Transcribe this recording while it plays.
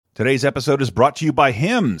Today's episode is brought to you by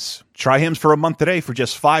Hims. Try Hims for a month today for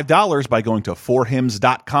just $5 by going to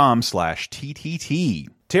forhims.com/TTT.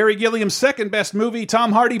 Terry Gilliam's second best movie,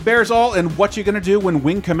 Tom Hardy bears all, and What You Gonna Do When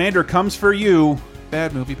Wing Commander Comes For You.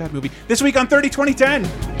 Bad movie, bad movie. This week on 30-20-10.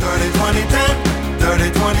 30-20-10,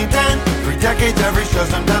 30-20-10. 3 decades, every show,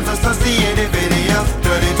 sometimes associated videos.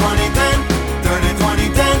 30-20-10,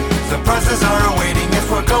 30-20-10. Surprises are awaiting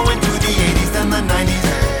if we're going to the 80s, then the 90s,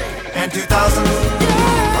 and 2000s.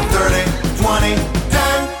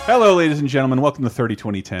 30-20-10. Hello, ladies and gentlemen. Welcome to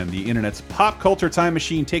 30-20-10, the internet's pop culture time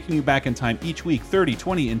machine, taking you back in time each week, 30,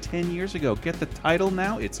 20, and 10 years ago. Get the title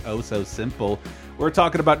now? It's oh so simple. We're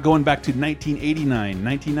talking about going back to 1989,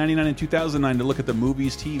 1999, and 2009 to look at the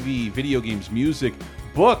movies, TV, video games, music,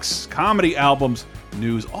 books, comedy albums,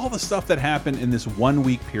 news, all the stuff that happened in this 1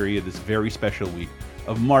 week period, this very special week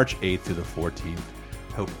of March 8th to the 14th.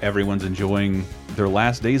 Hope everyone's enjoying their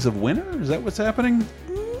last days of winter. Is that what's happening?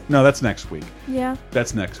 No, that's next week. Yeah.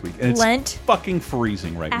 That's next week. And it's Lent. Fucking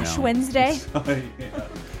freezing right now. Ash Wednesday.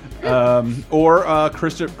 Yeah. Or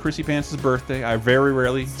Chrissy Pants' birthday. I very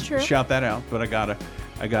rarely shout that out, but I gotta.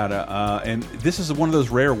 And this is one of those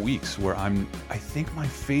rare weeks where I think my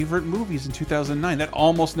favorite movies in 2009. That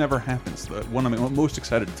almost never happens. The one I'm most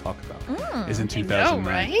excited to talk about is in 2009. I know,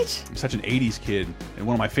 right? I'm such an 80s kid, and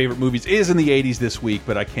one of my favorite movies is in the 80s this week,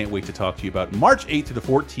 but I can't wait to talk to you about March 8th to the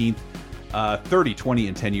 14th. 30, 20,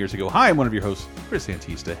 and 10 years ago. Hi, I'm one of your hosts, Chris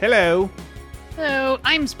Antista. Hello. Hello,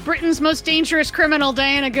 I'm Britain's most dangerous criminal,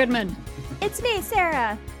 Diana Goodman. It's me,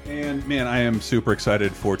 Sarah. And man, I am super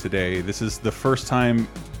excited for today. This is the first time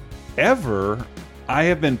ever I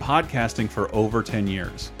have been podcasting for over 10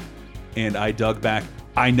 years. And I dug back.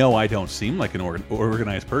 I know I don't seem like an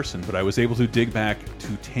organized person, but I was able to dig back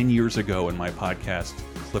to 10 years ago in my podcast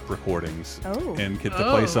clip recordings and get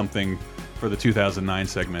to play something for the 2009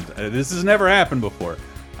 segment. This has never happened before.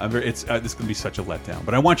 This is going to be such a letdown.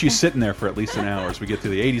 But I want you sitting there for at least an hour as we get to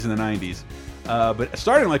the 80s and the 90s. But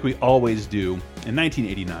starting like we always do in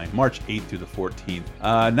 1989, March 8th through the 14th.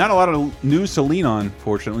 Not a lot of news to lean on,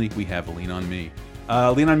 fortunately. We have Lean On Me.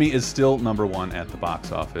 Lean On Me is still #1 at the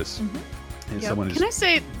box office. And Can I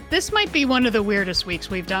say, this might be one of the weirdest weeks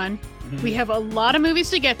we've done. We have a lot of movies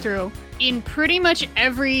to get through. In pretty much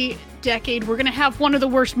every decade, we're going to have one of the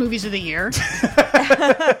worst movies of the year.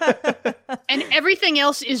 And everything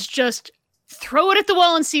else is just throw it at the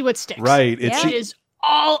wall and see what sticks. Right. It is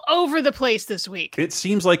all over the place this week. It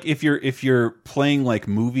seems like if you're playing like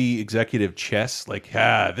movie executive chess, like,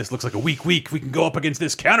 this looks like a weak week. We can go up against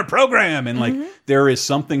this counter program. And like there is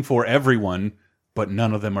something for everyone, but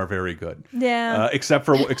none of them are very good. Yeah. Except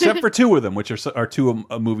for two of them, which are two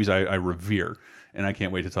movies I revere. And I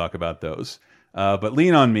can't wait to talk about those. But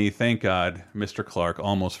Lean On Me, thank God, Mr. Clark,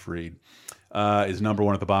 almost freed, is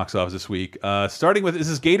 #1 at the box office this week. Starting with, is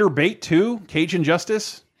this Gator Bait 2, Cajun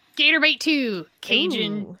Justice? Gator Bait 2,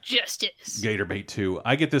 Cajun Justice. Gator Bait 2.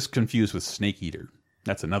 I get this confused with Snake Eater.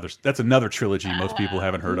 That's another trilogy most people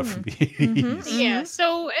haven't heard of from the 80s. Yeah,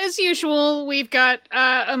 so as usual, we've got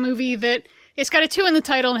a movie that it's got a 2 in the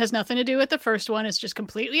title and has nothing to do with the first one. It's just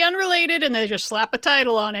completely unrelated, and they just slap a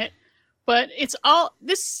title on it. But it's all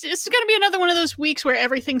this is going to be another one of those weeks where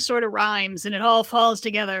everything sort of rhymes and it all falls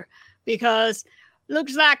together, because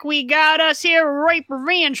looks like we got us here a rape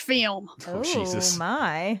revenge film. Oh, Jesus.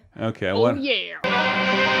 My. Okay. Oh, yeah.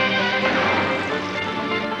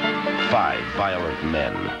 5 violent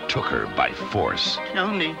men took her by force.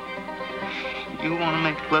 Tony, you want to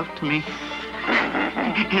make love to me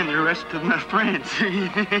and the rest of my friends.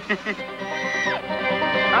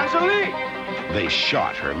 Angelique! They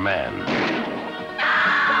shot her man.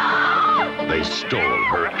 They stole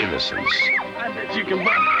her innocence. I bet you can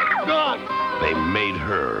buy God. They made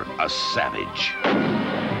her a savage.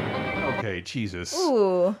 Okay, Jesus.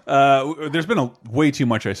 Ooh. There's been way too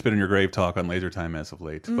much I Spit on Your Grave talk on Laser Time as of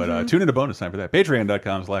late. But tune into bonus time for that.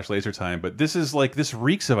 Patreon.com/LaserTime. But this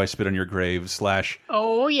reeks of I Spit on Your Grave /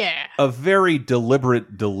 Oh, yeah. a very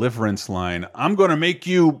deliberate deliverance line. I'm going to make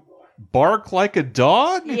you bark like a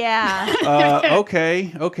dog? Yeah.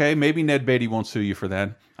 Okay. Maybe Ned Beatty won't sue you for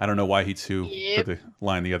that. I don't know why he'd sue for the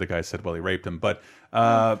line the other guy said while he raped him. But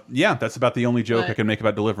yeah, that's about the only joke I can make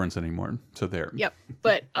about deliverance anymore. So there. Yep.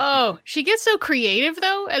 But, she gets so creative,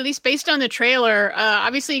 though, at least based on the trailer.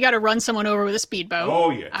 Obviously, you got to run someone over with a speedboat. Oh,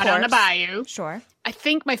 yeah. Out on the bayou. Sure. I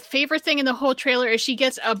think my favorite thing in the whole trailer is she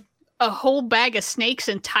gets a whole bag of snakes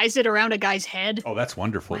and ties it around a guy's head. Oh, that's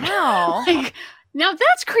wonderful. Wow. Now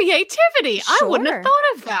that's creativity. Sure. I wouldn't have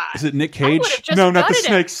thought of that. Is it Nick Cage? No, not the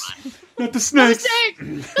snakes. Not the snakes.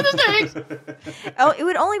 Not the snakes. Oh, it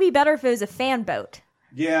would only be better if it was a fan boat.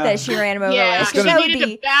 that she ran him over Yeah, with. she 'Cause that would needed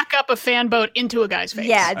be, to back up a fan boat into a guy's face.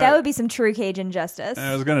 yeah, that would be some true Cajun justice.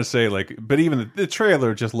 I was gonna say like, but even the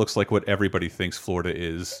trailer just looks like what everybody thinks Florida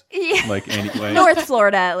is. Yeah. Like anyway, North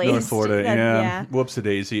Florida, at least. North Florida. That- Yeah.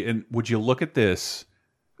 Whoops-a-daisy. And would you look at this?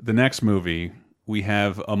 The next movie, we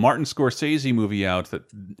have a Martin Scorsese movie out that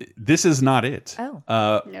this is not it.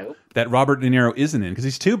 Oh. Nope. That Robert De Niro isn't in because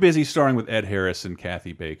he's too busy starring with Ed Harris and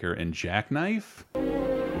Kathy Baker and Jackknife.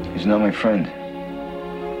 He's not my friend.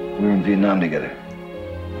 We were in Vietnam together.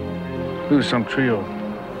 We were some trio.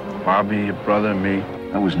 Bobby, your brother, me.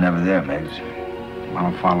 I was never there, Megs. I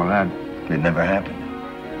don't follow that. It never happened.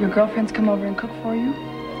 Your girlfriends come over and cook for you?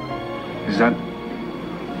 Is that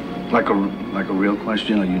like a real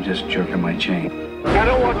question, or you just jerking my chain? I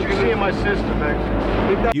don't want you seeing my sister,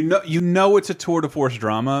 Max. You know it's a tour de force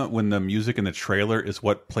drama when the music in the trailer is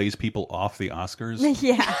what plays people off the Oscars.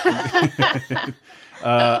 Yeah.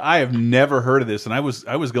 I have never heard of this, and I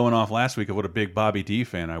was going off last week of what a big Bobby D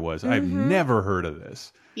fan I was. I've never heard of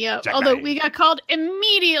this. Yeah, Jack although Knight. we got called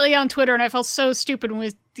immediately on Twitter, and I felt so stupid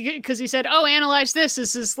because he said, "Oh, analyze this.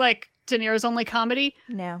 This is like De Niro's only comedy."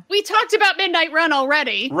 No. We talked about Midnight Run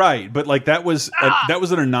already. Right, but like that was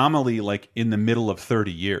an anomaly like in the middle of 30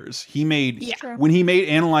 years. He made Yeah. when he made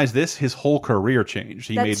Analyze This, his whole career changed.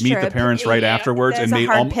 He That's made Meet true. the Parents right Yeah. afterwards That's and a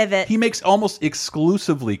made hard pivot. he makes almost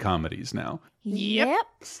exclusively comedies now. Yep.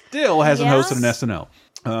 Still hasn't Yes. hosted an SNL.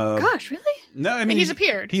 Gosh, really? No, I mean he's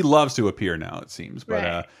appeared. He loves to appear now, it seems. But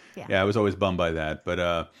Right. yeah, I was always bummed by that. But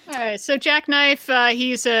All right, so Jackknife,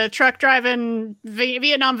 he's a truck driving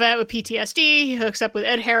Vietnam vet with PTSD. He hooks up with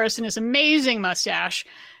Ed Harris and his amazing mustache.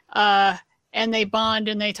 And they bond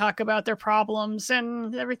and they talk about their problems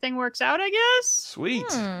and everything works out, I guess. sweet.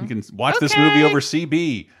 You can watch this movie over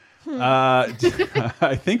CB.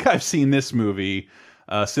 I think I've seen this movie.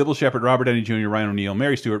 Sybil Shepherd, Robert Downey Jr., Ryan O'Neal,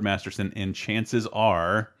 Mary Stuart Masterson, and chances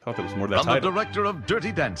are, I thought that was more of that From the title. director of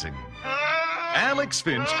Dirty Dancing, Alex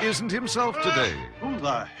Finch isn't himself today. Who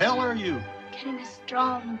the hell are you? Getting a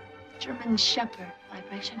strong German Shepherd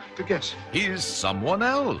vibration. To guess. He's someone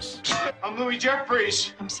else. I'm Louis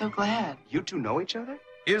Jeffries. I'm so glad. You two know each other?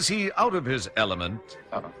 Is he out of his element,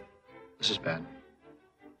 Uh-oh. This is bad.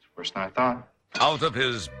 It's worse than I thought. out of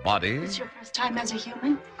his body? It's your first time as a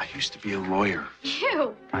human? I used to be a lawyer.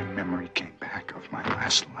 You! My memory came back of my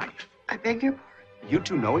last life. I beg your pardon? You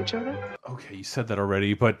two know each other? Okay, you said that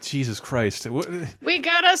already, but Jesus Christ. We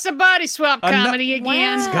got us a body swap comedy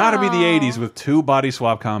again. It's got to be the 80s with 2 body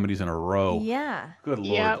swap comedies in a row. Yeah. Good Lord.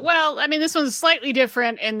 Yeah, well, I mean, this one's slightly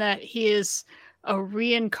different in that he is a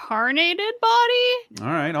reincarnated body.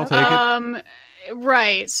 All right, I'll take it.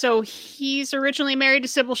 Right. So he's originally married to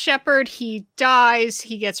Sybil Shepherd. He dies.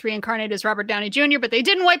 He gets reincarnated as Robert Downey Jr., but they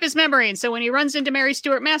didn't wipe his memory. And so when he runs into Mary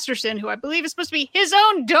Stuart Masterson, who I believe is supposed to be his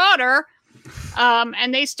own daughter,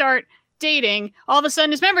 and they start dating, all of a sudden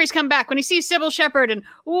his memories come back when he sees Sybil Shepherd and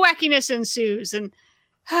wackiness ensues. And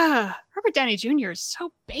Robert Downey Jr. is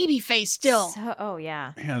so baby-faced still. So, oh,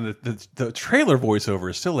 yeah. Man, the trailer voiceover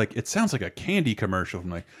is still like, it sounds like a candy commercial. I'm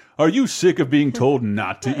like, are you sick of being told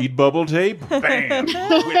not to eat bubble tape? Bam.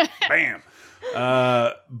 Bam.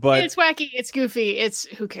 But It's wacky. It's goofy. It's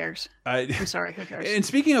who cares? I'm sorry. Who cares? And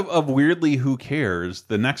speaking of weirdly who cares,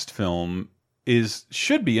 the next film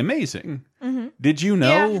should be amazing. Mm-hmm. Did you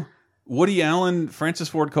know Yeah. Woody Allen, Francis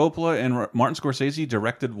Ford Coppola, and Martin Scorsese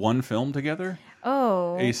directed one film together?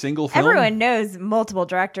 Oh. A single film? Everyone knows multiple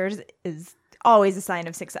directors is always a sign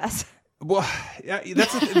of success. Well, yeah,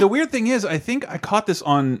 that's the weird thing is, I think I caught this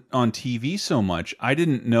on TV so much I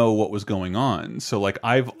didn't know what was going on. So like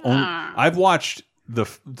I've watched the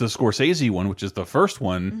Scorsese one, which is the first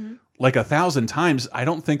one, like 1,000 times. I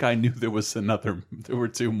don't think I knew there were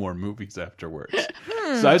 2 more movies afterwards.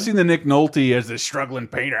 So I've seen the Nick Nolte as the struggling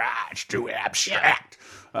painter. It's too abstract.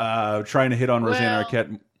 Trying to hit on Rosanna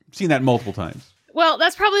Arquette. Seen that multiple times. Well,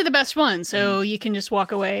 that's probably the best one, so you can just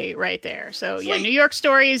walk away right there. So, yeah, New York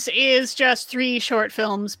Stories is just 3 short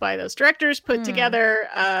films by those directors put together.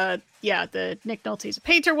 The Nick Nolte's a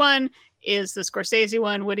painter one is the Scorsese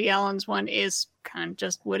one. Woody Allen's one is kind of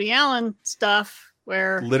just Woody Allen stuff,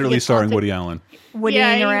 where he Literally gets starring haunted. Woody Allen.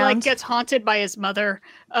 Woodying he around. like gets haunted by his mother.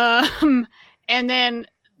 And then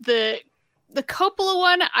the Coppola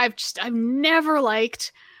one, I've never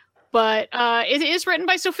liked. But it is written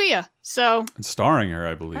by Sophia, so And starring her,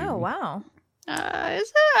 I believe. Oh, wow. is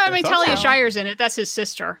it? I mean, thought Talia so. Shire's in it. That's his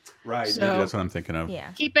sister. Right, So- maybe that's what I'm thinking of. Yeah.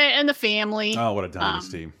 Keep it in the family. Oh, what a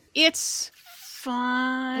dynasty. It's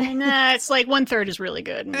fine. It's like 1/3 is really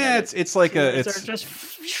good. And the other It's like a 2/3 are just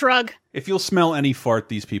shrug. if you'll smell any fart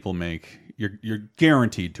these people make, you're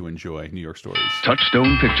guaranteed to enjoy New York Stories.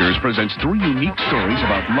 Touchstone Pictures presents 3 unique stories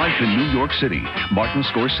about life in New York City. Martin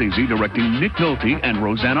Scorsese directing Nick Nolte and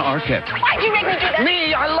Rosanna Arquette. Why'd you make me do that?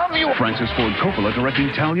 Me, I love you. Francis Ford Coppola directing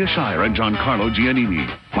Talia Shire and Giancarlo Giannini.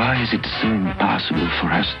 Why is it so impossible for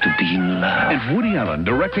us to be in love? And Woody Allen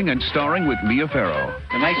directing and starring with Mia Farrow.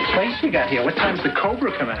 A nice place you got here. What time's the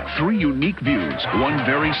Cobra come out? 3 unique views, 1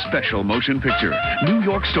 very special motion picture. New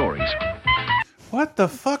York Stories. What the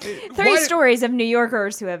fuck? 3 stories of New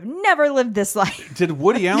Yorkers who have never lived this life. Did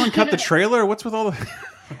Woody Allen cut the trailer? What's with all the...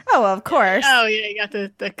 Oh, of course. Oh, yeah, you got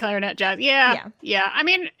the clarinet jazz. Yeah. I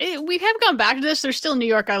mean, we have gone back to this. There's still New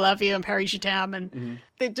York, I Love You, and Paris Je t'aime, and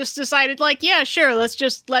they just decided, like, yeah, sure, let's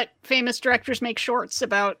just let famous directors make shorts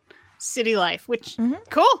about city life, which,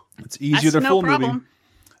 cool. It's easier to fool movie.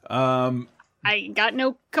 I got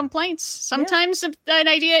no complaints. Sometimes an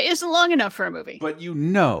idea isn't long enough for a movie. But you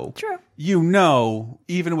know, true. You know,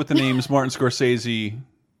 even with the names Martin Scorsese,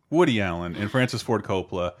 Woody Allen, and Francis Ford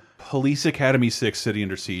Coppola, Police Academy 6 City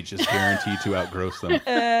Under Siege is guaranteed to outgross them.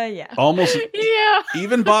 Yeah. Almost. Yeah.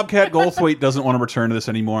 Even Bobcat Goldthwait doesn't want to return to this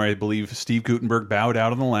anymore. I believe Steve Guttenberg bowed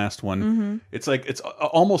out on the last one. It's like, it's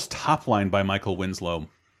almost top-lined by Michael Winslow.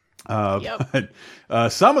 But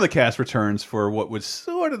some of the cast returns for what was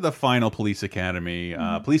sort of the final Police Academy.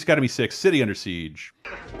 Police Academy 6 City Under Siege.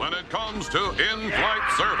 When it comes to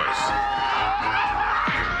in-flight service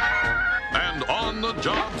and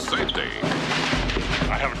on-the-job safety,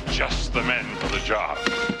 I have just the men for the job.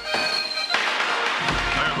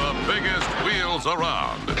 They're the biggest wheels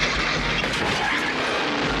around.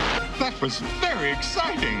 That was very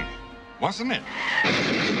exciting, wasn't it?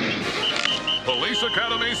 Police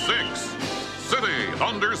Academy 6 City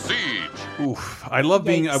Under Siege. Oof. I love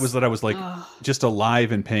being I was like just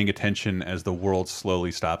alive and paying attention as the world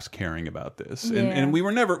slowly stops caring about this. And we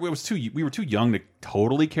were too young to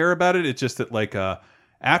totally care about it. It's just that, like,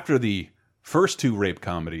 after the first 2 rape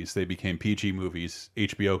comedies, they became PG movies.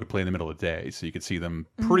 HBO could play in the middle of the day, so you could see them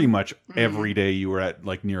pretty much every day you were at,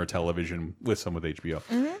 like, near a television with someone with HBO.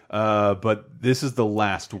 But this is the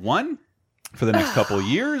last one for the next couple of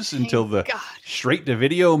years until the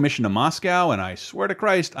straight-to-video Mission to Moscow, and I swear to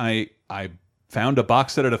Christ, I found a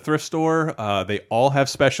box set at a thrift store. They all have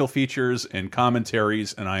special features and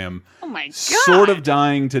commentaries, and I am sort of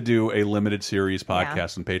dying to do a limited series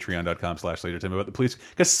podcast on patreon.com/LaserTime about the police,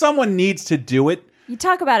 because someone needs to do it. You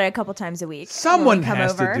talk about it a couple times a week. Someone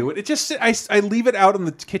has to do it. It just I leave it out on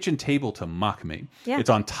the kitchen table to mock me. Yeah. It's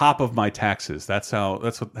on top of my taxes. That's how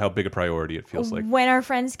big a priority it feels like. When our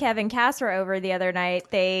friends Kev and Cass were over the other night,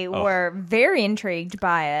 they were very intrigued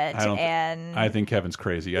by it. I think Kevin's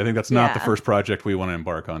crazy. I think that's not the first project we want to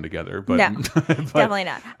embark on together. But no, definitely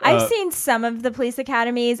not. I've seen some of the police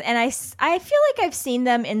academies, and I feel like I've seen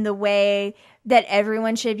them in the way that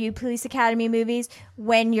everyone should view police academy movies.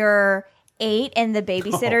 When you're 8 and the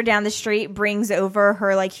babysitter down the street brings over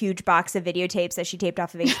her, like, huge box of videotapes that she taped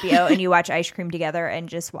off of HBO, and you watch Ice Cream together and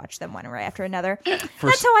just watch them one right after another. That's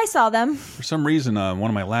how I saw them. For some reason, one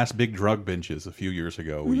of my last big drug binges a few years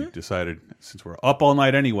ago, we decided, since we're up all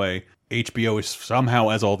night anyway, HBO is somehow,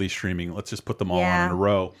 as all these streaming, let's just put them all on in a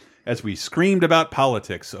row, as we screamed about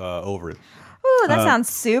politics over it. Ooh, that sounds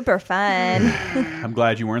super fun. I'm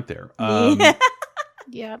glad you weren't there.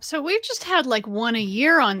 Yeah, so we've just had like one a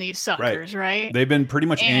year on these suckers, right? They've been pretty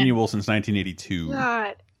much annual since 1982.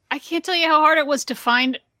 God, I can't tell you how hard it was to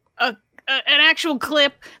find an actual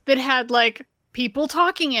clip that had, like, people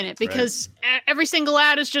talking in it, because every single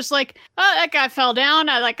ad is just like, oh, that guy fell down,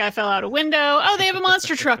 that guy fell out a window, oh, they have a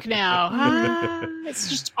monster truck now. It's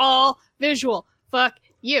just all visual. Fuck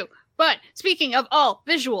you. But speaking of all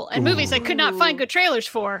visual and movies I could not find good trailers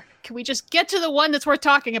for, can we just get to the one that's worth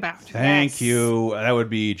talking about? Thank you. That would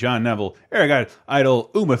be John Neville, Eric Idle,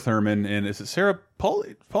 Uma Thurman, and is it Sarah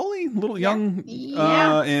Polley? Little young,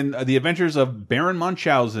 in The Adventures of Baron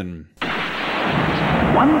Munchausen.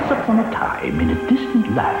 Once upon a time, in a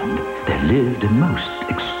distant land, there lived a most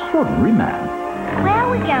extraordinary man. Where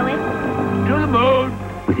are we going? To the moon.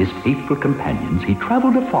 With his faithful companions, he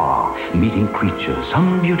traveled afar, meeting creatures,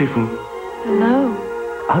 some beautiful,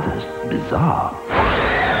 others bizarre.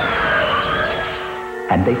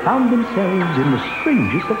 And they found themselves in the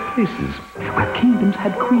strangest of places, where kingdoms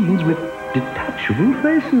had queens with detachable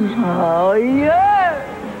faces. Oh,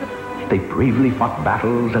 yes! They bravely fought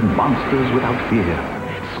battles and monsters without fear,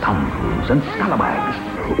 scoundrels and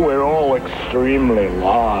scalawags. We're all extremely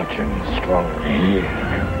large and strong.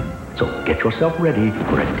 So get yourself ready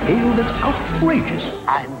for a tale that's outrageous.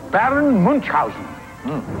 I'm Baron Munchausen.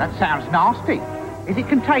 That sounds nasty. Is it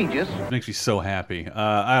contagious? It makes me so happy.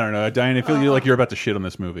 I don't know, Diane, I feel like you're about to shit on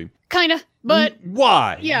this movie. Kinda. But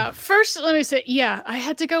why? Yeah, first let me say, I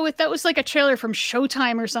had to go with that was like a trailer from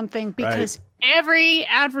Showtime or something because every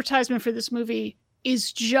advertisement for this movie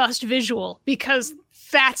is just visual because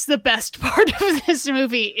that's the best part of this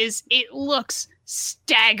movie is it looks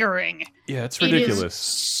staggering. Yeah, it's ridiculous. It is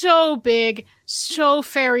so big, so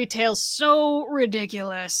fairy tale, so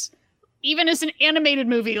ridiculous. Even as an animated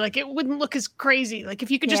movie, like it wouldn't look as crazy. Like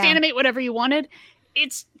if you could just animate whatever you wanted,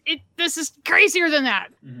 this is crazier than that.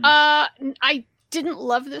 I didn't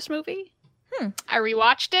love this movie. I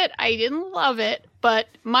rewatched it. I didn't love it, but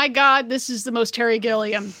my God, this is the most Terry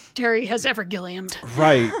has ever Gilliamed.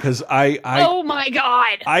 Right, because I oh my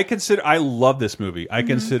God, I love this movie. I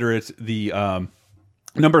consider it the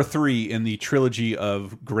number 3 in the trilogy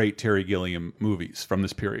of great Terry Gilliam movies from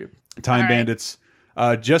this period. Time Bandits,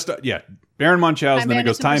 Baron Munchausen, then it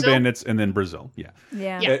goes Time Bandits, and then Brazil.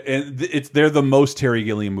 And they're the most Terry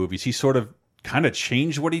Gilliam movies. He sort of kind of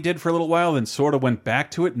changed what he did for a little while, then sort of went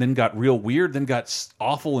back to it, and then got real weird, then got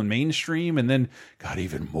awful and mainstream, and then got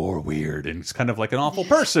even more weird. And it's kind of like an awful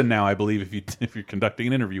person now, I believe, if you're conducting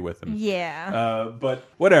an interview with him. But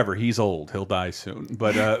whatever, he's old. He'll die soon.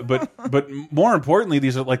 But more importantly,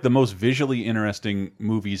 these are like the most visually interesting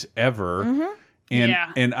movies ever.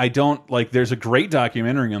 And I don't like. There's a great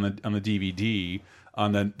documentary on the DVD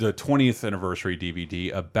on the 20th anniversary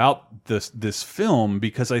DVD about this film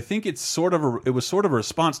because I think it was sort of a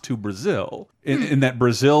response to Brazil in that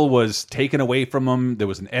Brazil was taken away from him. There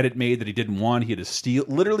was an edit made that he didn't want. He had to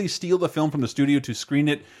literally steal the film from the studio to screen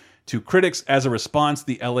it to critics. As a response,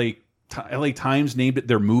 the LA Times named it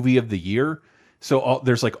their movie of the year. So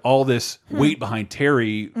there's like all this weight behind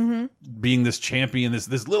Terry being this champion,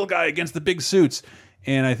 this little guy against the big suits.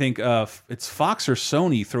 And I think it's Fox or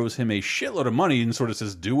Sony throws him a shitload of money and sort of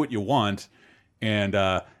says, do what you want. And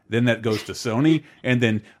then that goes to Sony. And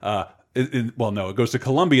then, it goes to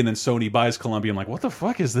Columbia. And then Sony buys Columbia. I'm like, what the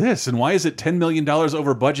fuck is this? And why is it $10 million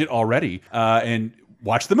over budget already? And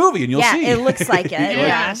watch the movie and you'll see. Yeah, it looks like it.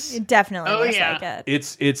 Yes. It definitely looks like it.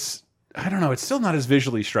 It's I don't know. It's still not as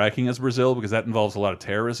visually striking as Brazil because that involves a lot of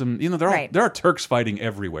terrorism. You know, there are Turks fighting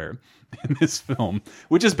everywhere in this film,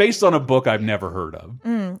 which is based on a book I've never heard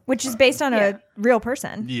of. Which is based on a real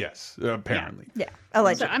person. Yes, apparently. Yeah,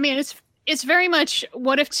 allegedly. So, I mean, it's very much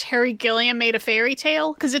what if Terry Gilliam made a fairy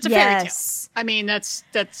tale? Because it's a fairy tale. I mean, that's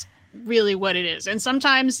really what it is. And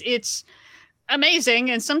sometimes it's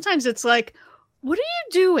amazing, and sometimes it's like, what are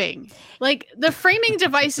you doing? Like, the framing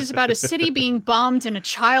device is about a city being bombed and a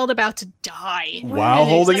child about to die. While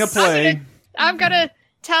holding a play. I'm going to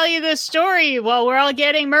tell you this story while we're all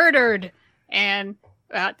getting murdered. And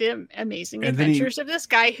about the amazing adventures of this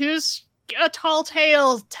guy who's a tall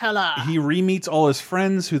tale teller. He re-meets all his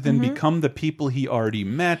friends who then become the people he already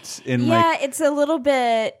met. And it's a little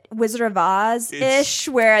bit Wizard of Oz-ish,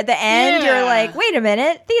 where at the end you're like, wait a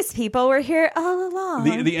minute, these people were here all along.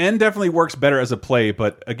 The end definitely works better as a play,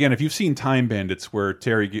 but again, if you've seen Time Bandits, where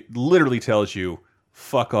Terry literally tells you,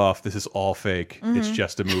 fuck off, this is all fake, it's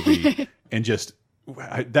just a movie, and just...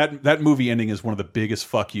 That movie ending is one of the biggest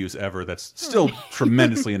fuck yous ever. That's still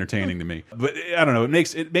tremendously entertaining to me. But I don't know.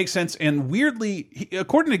 It makes sense. And weirdly,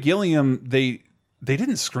 according to Gilliam, they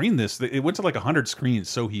didn't screen this. It went to like 100 screens.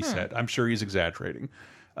 So he said. I'm sure he's exaggerating.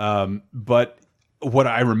 But what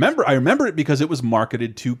I remember it because it was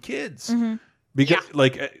marketed to kids. Because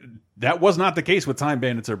that was not the case with Time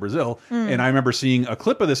Bandits or Brazil. And I remember seeing a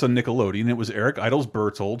clip of this on Nickelodeon. It was Eric Idle's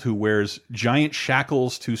Bertold, who wears giant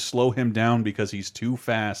shackles to slow him down because he's too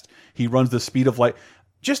fast. He runs the speed of light.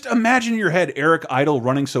 Just imagine in your head Eric Idle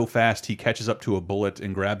running so fast he catches up to a bullet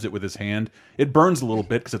and grabs it with his hand. It burns a little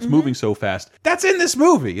bit because it's moving so fast. That's in this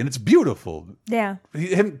movie, and it's beautiful. Yeah.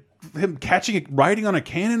 Him catching it, riding on a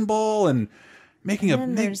cannonball and making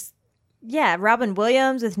Robin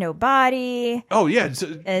Williams with no body. Oh, yeah.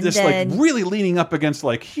 Like really leaning up against,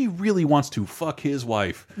 like, he really wants to fuck his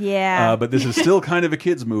wife. Yeah. But this is still kind of a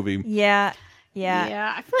kid's movie. Yeah.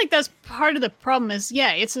 I feel like that's part of the problem is,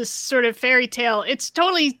 it's a sort of fairy tale. It's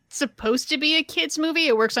totally supposed to be a kid's movie.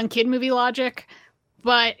 It works on kid movie logic.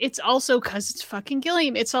 But it's also because it's fucking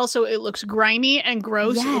Gilliam. It's also, it looks grimy and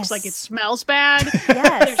gross. It looks like it smells bad.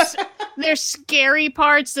 There's scary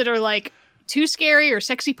parts that are like, too scary or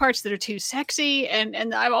sexy parts that are too sexy,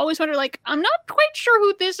 and I've always wondered, like, I'm not quite sure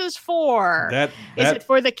who this is for. Is it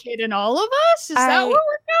for the kid in all of us? Is that where we're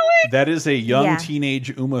going? That is a young teenage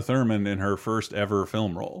Uma Thurman in her first ever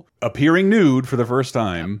film role, appearing nude for the first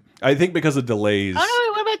time. I think because of delays.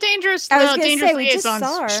 Oh no! What about Dangerous? Dangerous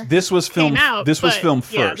Liaisons. This was filmed. This was filmed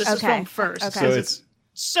first. Yeah, this was filmed first. Okay. So it's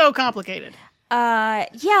so complicated. So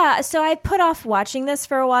I put off watching this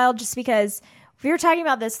for a while just because We were talking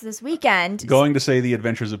about this weekend. Going to say The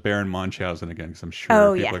Adventures of Baron Munchausen again, because I'm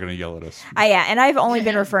sure people are going to yell at us. Yeah, and I've only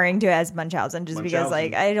been referring to it as Munchausen just because,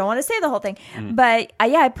 like, I don't want to say the whole thing. But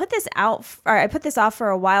I put this off for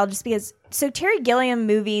a while just because. So Terry Gilliam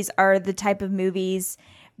movies are the type of movies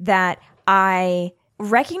that I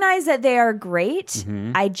recognize that they are great.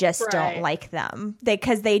 I just don't like them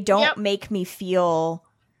because they don't make me feel.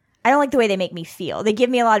 I don't like the way they make me feel. They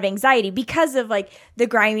give me a lot of anxiety because of like the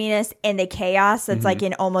griminess and the chaos that's like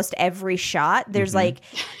in almost every shot. There's like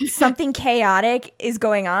something chaotic is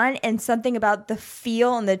going on, and something about the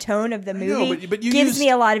feel and the tone of the movie gives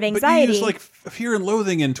me a lot of anxiety. But you use like Fear and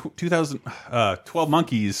Loathing in 2012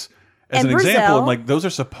 Monkeys as an example. And like those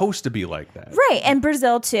are supposed to be like that, right? And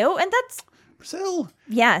Brazil too, and that's Brazil.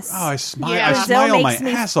 Yes. Oh, I smile my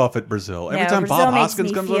ass off at Brazil every time Brazil Bob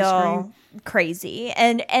Hoskins comes on screen. Crazy,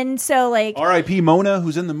 and so like R.I.P. Mona,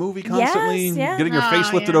 who's in the movie constantly, getting her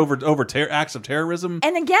face lifted over acts of terrorism.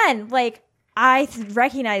 And again, like I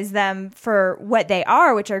recognize them for what they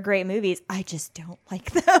are, which are great movies. I just don't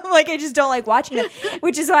like them. Like I just don't like watching them,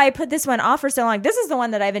 which is why I put this one off for so long. This is the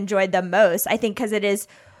one that I've enjoyed the most, I think, because it is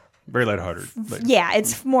very lighthearted.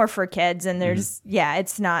 It's more for kids, and there's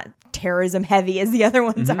it's not terrorism heavy as the other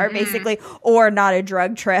ones are, basically, or not a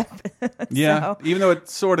drug trip. So, even though it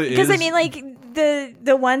sort of is. Because I mean, like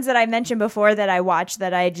the ones that I mentioned before that I watch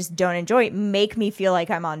that I just don't enjoy make me feel like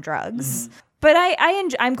I'm on drugs. But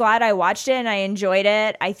I'm glad I watched it and I enjoyed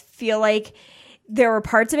it. I feel like there were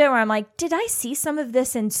parts of it where I'm like, did I see some of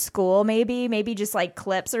this in school? Maybe just like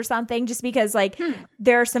clips or something, just because like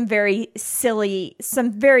there are some very silly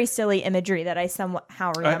imagery that I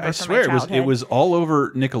somehow remember. I swear it was all over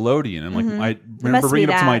Nickelodeon, and like I remember bringing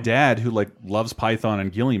it up to my dad, who like loves Python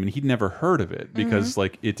and Gilliam, and he'd never heard of it because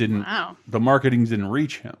like it didn't, the marketing didn't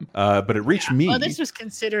reach him, but it reached me. Well, this was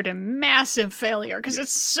considered a massive failure because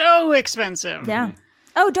it's so expensive. Yeah.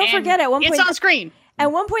 Oh, don't forget at one point it's on screen.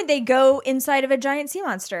 At one point, they go inside of a giant sea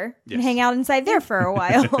monster and hang out inside there for a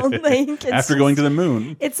while. After going to the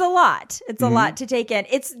moon. It's a lot. It's a lot to take in.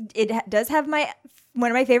 It does have one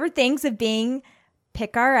of my favorite things of being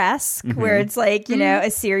Pixar-esque, where it's like, a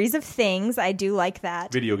series of things. I do like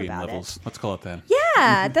that. Video game levels. Let's call it that.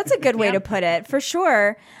 Yeah, that's a good way to put it, for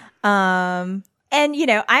sure. And,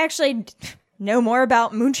 I actually know more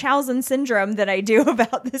about Munchausen syndrome than I do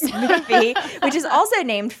about this movie, which is also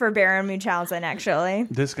named for Baron Munchausen, actually.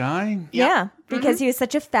 This guy? Yeah, because he was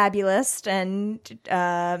such a fabulist, and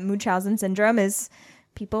Munchausen syndrome is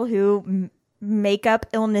people who make up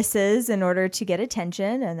illnesses in order to get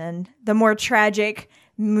attention, and then the more tragic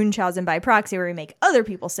Munchausen by proxy, where we make other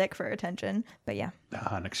people sick for attention. But yeah.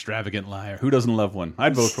 An extravagant liar. Who doesn't love one?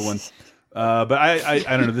 I'd vote for one. But I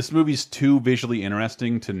don't know. This movie's too visually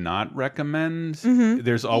interesting to not recommend.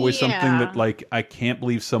 There's always something that like I can't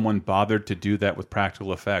believe someone bothered to do that with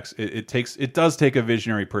practical effects. It does take a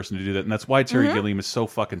visionary person to do that, and that's why Terry Gilliam is so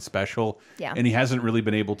fucking special. Yeah, and he hasn't really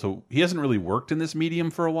been able to. He hasn't really worked in this medium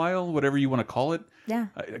for a while. Whatever you want to call it. Yeah,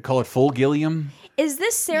 call it full Gilliam. Is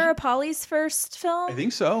this Sarah Polly's first film? I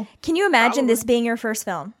think so. Can you imagine this being your first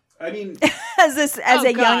film? I mean, as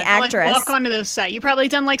a young actress, like walk onto this set. You probably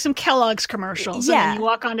done like some Kellogg's commercials, and then you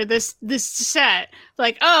walk onto this set.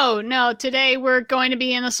 Like, oh no, today we're going to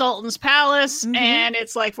be in the Sultan's Palace, and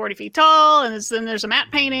it's like 40 feet tall, and then there's a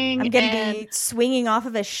matte painting. I'm going to be swinging off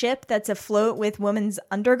of a ship that's afloat with women's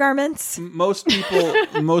undergarments. Most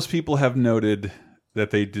people have noted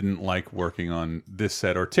that they didn't like working on this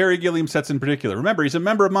set or Terry Gilliam sets in particular. Remember, he's a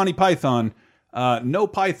member of Monty Python. No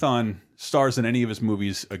Python stars in any of his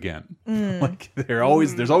movies again. Like there's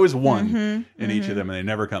always one in each of them, and they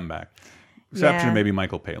never come back. Exception to maybe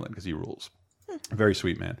Michael Palin, because he rules. Very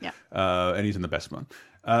sweet man. Yeah. And he's in the best one.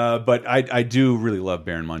 But I do really love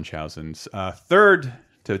Baron Munchausen's third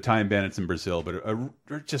to Time Bandits in Brazil,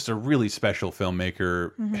 but just a really special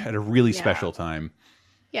filmmaker, had a really special time.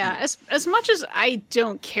 Yeah, as much as I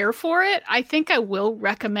don't care for it, I think I will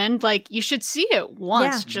recommend, like, you should see it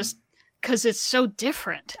once, just because it's so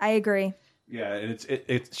different. I agree. Yeah, and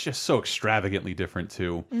it's just so extravagantly different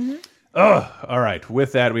too. All right.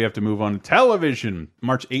 With that, we have to move on to television.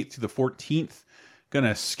 March 8th to the 14th.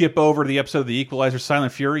 Gonna skip over to the episode of The Equalizer,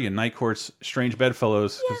 Silent Fury, and Night Court's Strange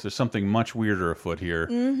Bedfellows, because there's something much weirder afoot here.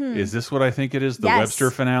 Is this what I think it is? The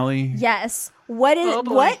Webster finale? Yes. What is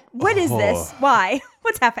what is this? Why?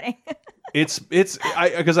 What's happening?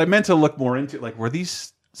 Because I meant to look more into it. Like, were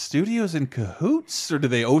these studios in cahoots, or do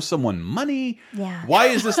they owe someone money? Yeah. Why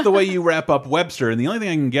is this the way you wrap up Webster? And the only thing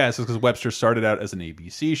I can guess is because Webster started out as an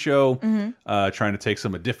ABC show, trying to take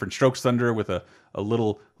some of different strokes thunder with a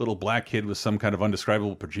little black kid with some kind of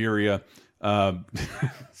undescribable progeria.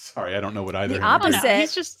 Sorry, I don't know what either. The opposite. Oh, no,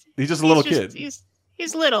 he's just a little kid.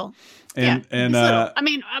 He's little. And he's little. I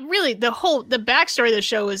mean, really, the backstory of the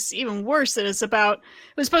show is even worse. That it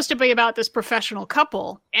was supposed to be about this professional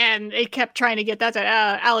couple, and they kept trying to get that to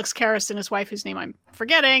Alex Karras and his wife, whose name I'm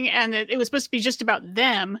forgetting, and it was supposed to be just about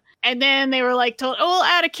them. And then they were like told, "Oh, we'll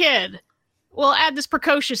add a kid. We'll add this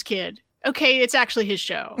precocious kid." Okay, it's actually his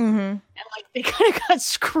show. Mm-hmm. And like they kind of got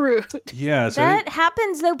screwed. Yeah, so that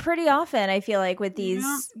happens though pretty often. I feel like with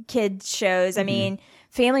these kids shows. I mean,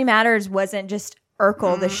 Family Matters wasn't just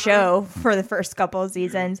Urkel the show for the first couple of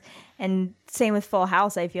seasons, and same with Full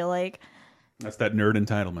House. I feel like that's that nerd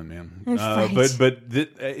entitlement, man. Right. But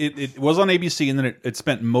it was on ABC, and then it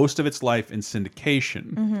spent most of its life in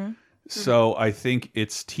syndication. So I think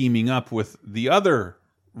it's teaming up with the other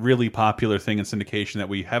really popular thing in syndication that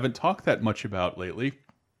we haven't talked that much about lately.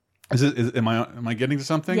 Am I getting to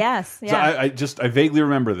something? Yes. Yeah. So I vaguely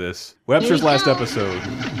remember this. Webster's last episode.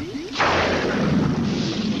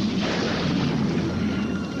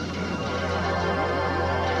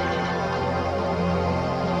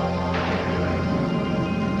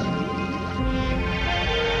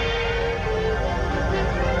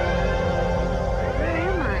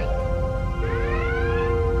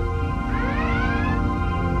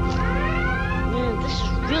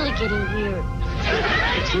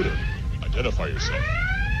 Identify yourself.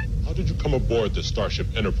 How did you come aboard the Starship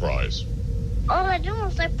Enterprise? All I did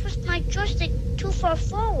was I pushed my joystick too far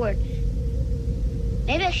forward.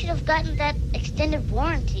 Maybe I should have gotten that extended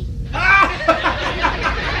warranty. Say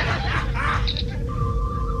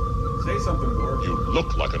something, Gord. You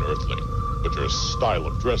look like an Earthling, but your style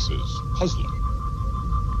of dress is puzzling.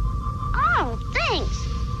 Oh, thanks.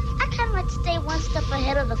 I kind of like to stay one step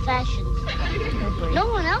ahead of the fashions. No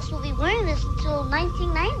one else will be wearing this until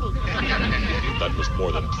 1990. That was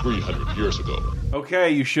more than 300 years ago.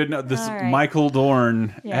 Okay, you should know this. Right. Michael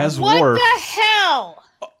Dorn as What Worf. the hell?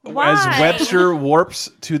 As Webster warps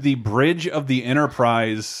to the bridge of the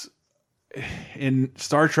Enterprise in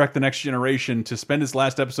Star Trek: The Next Generation to spend his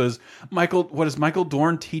last episodes. What is Michael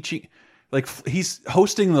Dorn teaching? Like he's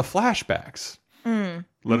hosting the flashbacks.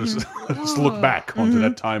 Let us look back onto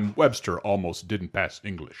that time Webster almost didn't pass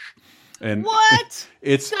English. And what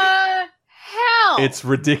it's the hell? It's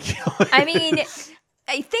ridiculous. I mean,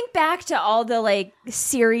 I think back to all the like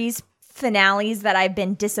series finales that I've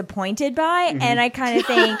been disappointed by, and I kind of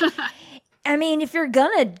think, I mean, if you're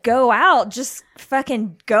gonna go out, just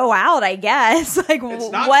fucking go out, I guess. Like,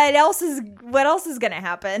 what else is gonna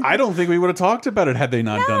happen? I don't think we would have talked about it had they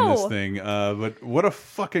not done this thing. But what a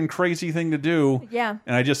fucking crazy thing to do. Yeah.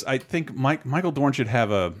 And I think Michael Dorn should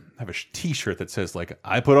have a T-shirt that says like,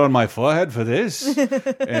 "I put on my forehead for this,"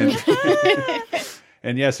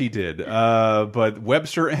 and yes, he did. But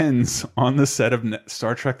Webster ends on the set of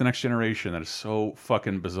Star Trek: The Next Generation. That is so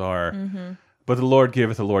fucking bizarre. But the Lord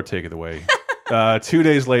giveth, the Lord taketh away. 2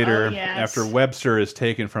 days later, after Webster is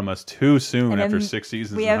taken from us too soon, after 6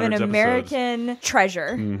 seasons, we and have an 100 American episodes.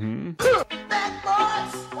 treasure.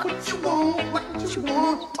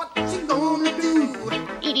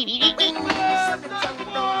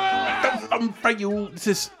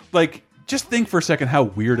 This like. Just think for a second how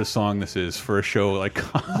weird a song this is for a show like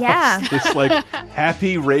Cops. Yeah. This like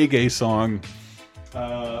happy reggae song.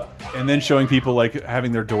 And then showing people like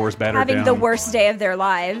having their doors battered down. Having the worst day of their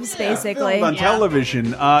lives, basically. Filmed on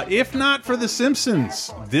television. If not for The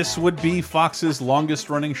Simpsons, this would be Fox's longest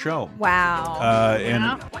running show. Wow.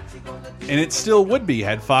 And it still would be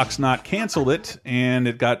had Fox not canceled it, and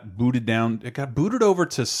it got booted down. It got booted over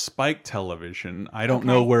to Spike Television. I don't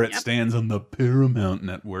know where it stands on the Paramount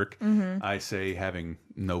Network. I say having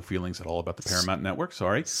no feelings at all about the Paramount Network.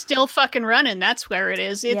 Sorry. Still fucking running. That's where it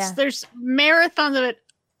is. There's marathons of it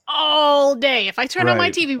all day. If I turn on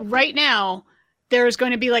my TV right now, there's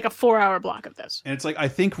going to be like a 4-hour block of this. And it's like, I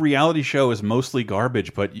think reality show is mostly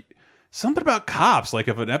garbage, but something about Cops, like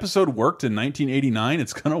if an episode worked in 1989,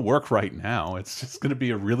 it's going to work right now. It's just going to be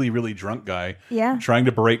a really, really drunk guy trying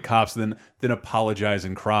to berate cops, then apologize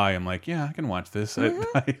and cry. I'm like, yeah, I can watch this. I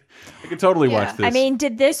can totally watch this. I mean,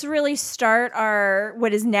 did this really start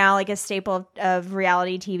what is now like a staple of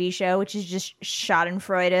reality TV show, which is just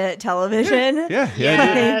Schadenfreude television?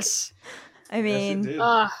 Yes. I mean,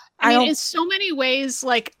 in so many ways,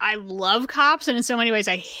 like, I love Cops, and in so many ways,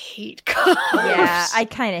 I hate Cops. Yeah, I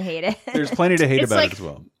kind of hate it. There's plenty to hate about it as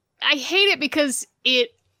well. I hate it because it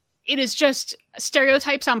is just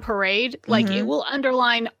stereotypes on parade. Like, it will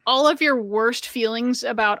underline all of your worst feelings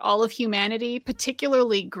about all of humanity,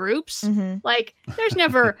 particularly groups. Like, there's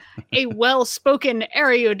never a well-spoken,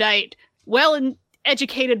 erudite,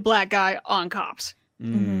 well-educated black guy on Cops.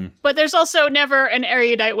 But there's also never an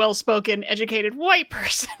erudite, well-spoken, educated white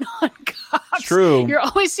person on cops. True. You're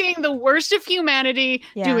always seeing the worst of humanity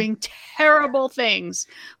doing terrible things.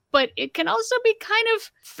 But it can also be kind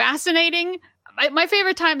of fascinating. My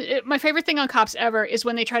favorite thing on Cops ever is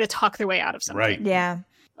when they try to talk their way out of something. Right. Yeah.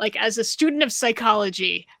 Like, as a student of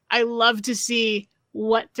psychology, I love to see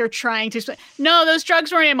what they're trying to explain. No, those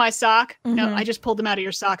drugs weren't in my sock. No, I just pulled them out of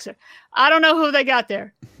your sock, sir. I don't know who they got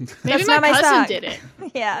there. Maybe my cousin sock. did it.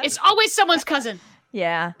 Yeah. It's always someone's cousin.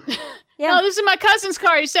 Yeah. No, this is my cousin's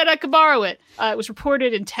car. He said I could borrow it. It was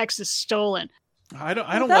reported in Texas stolen. I don't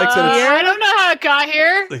like that. I don't know how it got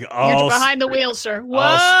here. Like You're behind the wheel, sir.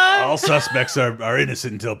 What? All suspects are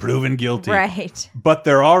innocent until proven guilty. Right. But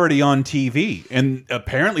they're already on TV, and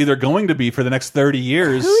apparently they're going to be for the next 30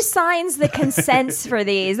 years. Who signs the consents for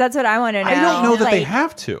these? That's what I want to know. I don't know that they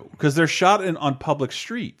have to, because they're shot on public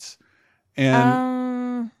streets. And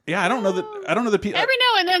I don't know that people. Every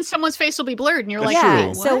now and then someone's face will be blurred, and you're like,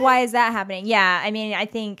 yeah. So why is that happening? Yeah, I mean, I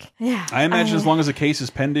think. Yeah. I imagine as long as a case is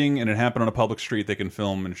pending and it happened on a public street, they can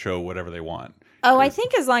film and show whatever they want. Oh, I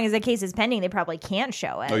think as long as the case is pending, they probably can't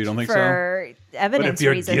show it. Oh, you don't think for evidence but if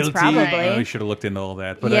you're reasons, guilty, probably. We should have looked into all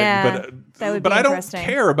that. But that would be I don't interesting.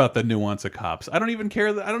 care about the nuance of Cops. I don't even care.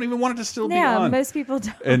 I don't even want it to still be on. Yeah, most people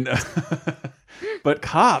don't. And but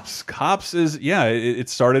Cops is it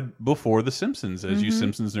started before The Simpsons, as you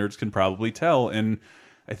Simpsons nerds can probably tell, and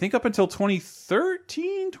I think up until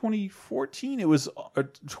 2013, 2014,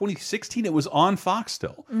 2016, it was on Fox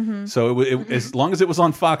still. So as long as it was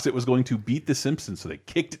on Fox, it was going to beat The Simpsons. So they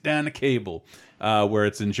kicked it down to cable, where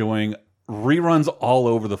it's enjoying reruns all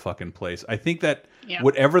over the fucking place. I think that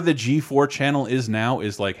whatever the G4 channel is now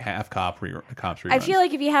is like half Cops reruns. I feel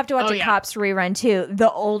like if you have to watch a Cops rerun too, the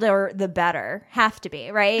older the better. Have to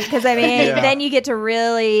be, right? Because I mean, then you get to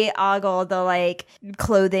really ogle the like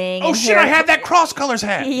clothing. Oh shit! I had that cross colors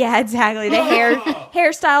hat. Yeah, exactly. The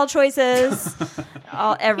hairstyle choices,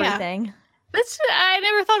 everything. Yeah. I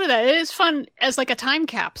never thought of that. It is fun as like a time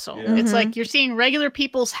capsule. Yeah. It's like you're seeing regular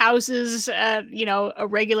people's houses at, a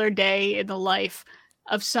regular day in the life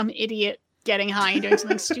of some idiot getting high and doing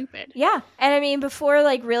something stupid. Yeah. And I mean, before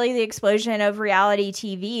like really the explosion of reality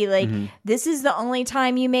TV, like this is the only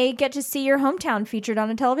time you may get to see your hometown featured on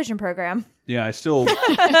a television program. Yeah, I still,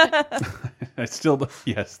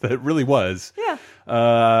 yes, that really was. Yeah.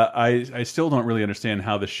 I still don't really understand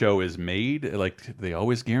how the show is made. Like, they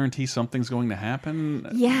always guarantee something's going to happen.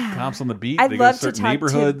 Yeah. Cops on the beat. I'd they love go to to certain talk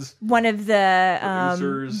neighborhoods. to one of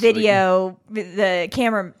the video, the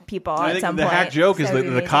camera people I at think some the point. hack joke is That would that be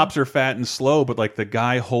the amazing. cops are fat and slow, but like the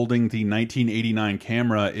guy holding the 1989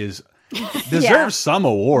 camera deserves some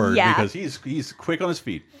award because he's quick on his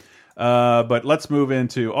feet. But let's move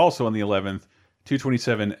into also on the 11th,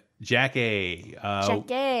 227, Jack A. Jack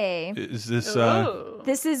A. Is this?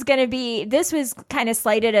 This is going to be. This was kind of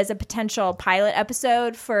slated as a potential pilot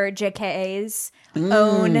episode for Jack A's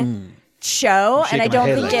own show, and I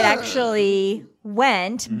don't think it actually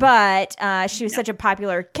went. But she was such a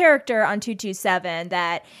popular character on 227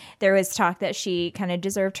 that there was talk that she kind of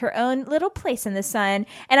deserved her own little place in the sun.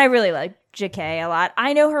 And I really like JK a lot.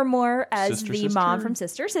 I know her more as the mom from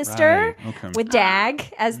Sister Right. Okay. with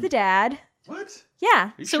Dag as the dad. What?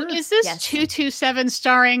 Yeah. So is this 227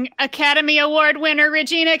 starring Academy Award winner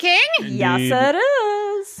Regina King? Indeed. Yes, it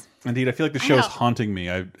is. Indeed, I feel like the show's haunting me.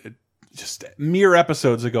 Just mere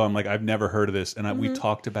episodes ago, I'm like, I've never heard of this, and we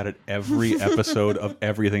talked about it every episode of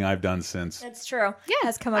everything I've done since. That's true. Yeah, it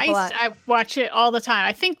has come up a lot. I watch it all the time.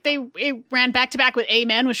 I think it ran back to back with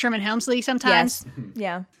Amen with Sherman Hemsley sometimes. Yes.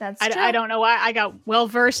 Yeah, that's true. I don't know why I got well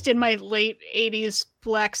versed in my late 80s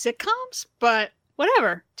black sitcoms, but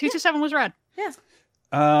whatever. 227 was rad. Yeah.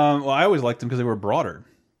 Well, I always liked them because they were broader.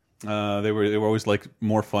 They were always like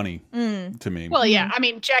more funny to me. Well, yeah. I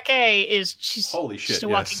mean, Jack A. she's holy shit, just a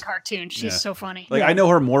walking cartoon. She's so funny. Like I know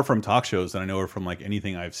her more from talk shows than I know her from like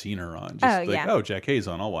anything I've seen her on. Just Jack A's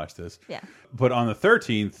on, I'll watch this. Yeah. But on the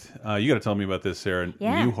 13th, you got to tell me about this, Sarah.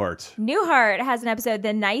 Yeah. Newhart. Newhart has an episode,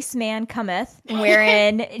 The Nice Man Cometh,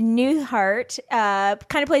 wherein Newhart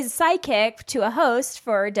kind of plays a sidekick to a host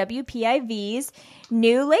for WPIV's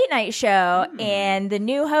new late night show. And the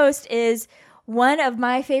new host is one of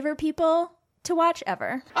my favorite people to watch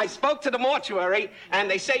ever. I spoke to the mortuary,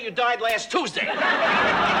 and they say you died last Tuesday.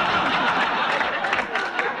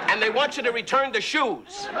 And they want you to return the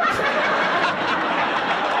shoes.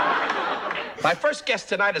 My first guest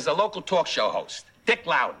tonight is a local talk show host, Dick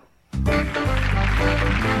Loudon.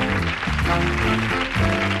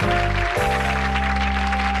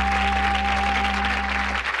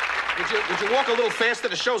 Would you walk a little faster?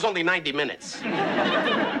 The show's only 90 minutes.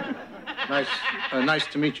 Nice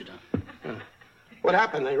to meet you, Don. What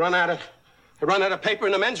happened? They run out of paper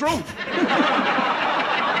in the men's room?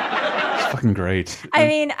 Fucking great. I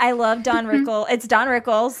mean, I love Don Rickles. It's Don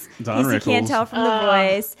Rickles. Don Rickles. You can't tell from the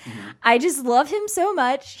voice. I just love him so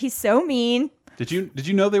much. He's so mean. Did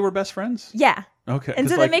you know they were best friends? Yeah. Okay. And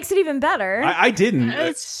so that makes it even better. I didn't.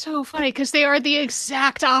 It's so funny because they are the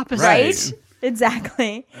exact opposite. Right?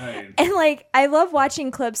 Exactly. Right. And like, I love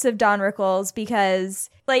watching clips of Don Rickles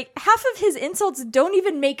because like half of his insults don't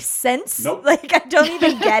even make sense. Nope. Like I don't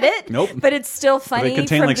even get it. Nope. But it's still funny. They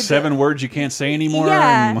contain like 7 words you can't say anymore.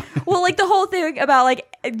 Yeah. Well, like the whole thing about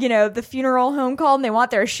like, you know, the funeral home call and they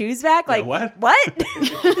want their shoes back. Like what?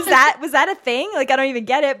 was that a thing? Like I don't even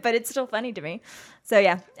get it, but it's still funny to me. So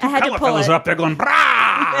yeah, I had to pull fellas it. Are up there going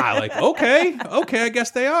brah. Like okay, I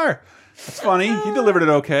guess they are. That's funny. He delivered it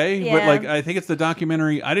okay. Yeah. But like I think it's the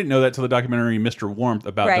documentary. I didn't know that till the documentary Mr. Warmth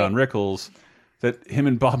about Don Rickles. That him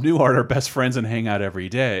and Bob Newhart are best friends and hang out every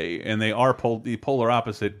day, and they are the polar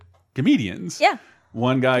opposite comedians. Yeah.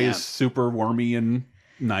 One guy is super wormy and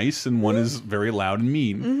nice, and one is very loud and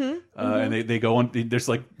mean. And they go on. There's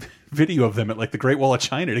like video of them at like the Great Wall of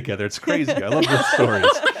China together. It's crazy. I love those stories.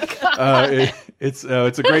 It's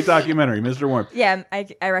a great documentary, Mr. Warmth. Yeah,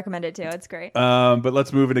 I recommend it too. It's great. But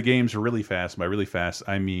let's move into games really fast. By really fast,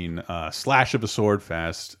 I mean slash of a sword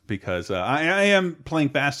fast, because I am playing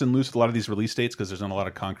fast and loose with a lot of these release dates because there's not a lot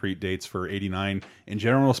of concrete dates for '89 in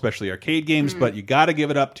general, especially arcade games. But you got to give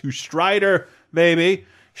it up to Strider, baby.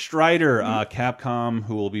 Strider, Capcom,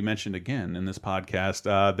 who will be mentioned again in this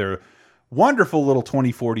podcast. They're wonderful little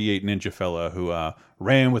 2048 ninja fella who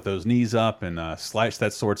ran with those knees up and sliced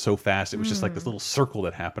that sword so fast it was just like this little circle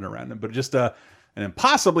that happened around him. But just an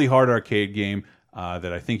impossibly hard arcade game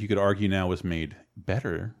that I think you could argue now was made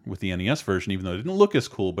better with the NES version, even though it didn't look as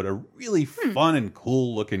cool, but a really fun and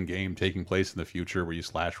cool looking game taking place in the future where you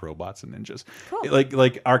slash robots and ninjas. Cool.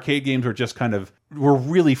 Like arcade games were just were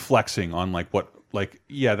really flexing on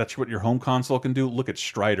yeah, that's what your home console can do. Look at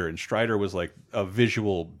Strider, and Strider was like a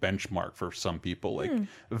visual benchmark for some people, like a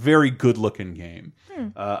very good looking game.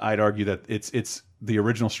 I'd argue that it's the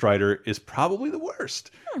original Strider is probably the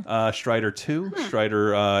worst. Strider 2,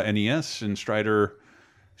 Strider NES, and Strider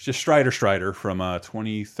from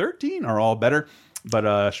 2013 are all better.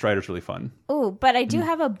 But Strider's really fun. Oh, but I do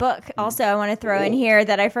have a book also I want to throw in here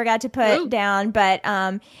that I forgot to put down. But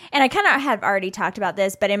and I kind of have already talked about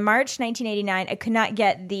this, but in March 1989, I could not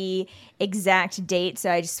get the exact date,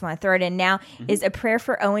 so I just want to throw it in now, is A Prayer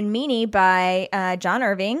for Owen Meany by John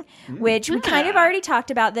Irving, which we kind of already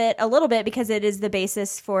talked about that a little bit because it is the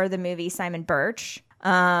basis for the movie Simon Birch.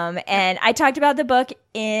 And I talked about the book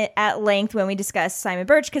at length when we discussed Simon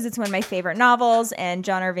Birch because it's one of my favorite novels and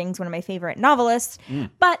John Irving's one of my favorite novelists.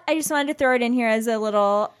 But I just wanted to throw it in here as a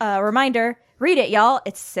little reminder. Read it, y'all.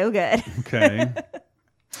 It's so good. Okay.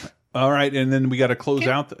 All right, and then we got to close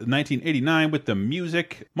out 1989 with the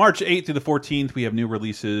music. March 8th through the 14th, we have new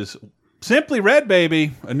releases. Simply Red,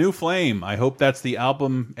 baby, A New Flame. I hope that's the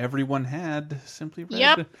album everyone had. Simply Red.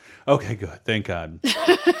 Yep. Okay, good. Thank God.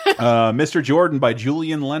 Mr. Jordan by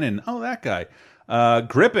Julian Lennon. Oh, that guy.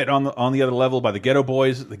 Grip It on the other level by the Ghetto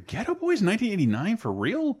Boys. The Ghetto Boys, 1989, for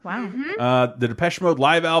real? Wow. The Depeche Mode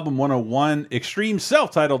live album 101. Extreme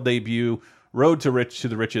self-titled debut. Road to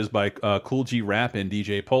the Riches by Cool G Rap and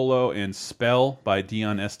DJ Polo. And Spell by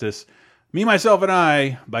Dion Estes. Me, Myself, and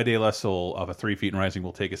I by De La Soul of a 3 Feet and Rising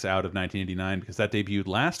will take us out of 1989 because that debuted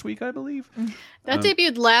last week, I believe. That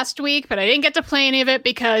debuted last week, but I didn't get to play any of it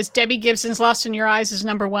because Debbie Gibson's Lost in Your Eyes is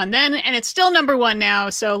 #1 then, and it's still #1 now,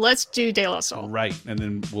 so let's do De La Soul. Right, and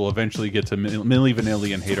then we'll eventually get to Milli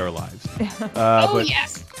Vanilli and Hate Our Lives.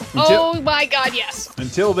 Yes. Oh my God, yes.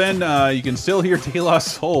 Until then, you can still hear De La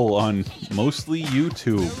Soul on mostly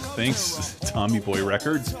YouTube. Thanks, Tommy Boy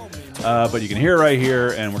Records. But you can hear it right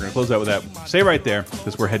here, and we're going to close out with that. Stay right there,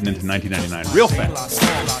 because we're heading into 1999 real fast.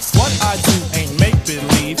 What I do ain't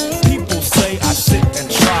make-believe. People say I sit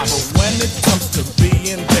and try, but when it comes to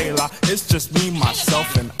being De La, it's just me,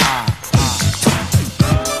 myself, and I.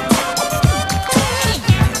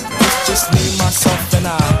 It's just me, myself, and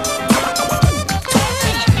I.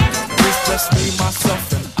 It's just me,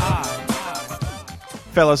 myself, and I.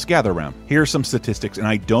 Fellas, gather around. Here are some statistics, and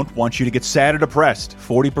I don't want you to get sad or depressed.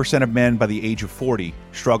 40% of men by the age of 40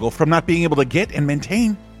 struggle from not being able to get and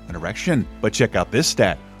maintain an erection. But check out this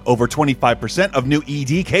stat. Over 25% of new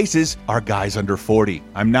ED cases are guys under 40.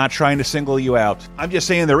 I'm not trying to single you out. I'm just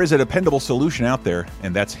saying there is a dependable solution out there,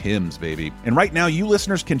 and that's Hims, baby. And right now, you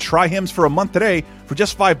listeners can try Hims for a month today for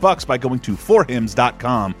just $5 by going to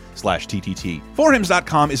forhims.com/TTT.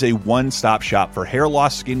 Forhims.com is a one-stop shop for hair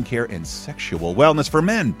loss, skincare, and sexual wellness for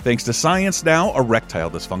men. Thanks to science now, erectile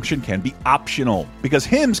dysfunction can be optional because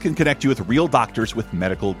Hims can connect you with real doctors with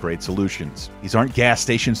medical-grade solutions. These aren't gas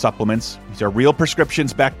station supplements. These are real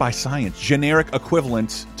prescriptions backed by science, generic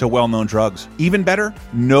equivalents to well-known drugs. Even better,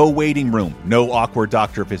 no waiting room, no awkward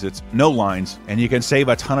doctor visits, no lines, and you can save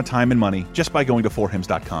a ton of time and money just by going to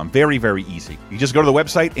forhims.com. Very, very easy. You just go to the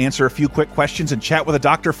website, answer a few quick questions, and chat with a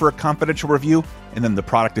doctor for a confidential review, and then the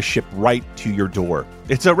product is shipped right to your door.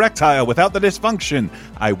 It's erectile without the dysfunction.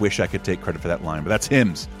 I wish I could take credit for that line, but that's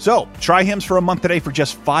Hims. So try Hims for a month today for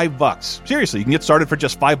just $5. Seriously, you can get started for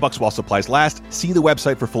just $5 while supplies last. See the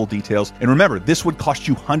website for full details. And remember, this would cost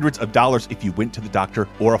you hundreds of dollars if you went to the doctor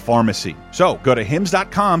or a pharmacy. So go to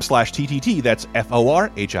hims.com/TTT. That's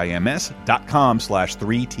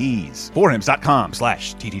FORHIMS.com/3Ts.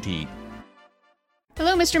 Forhims.com/TTT.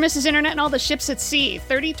 Hello, Mr. and Mrs. Internet and all the ships at sea.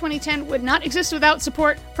 30-2010 would not exist without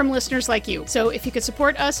support from listeners like you. So if you could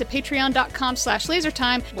support us at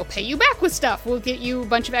patreon.com/lasertime, we'll pay you back with stuff. We'll get you a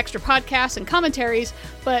bunch of extra podcasts and commentaries,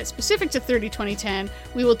 but specific to 30-2010,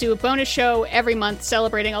 we will do a bonus show every month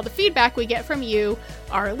celebrating all the feedback we get from you,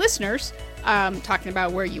 our listeners, talking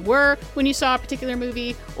about where you were when you saw a particular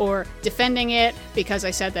movie, or defending it because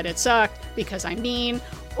I said that it sucked, because I'm mean,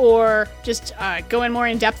 or just going more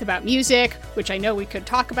in depth about music, which I know we could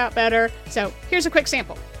talk about better. So here's a quick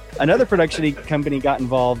sample. Another production company got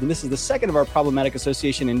involved, and this is the second of our problematic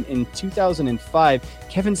association. In 2005,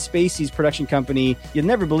 Kevin Spacey's production company, you'll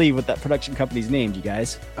never believe what that production company's named, you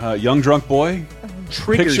guys. Young Drunk Boy?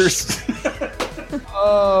 Pictures.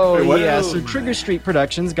 Oh, wait, yeah. So Trigger Street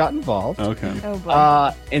Productions got involved. Okay. Oh, boy.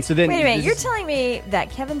 And so then... Wait a minute. You're telling me that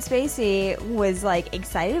Kevin Spacey was, like,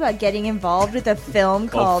 excited about getting involved with a film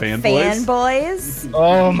called Fanboys?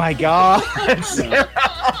 Oh, my God.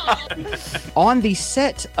 On the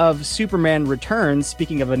set of Superman Returns,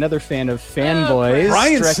 speaking of another fan of Fanboys...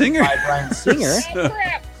 Bryan Singer. By Bryan Singer.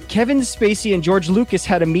 Kevin Spacey and George Lucas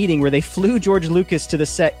had a meeting where they flew George Lucas to the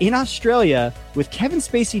set in Australia with Kevin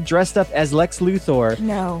Spacey dressed up as Lex Luthor.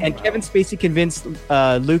 No. And Kevin Spacey convinced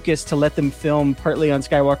Lucas to let them film partly on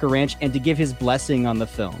Skywalker Ranch and to give his blessing on the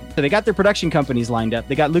film. So they got their production companies lined up.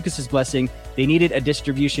 They got Lucas's blessing. They needed a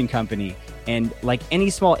distribution company. And like any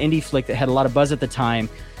small indie flick that had a lot of buzz at the time,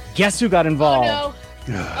 guess who got involved? Oh,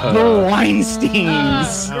 no. The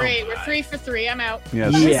Weinsteins. Great, we're 3 for 3. I'm out.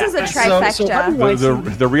 Yes. This is a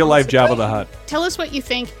trifecta. The real life Jabba the Hutt. Tell us what you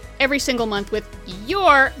think every single month with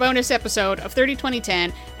your bonus episode of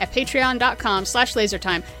 30-2010 at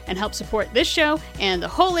patreon.com/lasertime and help support this show and the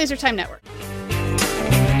whole Lasertime network.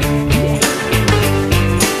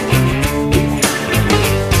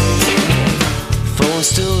 Phones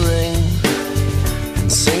still ring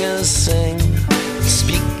and singers sing.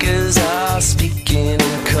 Speakers are speaking in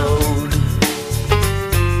code.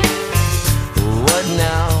 What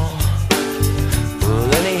now?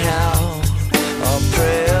 Well, anyhow, our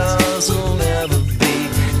prayers will never be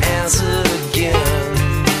answered again.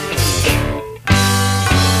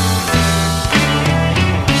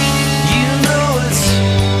 You know it's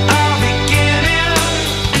our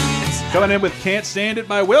beginning. Coming in with Can't Stand It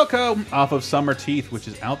by Wilco off of Summer Teeth, which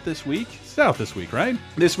is out this week. It's out this week, right?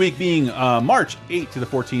 This week being March 8th to the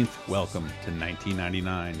 14th. Welcome to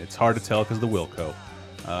 1999. It's hard to tell because of the Wilco,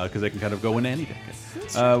 because they can kind of go into any decade.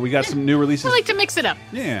 We got some new releases. I like to mix it up.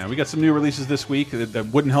 Yeah, we got some new releases this week that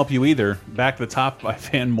wouldn't help you either. Back to the Top by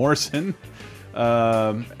Van Morrison.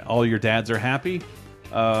 All Your Dads Are Happy.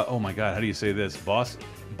 Oh my God, how do you say this?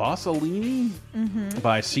 Bossolini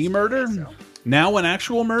by Sea Murder. Now an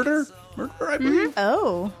Actual Murder. I believe.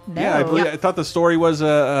 Oh no! Yeah, I thought the story was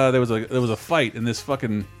there was a fight and this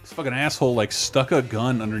fucking asshole like stuck a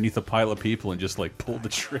gun underneath a pile of people and just like pulled the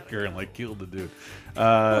trigger and like killed the dude.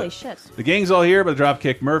 Holy shit! The Gang's All Here by the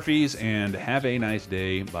Dropkick Murphys and Have a Nice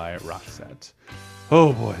Day by Roxette.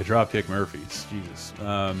 Oh boy, the Dropkick Murphys, Jesus!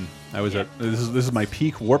 I was at this is my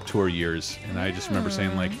peak Warped Tour years, and I just remember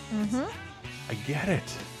saying like, I get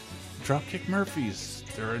it, Dropkick Murphys.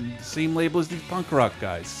 They're in the same label as these punk rock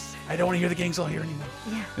guys. I don't want to hear the Gang's All Here anymore.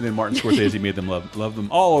 Yeah. And then Martin Scorsese made them love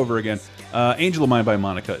them all over again. Angel of Mine by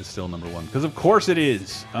Monica is still #1 because of course it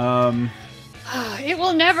is. It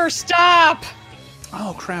will never stop.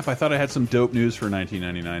 Oh crap! I thought I had some dope news for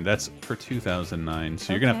 1999. That's for 2009.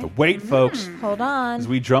 So you're gonna have to wait, folks. Hold on. As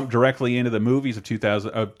we jump directly into the movies of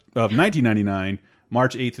 1999,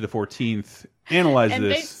 March 8th to the 14th. Analyze and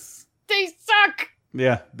this. They suck.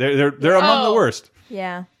 Yeah, they're among the worst.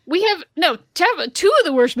 Yeah. We have two of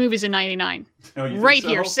the worst movies in '99 Oh, right so?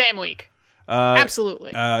 here, same week.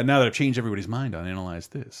 Absolutely. Now that I've changed everybody's mind on Analyze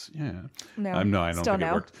This. Yeah. No, no, I don't still think it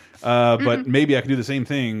no. worked. But maybe I can do the same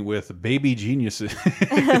thing with Baby Geniuses.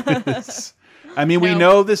 I mean, we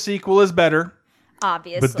know the sequel is better.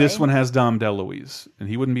 Obviously. But this one has Dom DeLuise, and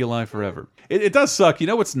he wouldn't be alive forever. It does suck. You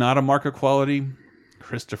know what's not a mark of quality?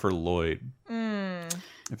 Christopher Lloyd.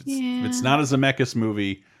 If it's not a Zemeckis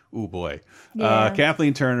movie, ooh boy. Yeah.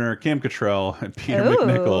 Kathleen Turner, Kim Cattrall, and Peter Ooh.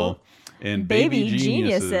 McNichol in Baby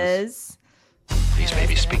Geniuses. These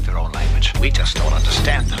babies speak their own language. We just don't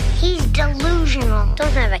understand them. He's delusional.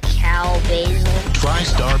 Don't have a cow, Basil.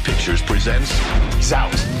 TriStar Pictures presents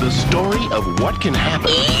Zout, the story of what can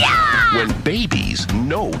happen when babies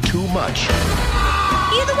know too much,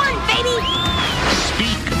 You're the one, baby.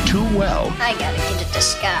 speak too well, I gotta get a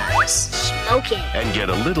disguise. Smoking. and get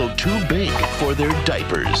a little too big for their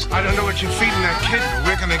diapers. I don't know what you're feeding that kid, but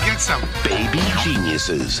we're gonna get some. Baby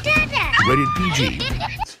Geniuses. Rated PG.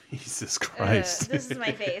 Jesus Christ. This is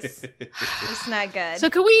my face. It's not good. So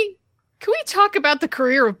can we talk about the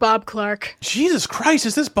career of Bob Clark? Jesus Christ,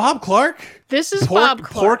 is this Bob Clark? This is Bob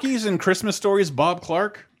Clark. Porky's and Christmas Stories, Bob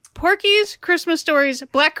Clark? Porky's, Christmas Stories,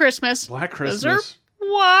 Black Christmas. Black Christmas. Those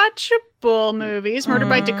are watchable movies. Murder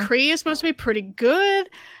by Decree is supposed to be pretty good.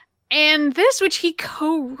 And this, which he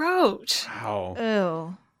co-wrote. Wow.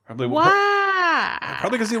 Ooh. Probably Why?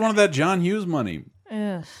 Probably because he wanted that John Hughes money.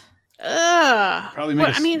 Ugh. Probably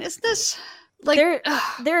make I mean, is this like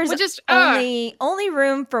there's just only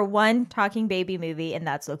room for one talking baby movie, and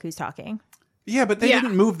that's Look Who's Talking. Yeah, but they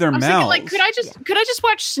didn't move their I'm mouths. thinking, like, could I just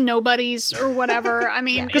watch Snow Buddies or whatever? I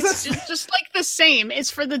mean, it's just like the same.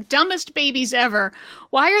 It's for the dumbest babies ever.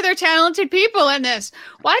 Why are there talented people in this?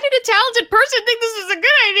 Why did a talented person think this is a good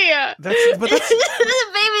idea? The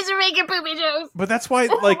babies are making poopy jokes. But that's why,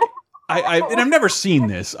 like, and I've never seen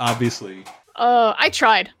this, obviously. I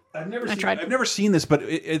tried. I've never seen this, but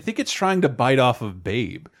I think it's trying to bite off of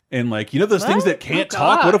Babe. And like, those things that can't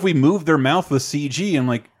talk. What if we move their mouth with CG? And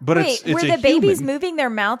like, but Wait, it's were a the babies human. moving their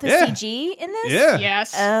mouth with CG in this? Yeah.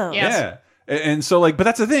 Yes. Oh. Yeah. And so like, but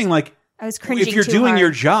that's the thing. Like, I was cringing if you're too doing hard.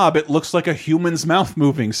 your job, it looks like a human's mouth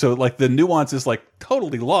moving. So like, the nuance is like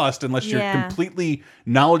totally lost unless you're completely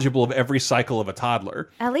knowledgeable of every cycle of a toddler.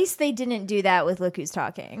 At least they didn't do that with Look Who's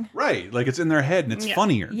Talking. Right. Like, it's in their head and it's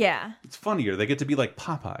funnier. Yeah. It's funnier. They get to be like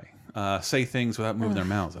Popeye. Say things without moving their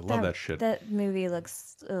mouths. I love that shit. That movie looks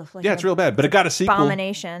like it's real bad, but it got a sequel.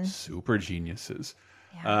 Abomination. Super Geniuses.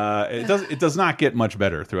 It does not get much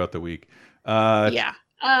better throughout the week. Now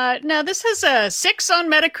this has a 6 on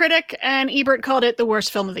Metacritic, and Ebert called it the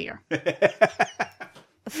worst film of the year.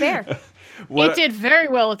 Fair. It did very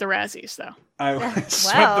well at the Razzies, though. I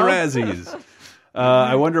swept the Razzies.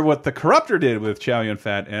 I wonder what The Corruptor did with Chow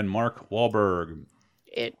Yun-fat and Mark Wahlberg.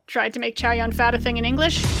 It tried to make Chow Yun-fat a thing in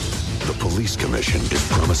English. The police commission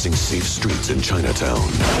is promising safe streets in Chinatown.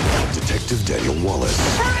 Detective Daniel Wallace.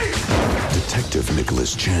 Detective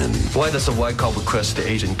Nicholas Chen. Why does the white cop request the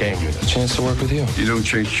Asian gang unit? Chance to work with you. You don't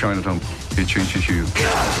change Chinatown, it changes you.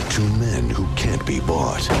 Two men who can't be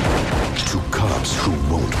bought. Two cops who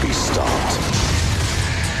won't be stopped.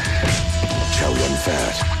 Chow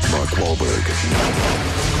Yun-fat, Mark Wahlberg.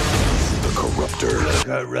 The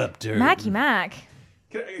Corruptor. Mackie Mac.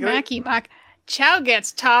 Mackie Mac. Chow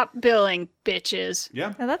gets top billing, bitches.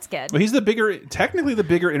 Yeah. Oh, that's good. Well, he's technically the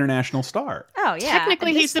bigger international star. Oh, yeah.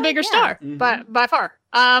 Technically, he's the bigger star, by far.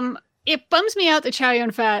 It bums me out that Chow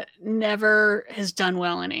Yun-fat never has done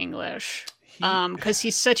well in English. Because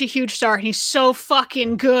he's such a huge star and he's so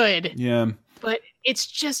fucking good. Yeah. But it's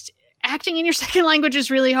just acting in your second language is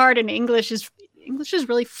really hard, and English is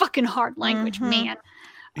really fucking hard language, man.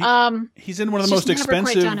 He's in one of the most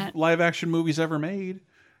expensive live action movies ever made.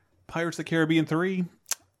 Pirates of the Caribbean 3.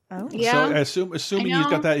 Oh, yeah. So assuming he's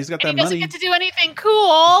got that and money. He doesn't get to do anything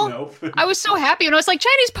cool. Nope. I was so happy when I was like,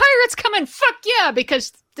 Chinese pirates coming, fuck yeah,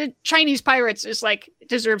 because the Chinese pirates is like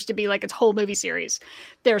deserves to be like its whole movie series.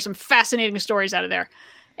 There are some fascinating stories out of there,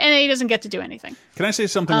 and he doesn't get to do anything. Can I say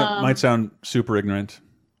something that might sound super ignorant?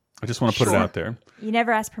 I just want to put it out there. You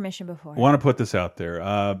never asked permission before. I want to put this out there.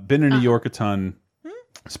 Been in New York a ton.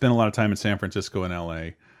 Spent a lot of time in San Francisco and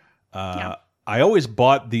LA. I always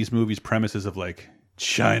bought these movies premises of like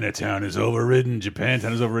Chinatown is overridden,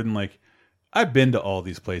 Japantown is overridden. Like, I've been to all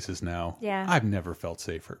these places now. Yeah. I've never felt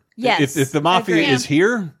safer. Yes. If the mafia is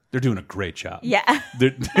here, they're doing a great job. Yeah.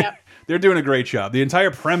 They're doing a great job. The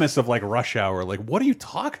entire premise of like Rush Hour, like what are you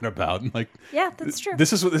talking about? And, like, yeah, that's true.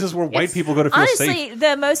 This is where white people go to feel honestly, safe.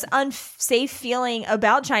 The most unsafe feeling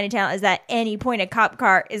about Chinatown is that any point a cop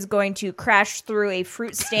car is going to crash through a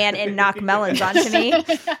fruit stand and knock melons onto me,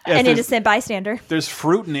 an innocent bystander. There's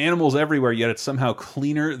fruit and animals everywhere, yet it's somehow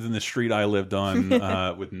cleaner than the street I lived on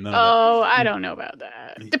with none of Oh, I don't know about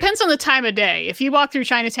that. Depends on the time of day. If you walk through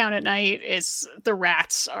Chinatown at night, the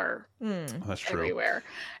rats are that's true. everywhere.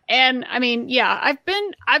 And I mean, yeah, I've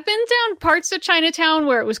been down parts of Chinatown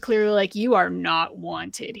where it was clearly like you are not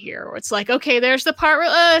wanted here. Or it's like, okay, there's the part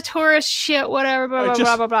where tourist shit, whatever, blah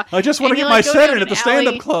blah blah blah. I just want to get my Senate at the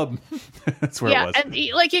stand-up club. That's where it was. And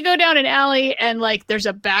like you go down an alley and like there's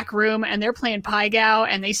a back room and they're playing Pai Gow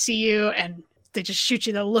and they see you and they just shoot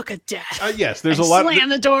you the look of death. Yes, there's a lot. Slam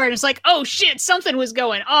the door and it's like, oh shit, something was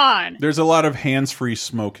going on. There's a lot of hands-free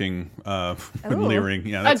smoking when leering.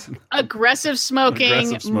 Yeah, that's aggressive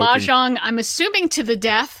smoking, mahjong. I'm assuming to the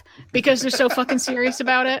death because they're so fucking serious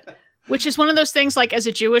about it. Which is one of those things. Like as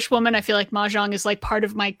a Jewish woman, I feel like mahjong is like part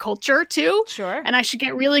of my culture too. Sure. And I should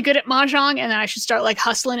get really good at mahjong, and then I should start like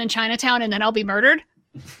hustling in Chinatown, and then I'll be murdered.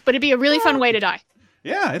 But it'd be a really fun way to die.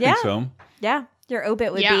 Yeah, I think so. Yeah. Your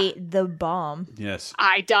obit would be the bomb. Yes.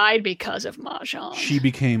 I died because of mahjong. She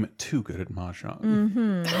became too good at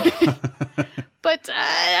mahjong. But,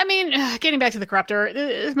 I mean, getting back to The Corruptor,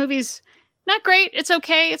 this movie's not great. It's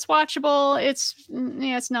okay. It's watchable.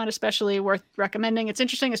 It's not especially worth recommending. It's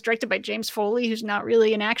interesting. It's directed by James Foley, who's not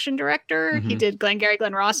really an action director. He did Glengarry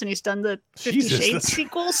Glen Ross, and he's done the 50 Shades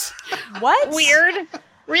sequels. What? Weird.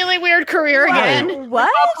 Really weird career again. What?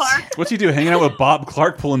 What's he do? Hanging out with Bob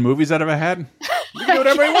Clark, pulling movies out of a hat? You can do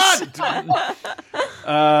whatever you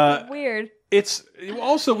want. Weird. It's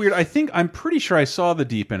also weird. I'm pretty sure I saw The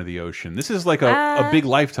Deep End of the Ocean. This is like a big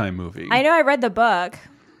Lifetime movie. I know. I read the book.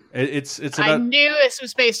 It's about, I knew this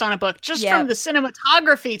was based on a book. Just from the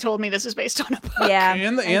cinematography told me this is based on a book. Yeah.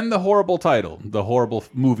 And the horrible title, the horrible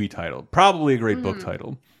movie title. Probably a great book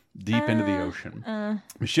title. Deep Into the Ocean.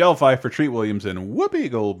 Michelle Pfeiffer, Treat Williams, and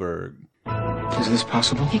Whoopi Goldberg. Is this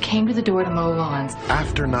possible? He came to the door to mow lawns.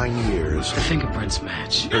 After 9 years, The fingerprints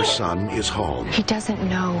match. her son is home. He doesn't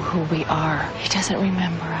know who we are. He doesn't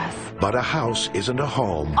remember us. But a house isn't a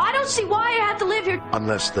home I don't see why I have to live here.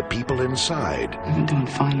 unless the people inside I've been doing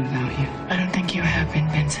fine without you. I don't think you have been,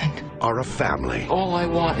 Vincent. are a family. All I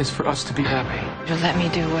want is for us to be happy. You'll let me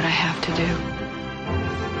do what I have to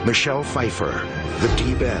do. Michelle Pfeiffer, The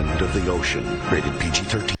Deep End of the Ocean, rated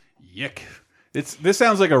PG-13. Yick. This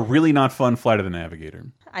sounds like a really not fun Flight of the Navigator.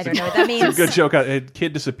 I don't know what that means. It's a good joke. A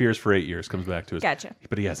kid disappears for 8 years, comes back to us. Gotcha.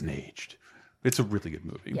 But he hasn't aged. It's a really good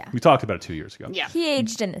movie. Yeah. We talked about it 2 years ago. Yeah. He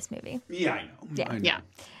aged in this movie. Yeah, I know. Yeah. I know.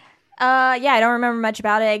 Yeah. I don't remember much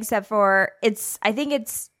about it except for I think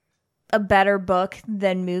it's a better book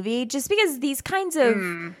than movie, just because these kinds of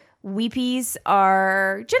weepies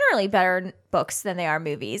are generally better books than they are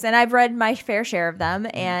movies. And I've read my fair share of them.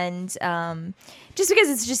 And just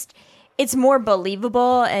because it's more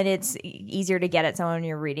believable and it's easier to get at someone when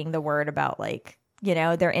you're reading the word about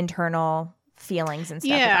their internal feelings and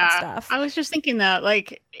stuff about stuff. I was just thinking that,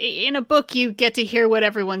 like, in a book, you get to hear what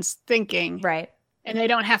everyone's thinking. Right. And they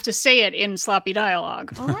don't have to say it in sloppy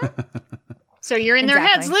dialogue. So you're in their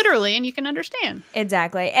heads, literally, and you can understand.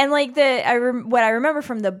 Exactly. And, like, what I remember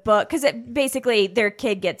from the book, because basically their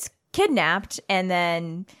kid gets kidnapped and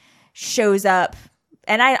then shows up.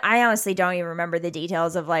 And I honestly don't even remember the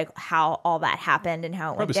details of, like, how all that happened and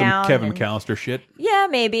how it went down. Probably some Kevin McAllister shit. Yeah,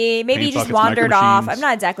 maybe he just wandered off. I'm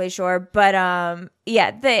not exactly sure, but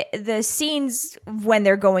the scenes when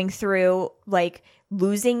they're going through, like,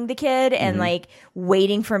 losing the kid and like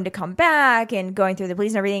waiting for him to come back and going through the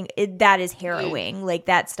police and everything, that is harrowing. Like,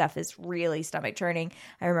 that stuff is really stomach churning.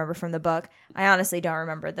 I remember from the book. I honestly don't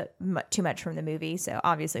remember too much from the movie, so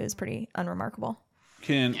obviously it was pretty unremarkable.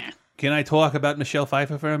 Can I talk about Michelle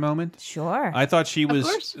Pfeiffer for a moment? Sure. I thought she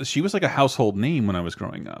was like a household name when I was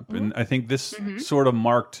growing up. And I think this sort of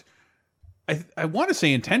marked, I want to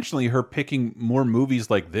say intentionally, her picking more movies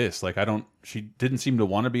like this. Like, she didn't seem to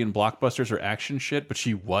want to be in blockbusters or action shit, but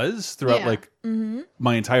she was throughout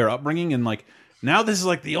my entire upbringing. And like, now this is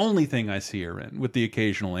like the only thing I see her in, with the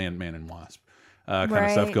occasional Ant-Man and Wasp kind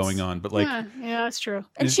of stuff going on. But like, yeah, that's true.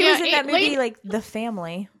 And she was in that movie, like The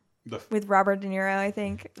Family. With Robert De Niro, I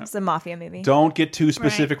think. It's a mafia movie. Don't get too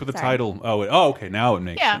specific with the title. Oh, okay. Now it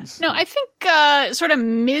makes sense. No, I think sort of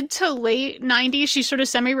mid to late 90s, she's sort of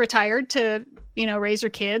semi-retired to, raise her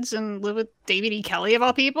kids and live with David E. Kelly, of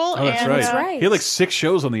all people. Oh, that's right. He had like 6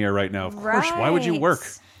 shows on the air right now. Of course. Why would you work?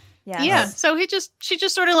 Yeah. So she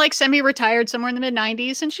just sort of like semi-retired somewhere in the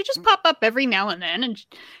mid-90s, and she just pop up every now and then, and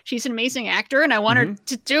she's an amazing actor, and I want her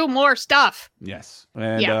to do more stuff. Yes.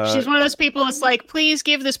 And, she's one of those people that's like, please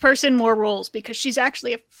give this person more roles, because she's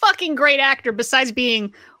actually a fucking great actor besides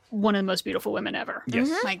being one of the most beautiful women ever. Yes.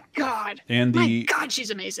 My God. And my God,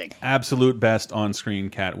 she's amazing. Absolute best on-screen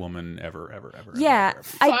Catwoman ever. Yeah.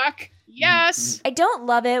 Fuck. Yes. I don't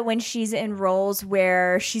love it when she's in roles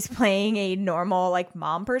where she's playing a normal like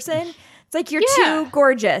mom person. It's like, you're too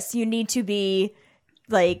gorgeous. You need to be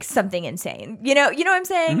like something insane. You know what I'm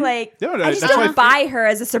saying? Like, I just don't buy her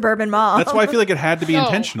as a suburban mom. That's why I feel like it had to be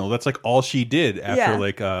intentional. That's like all she did after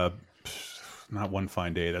like not One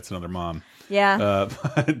Fine Day. That's Another Mom. Yeah.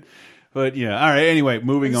 But yeah. All right. Anyway,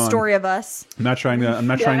 moving on. Story of Us. I'm not trying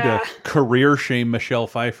to career shame Michelle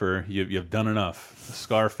Pfeiffer. You've done enough.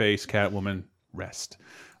 Scarface, Catwoman, rest.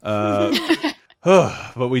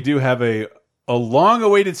 But we do have a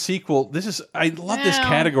long-awaited sequel. I love this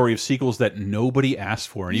category of sequels that nobody asked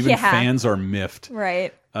for, and even fans are miffed.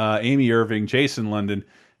 Right. Amy Irving, Jason London,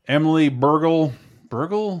 Emily Bergel,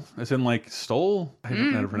 as in like Stoll? I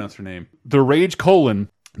don't know how to pronounce her name. The Rage :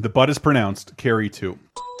 The Butt is pronounced, Carrie 2.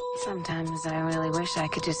 Sometimes I really wish I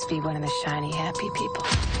could just be one of the shiny, happy people.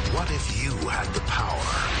 What if you had the power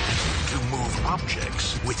to move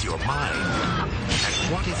objects with your mind?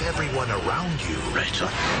 And what if everyone around you, Rachel,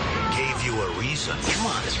 gave you a reason? Come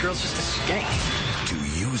on, this girl's just a skank. To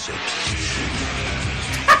use it.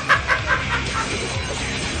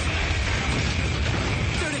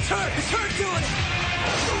 Dude, it's her! It's her doing it!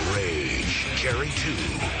 The Rage, Carrie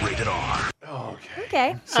 2, rated R.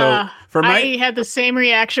 Okay. So I had the same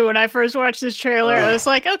reaction when I first watched this trailer. I was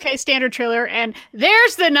like, okay, standard trailer, and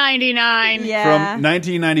there's the 99. Yeah. From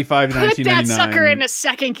 1995 to Put 1999. that sucker in a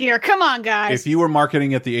second gear. Come on, guys. If you were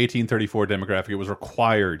marketing at the 1834 demographic, it was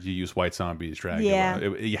required you use White Zombie's Dracula. Yeah.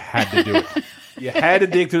 You had to do it. You had to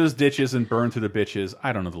dig through those ditches and burn through the bitches.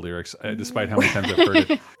 I don't know the lyrics, despite how many times I've heard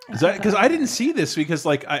it. Because I didn't see this because,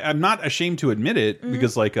 like, I'm not ashamed to admit it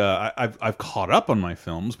because, like, I've caught up on my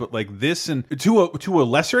films, but like this and to a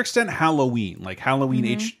lesser extent, Halloween, like Halloween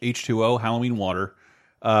H2O, Halloween Water.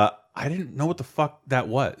 I didn't know what the fuck that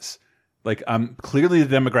was. Like, I'm clearly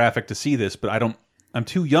the demographic to see this, but I'm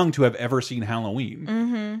too young to have ever seen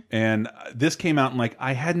Halloween. And this came out and like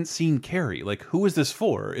I hadn't seen Carrie. Like, who is this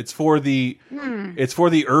for? It's for the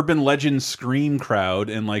urban legend Scream crowd,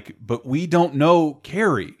 and like, but we don't know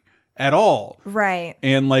Carrie at all. Right.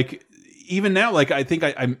 And like, even now, like, I think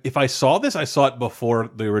if I saw this, I saw it before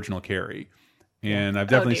the original Carrie, and I've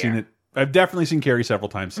definitely seen it. I've definitely seen Carrie several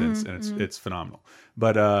times since, and it's phenomenal.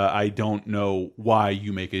 But I don't know why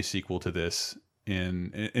you make a sequel to this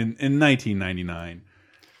in 1999.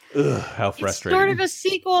 Ugh, how frustrating. It's sort of a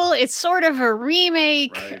sequel. It's sort of a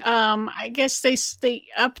remake. Right. I guess they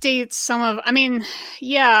update some of. I mean,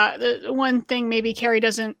 yeah. The one thing maybe Carrie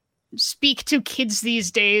doesn't speak to kids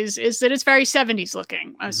these days is that it's very 70s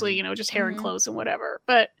looking. Obviously, you know, just hair and clothes and whatever.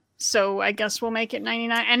 But so I guess we'll make it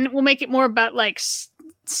 99, and we'll make it more about like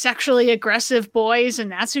sexually aggressive boys,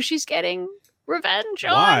 and that's who she's getting revenge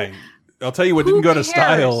on. Why? I'll tell you what didn't go to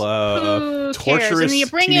style. Torturous and you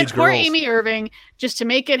bring in poor girls. Amy Irving just to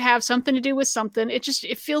make it have something to do with something. It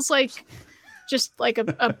feels like just like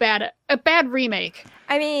a bad remake.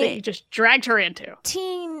 I mean, that you just dragged her into.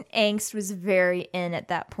 Teen angst was very in at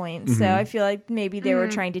that point, so I feel like maybe they were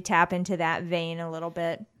trying to tap into that vein a little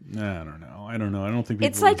bit. I don't know. I don't think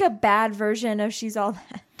it's like a bad version of She's All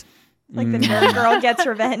That. Like the nerd girl gets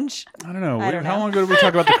revenge. I don't know. How long ago did we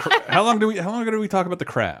talk about how long ago did we talk about The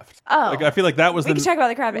Craft? Oh, like, I feel like that was we can talk about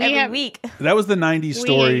The Craft every week. That was the 90s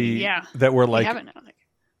story that were like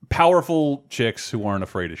powerful chicks who aren't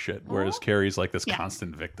afraid of shit, whereas Carrie's like this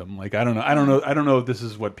constant victim. Like, I don't know if this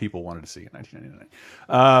is what people wanted to see in 1999.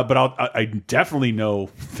 But I definitely know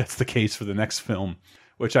that's the case for the next film,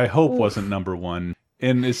 which I hope wasn't number one.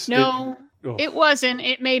 And it wasn't.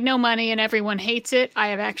 It made no money and everyone hates it. I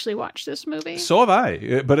have actually watched this movie. So have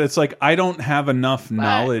I. But it's like I don't have enough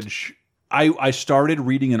knowledge. I started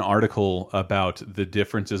reading an article about the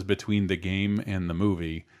differences between the game and the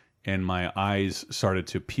movie, and my eyes started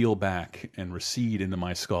to peel back and recede into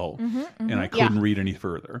my skull, and I couldn't read any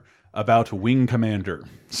further. About Wing Commander,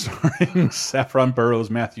 starring Saffron Burrows,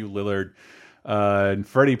 Matthew Lillard, and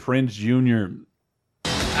Freddie Prinze Jr.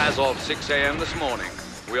 As of 6 a.m. this morning,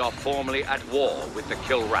 we are formally at war with the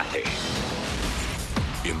Kilrathi.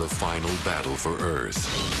 In the final battle for Earth,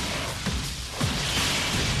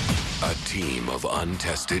 a team of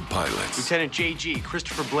untested pilots Lieutenant J.G.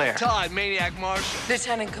 Christopher Blair. Todd, Maniac Marshall.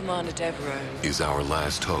 Lieutenant Commander Devereaux. is our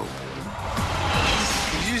last hope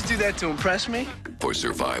Did you just do that to impress me? for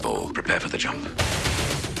survival. Prepare for the jump.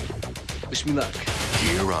 Wish me luck.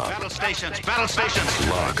 Gear up. Battle stations, battle stations.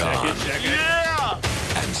 Log on. Yeah!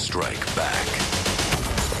 And strike back.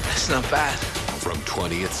 That's not bad. From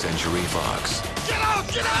 20th Century Fox. Get out,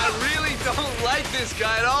 get out! I really don't like this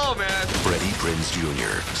guy at all, man. Freddie Prinze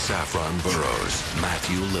Jr., Saffron Burrows,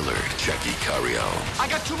 Matthew Lillard, Checky Cario. I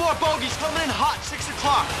got 2 more bogeys coming in hot, 6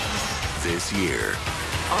 o'clock. This year,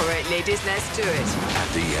 All right, ladies, let's do it. at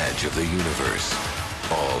the edge of the universe,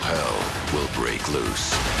 all hell will break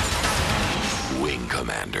loose. Wing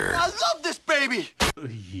Commander. I love this baby.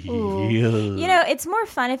 Ooh. You know, it's more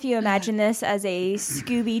fun if you imagine this as a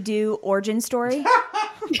Scooby-Doo origin story.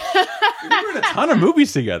 We're in a ton of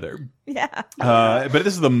movies together. Yeah. But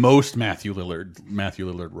this is the most Matthew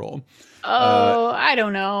Lillard role. I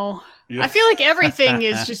don't know. Yeah. I feel like everything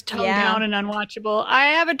is just toned Yeah. down and unwatchable. I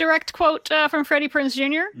have a direct quote from Freddie Prinze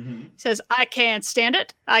Jr. He says, "I can't stand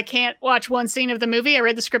it. I can't watch one scene of the movie. I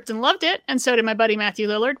read the script and loved it, and so did my buddy Matthew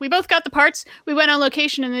Lillard. We both got the parts. We went on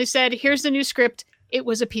location, and they said, here's the new script. It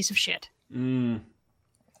was a piece of shit."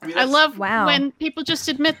 I love when people just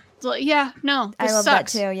admit, like, yeah, no, this I love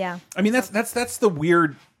sucks. that too, yeah. I mean, that's the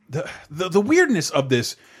weird, the weirdness of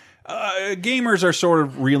this. Gamers are sort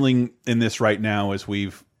of reeling in this right now as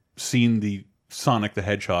we've seen the Sonic the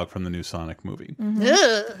Hedgehog from the new Sonic movie.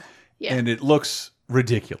 Ugh. Yeah. And it looks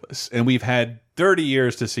ridiculous. And we've had 30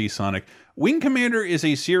 years to see Sonic. Wing Commander is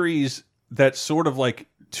a series that sort of like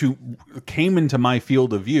came into my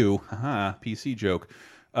field of view. Haha, PC joke.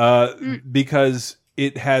 Because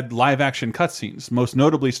it had live action cutscenes, most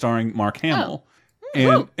notably starring Mark Hamill.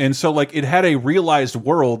 And so like it had a realized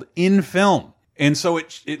world in film. And so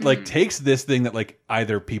it like takes this thing that like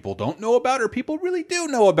either people don't know about or people really do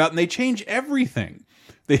know about, and they change everything.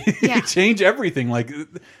 They change everything. Like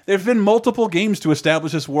there've been multiple games to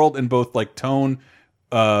establish this world in both like tone,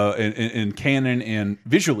 and canon and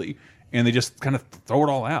visually, and they just kind of throw it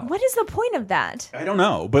all out. What is the point of that? I don't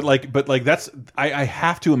know, but like that's I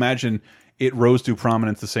have to imagine it rose to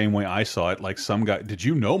prominence the same way I saw it. Like some guy, did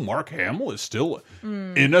you know Mark Hamill is still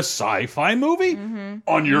in a sci-fi movie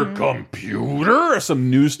on your computer? Some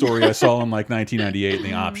news story I saw in like 1998, and they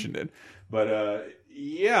optioned it. But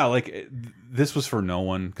yeah, like this was for no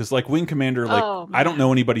one, because like Wing Commander, like I don't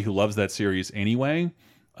know anybody who loves that series anyway.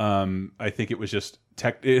 I think it was just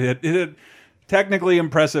it had technically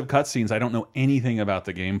impressive cutscenes. I don't know anything about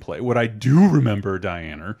the gameplay. What I do remember,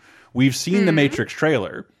 Diana, we've seen the Matrix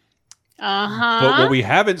trailer. But what we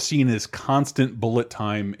haven't seen is constant bullet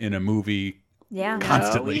time in a movie. Yeah, No,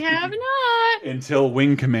 constantly. we have not. Until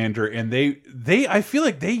Wing Commander, and they I feel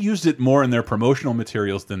like they used it more in their promotional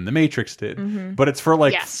materials than the Matrix did. But it's for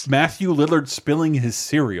like Matthew Lillard spilling his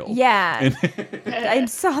cereal. Yeah, and I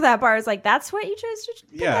saw that part. I was like, "That's what you chose to."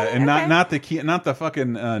 Yeah, and not the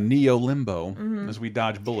fucking Neo Limbo as we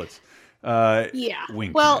dodge bullets.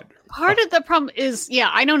 Wing Well, Commander. part of the problem is,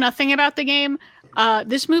 I know nothing about the game.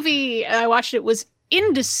 This movie, I watched it, was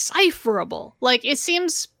indecipherable. Like, it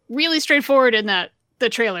seems really straightforward in the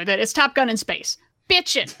trailer that it's Top Gun in space.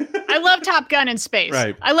 Bitch it. I love Top Gun in space.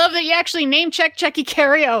 Right. I love that you actually name check Checky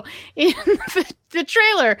Cario in the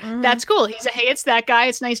trailer. That's cool. He's hey, it's that guy.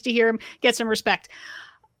 It's nice to hear him get some respect.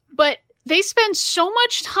 But they spend so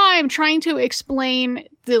much time trying to explain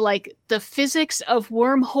the physics of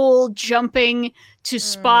wormhole jumping to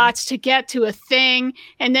spots to get to a thing,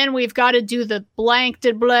 and then we've got to do the blank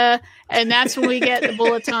de blah, and that's when we get the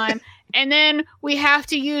bullet time. And then we have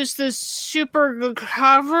to use the super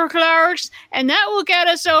cover clerks, and that will get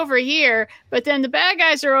us over here. But then the bad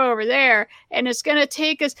guys are over there, and it's going to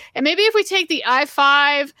take us. And maybe if we take the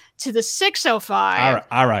I-5 to the 605,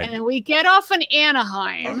 all right, and then we get off in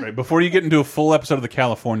Anaheim. All right, before you get into a full episode of the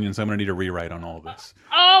Californians, I'm going to need a rewrite on all of this.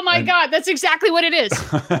 Oh my God, that's exactly what it is.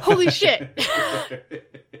 Holy shit. This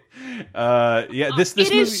it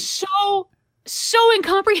movie is so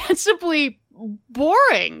incomprehensibly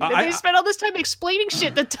boring. They spent all this time explaining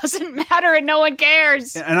shit that doesn't matter and no one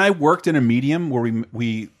cares. And I worked in a medium where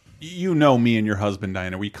we you know, me and your husband,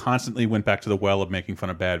 Diana, we constantly went back to the well of making fun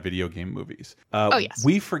of bad video game movies. Yes.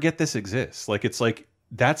 We forget this exists. Like, it's like,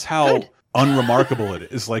 that's how unremarkable it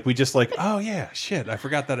is. Like, we just like, oh yeah, shit, I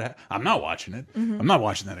forgot that. I'm not watching it. I'm not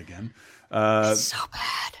watching that again. It's so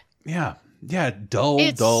bad. Yeah, dull.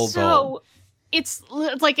 It's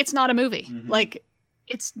like, it's not a movie. Like,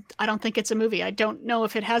 I don't think it's a movie. I don't know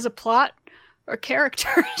if it has a plot or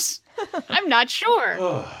characters. I'm not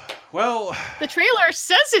sure. Well, the trailer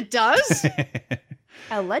says it does.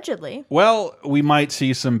 Allegedly. Well, we might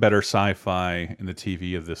see some better sci-fi in the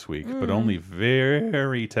TV of this week, but only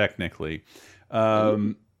very technically.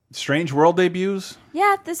 Strange World debuts?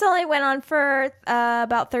 Yeah, this only went on for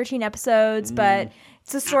about 13 episodes, but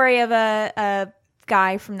it's a story of a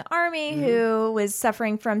guy from the army who was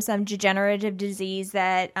suffering from some degenerative disease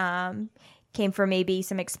that came from maybe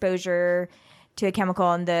some exposure to a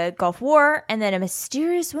chemical in the Gulf War. And then a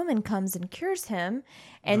mysterious woman comes and cures him.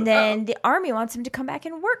 And then the army wants him to come back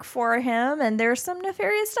and work for him. And there's some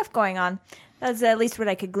nefarious stuff going on. That's at least what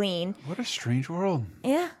I could glean. What a strange world.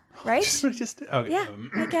 Yeah, right? Okay. Yeah,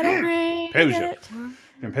 I get it.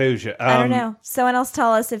 Composure. I don't know. Someone else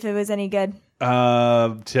tell us if it was any good.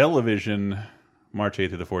 Television, March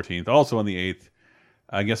 8th to the 14th. Also on the 8th.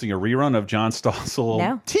 I'm guessing a rerun of John Stossel.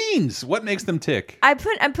 No. Teens. What makes them tick? I'm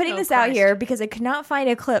putting this out here because I could not find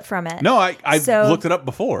a clip from it. No, I looked it up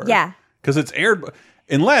before. Yeah. Because it's aired,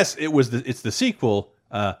 unless it's the sequel.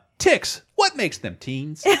 Ticks. What makes them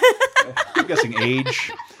teens? I'm guessing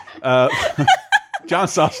age. John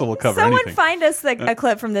Stossel will cover anything. Someone find us a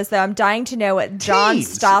clip from this, though. I'm dying to know what John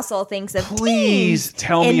Stossel thinks of teens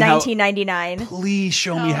tell me in 1999. Please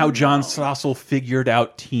show me how John Stossel figured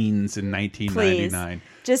out teens in 1999. Please.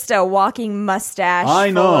 Just a walking mustache.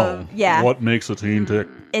 I know. Yeah. What makes a teen tick?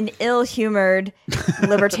 An ill-humored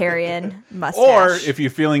libertarian mustache. Or if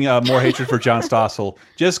you're feeling more hatred for John Stossel,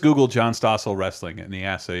 just Google John Stossel wrestling, and he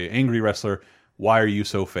asks an angry wrestler, "Why are you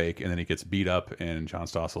so fake?" And then he gets beat up, and John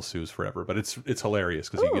Stossel sues forever. But it's hilarious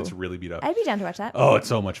because he gets really beat up. I'd be down to watch that. Oh, it's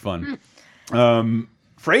so much fun.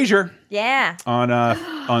 Frasier. Yeah.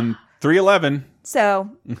 On 3/11.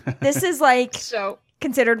 So this is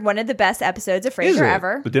considered one of the best episodes of Frasier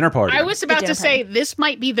ever. The dinner party. I was about to say this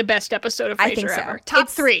might be the best episode of Frasier I think so. ever. Top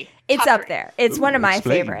three. It's Top up three. there. It's one of my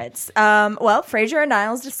favorites. Well, Frasier and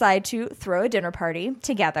Niles decide to throw a dinner party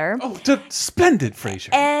together. Oh, splendid,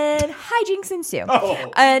 Frasier. And hijinks ensue.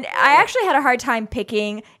 Oh. And I actually had a hard time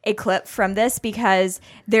picking a clip from this because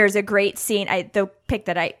there's a great scene. The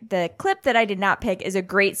clip that I did not pick is a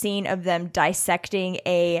great scene of them dissecting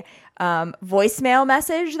a voicemail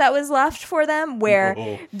message that was left for them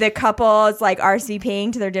where the couple is like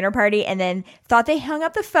RSVPing to their dinner party and then thought they hung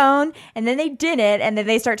up the phone and then they didn't, and then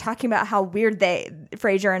they start talking about how weird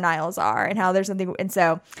Frasier and Niles are and how there's something, and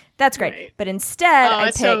so that's great. Right. But instead I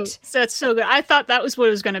picked that's so good. I thought that was what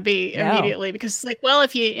it was going to be immediately because it's like, well,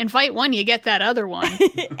 if you invite one, you get that other one.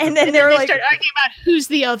 And then they were like, start arguing about who's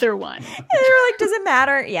the other one. And they were like, does it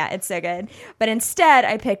matter? Yeah, it's so good. But instead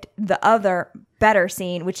I picked the other better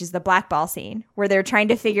scene, which is the blackball scene, where they're trying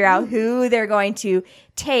to figure out who they're going to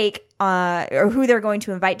take or who they're going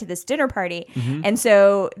to invite to this dinner party. And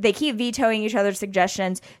so they keep vetoing each other's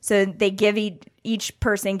suggestions. So they give each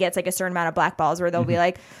person gets like a certain amount of blackballs where they'll be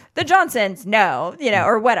like, the Johnsons, no,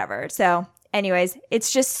 or whatever. So anyways,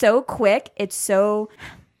 it's just so quick. It's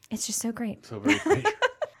just so great. So very great.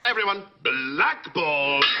 Everyone,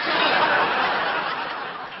 blackball.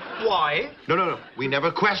 Why? No. We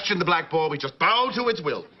never question the black ball. We just bow to its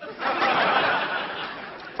will.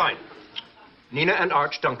 Fine. Nina and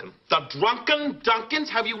Arch Duncan. The drunken Duncans?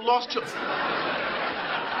 Have you lost your...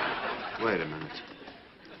 Wait a minute.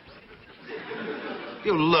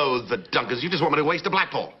 You loathe the Duncans. You just want me to waste a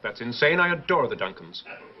black ball. That's insane. I adore the Duncans.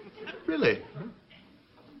 Really?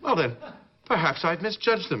 Well then, perhaps I've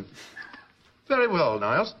misjudged them. Very well,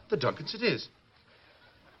 Niles. The Duncans it is.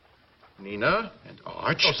 Nina and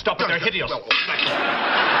Arch. Oh, stop it. They're hideous. Well,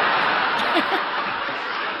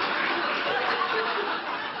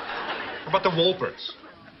 How about the Wolperts?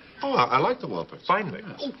 oh, I like the Wolperts. Finally.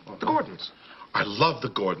 Yes. Oh, the Gordons. I love the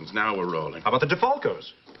Gordons. Now we're rolling. How about the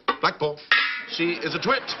DeFalcos? Black ball. She is a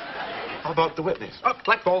twit. How about the Whitneys? Oh,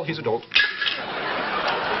 black ball. He's a dolt.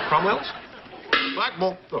 Cromwells? Black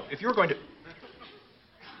ball. Look, if you're going to...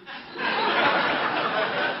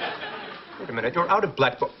 Wait a minute. You're out of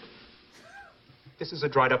black ball. This is a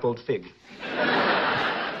dried-up old fig.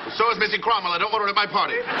 So is Missy Cromwell. I don't want her at my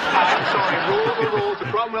party. I'm sorry. Rule the rules. The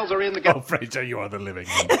Cromwells are in the... Oh, Frasier, you are the living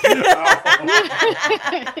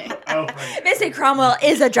Missy Cromwell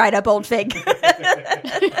is a dried-up old fig.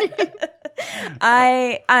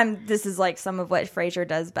 This is like some of what Frasier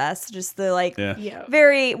does best. Just the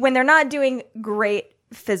very, when they're not doing great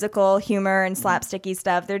physical humor and slapsticky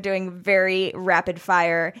stuff, they're doing very rapid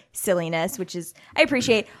fire silliness, which is, I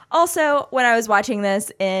appreciate. Also, when I was watching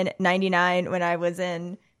this in 99, when I was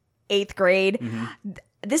in 8th grade,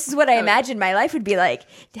 this is what I imagined my life would be like,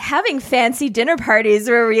 having fancy dinner parties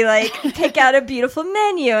where we like pick out a beautiful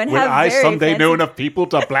menu and have I very someday fancy... know enough people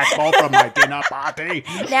to blackball from my dinner party.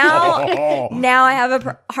 Now I have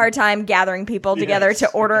a hard time gathering people together to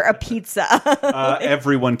order a pizza.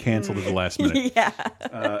 Everyone canceled at the last minute.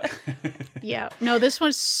 Yeah. No, this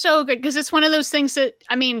one's so good because it's one of those things that,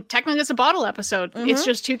 I mean, technically it's a bottle episode. It's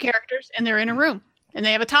just two characters and they're in a room and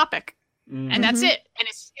they have a topic. and that's it. And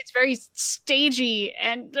it's very stagey,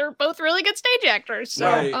 and they're both really good stage actors.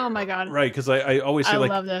 So, oh my god, right? Because I always say, I like,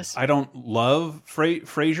 love this. I don't love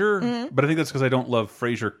Frasier, but I think that's because I don't love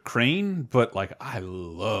Frasier Crane. But like, I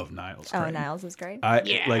love Niles. Crane. Oh, Niles is great.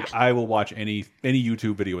 I will watch any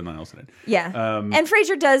YouTube video with Niles in it. Yeah, and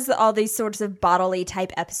Frasier does all these sorts of bodily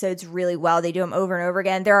type episodes really well. They do them over and over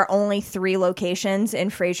again. There are only 3 locations in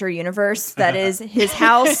Frasier universe. That is his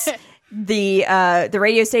house, the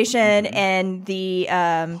radio station, and the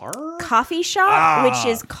coffee shop,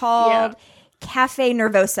 which is called Cafe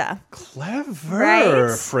Nervosa. Clever,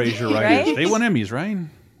 right? Frasier writers. They won Emmys, right?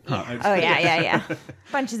 Huh. Oh yeah.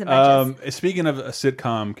 Bunches and bunches. Speaking of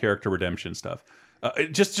sitcom character redemption stuff,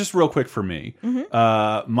 just real quick for me,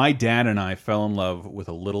 my dad and I fell in love with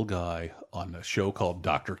a little guy on a show called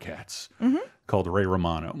Dr. Katz, called Ray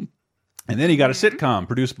Romano. And then he got a sitcom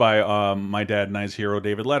produced by my dad and I's hero,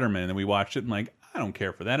 David Letterman. And we watched it and like, I don't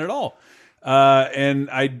care for that at all. And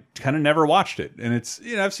I kind of never watched it. And it's,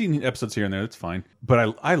 I've seen episodes here and there. It's fine.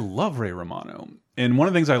 But I love Ray Romano. And one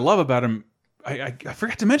of the things I love about him, I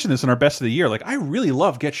forgot to mention this in our best of the year. Like, I really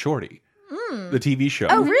love Get Shorty. The TV show.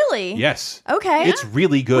 Oh, really? Yes. Okay. It's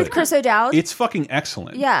really good. With Chris O'Dowd? It's fucking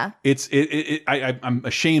excellent. Yeah. I'm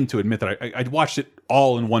ashamed to admit that I watched it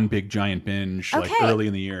all in one big giant binge like early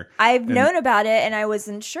in the year. I've known about it and I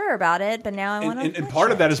wasn't sure about it, but now I want to. And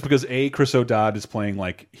part of that is because Chris O'Dowd is playing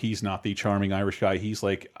like he's not the charming Irish guy. He's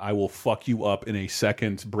like, I will fuck you up in a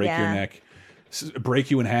second, break your neck,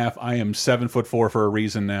 break you in half. I am 7'4" for a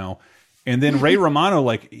reason now. And then Ray Romano,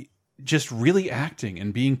 like, just really acting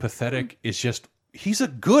and being pathetic is just, he's a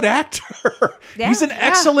good actor. He's an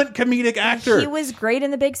excellent comedic actor. He was great in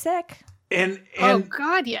The Big Sick. And oh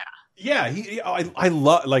god, yeah. Yeah, I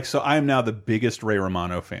love, like, so I am now the biggest Ray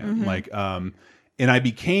Romano fan. Like, and I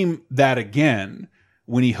became that again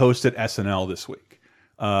when he hosted SNL this week.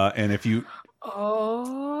 And if you he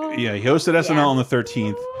hosted SNL on the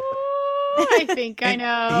 13th. I think I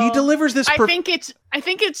know. He delivers this. I think it's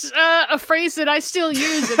a phrase that I still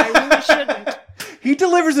use, and I really shouldn't. He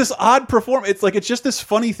delivers this odd performance. It's just this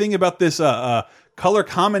funny thing about this color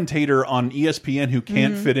commentator on ESPN who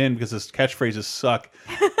can't fit in because his catchphrases suck,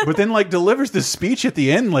 but then like delivers this speech at the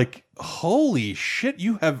end. Like, holy shit,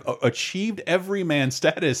 you have achieved everyman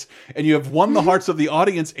status, and you have won the hearts of the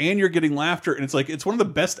audience, and you're getting laughter. And it's one of the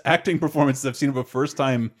best acting performances I've seen of a first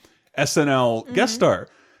time SNL guest star.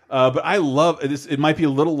 But I love this. It might be a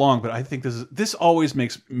little long, but I think this always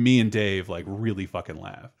makes me and Dave like really fucking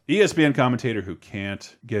laugh. ESPN commentator who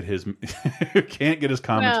can't get his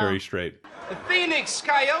commentary straight. The Phoenix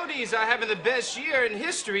Coyotes are having the best year in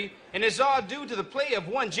history, and it's all due to the play of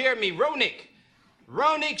one Jeremy Roenick.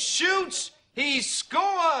 Roenick shoots, he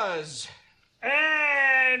scores,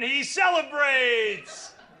 and he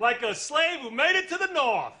celebrates like a slave who made it to the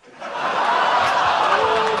north.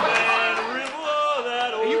 Oh man, river.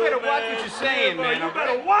 You better watch what you're saying, man. You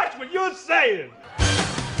better watch what you're saying.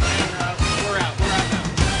 And, we're out now.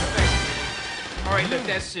 All right, look,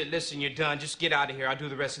 that's it. Listen, you're done. Just get out of here. I'll do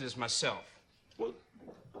the rest of this myself. Well,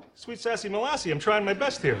 Sweet Sassy Molassie, I'm trying my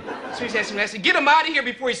best here. Sweet Sassy Molassie, get him out of here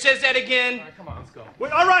before he says that again. All right, come on, let's go.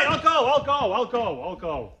 Wait, all right, I'll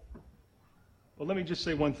go. Well, let me just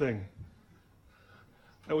say one thing.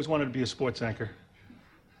 I always wanted to be a sports anchor.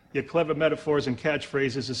 Your clever metaphors and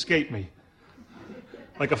catchphrases escape me.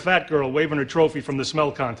 Like a fat girl waving her trophy from the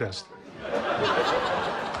smell contest. But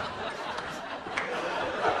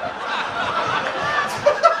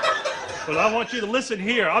I want you to listen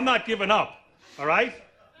here. I'm not giving up, all right?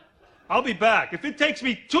 I'll be back. If it takes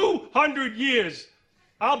me 200 years,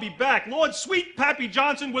 I'll be back. Lord Sweet Pappy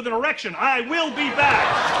Johnson with an erection. I will be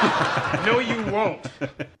back. No, you won't.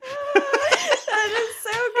 That is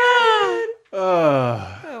so good.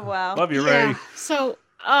 Oh, wow. Love you, Ray. Yeah. So...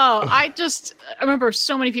 I remember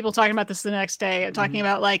so many people talking about this the next day, talking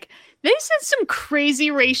about like they said some crazy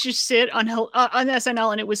racist shit on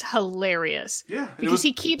SNL, and it was hilarious. Yeah, because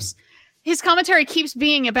his commentary keeps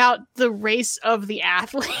being about the race of the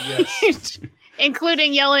athlete, yes.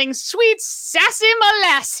 Including yelling "Sweet Sassy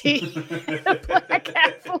Molassie," the black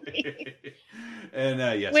athlete. And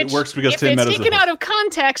yes, it works because Tim Meadows. If it's taken out of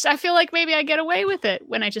context, I feel like maybe I get away with it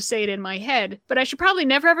when I just say it in my head. But I should probably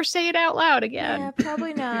never ever say it out loud again. Yeah,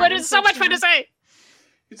 probably not. But it's so much fun to say.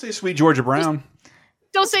 You'd say "Sweet Georgia Brown."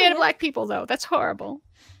 Don't say it to black people, though. That's horrible.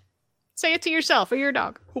 Say it to yourself or your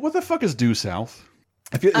dog. Well, what the fuck is Due South?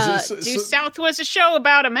 Due South was a show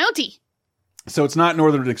about a Mountie. So it's not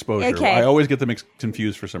Northern Exposure. Okay. I always get them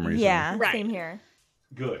confused for some reason. Yeah, same here.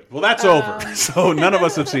 Good. Well, that's over. So none of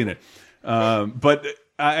us have seen it. But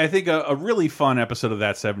I think a really fun episode of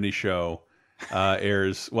That 70s Show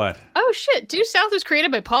airs what? Oh shit! Due South was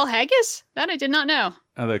created by Paul Haggis. That I did not know.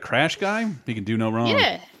 The Crash guy. He can do no wrong.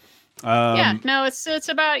 Yeah. Yeah. No, it's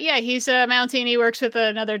about he's a Mountie. He works with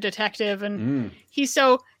another detective, and he's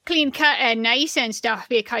so clean cut and nice and stuff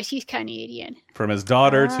because he's Canadian. From his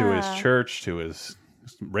daughter to his church to his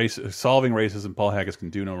solving racism, Paul Haggis can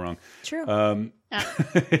do no wrong. True. But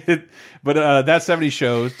that 70s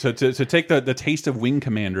show to take the taste of Wing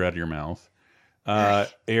Commander out of your mouth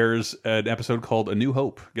airs an episode called A New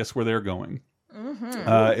Hope. Guess where they're going?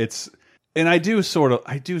 And I do sort of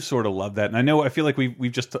love that. And I feel like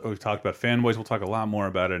we've talked about fanboys. We'll talk a lot more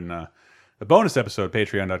about it in a bonus episode,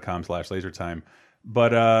 patreon.com/lasertime.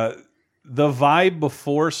 But the vibe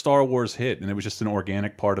before Star Wars hit, and it was just an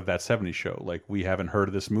organic part of that 70s show. Like, we haven't heard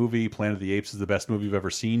of this movie. Planet of the Apes is the best movie we've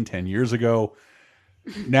ever seen 10 years ago.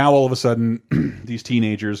 Now, all of a sudden, these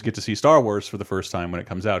teenagers get to see Star Wars for the first time when it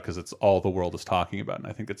comes out because it's all the world is talking about. And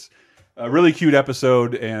I think it's a really cute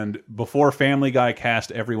episode. And before Family Guy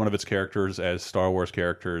cast every one of its characters as Star Wars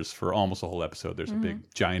characters for almost the whole episode, there's a big,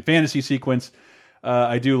 giant fantasy sequence.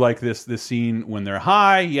 I do like this scene when they're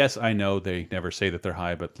high. Yes, I know they never say that they're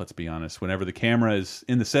high, but let's be honest. Whenever the camera is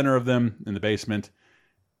in the center of them in the basement,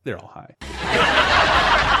 they're all high.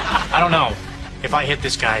 I don't know. If I hit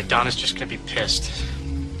this guy, Donna's just gonna be pissed.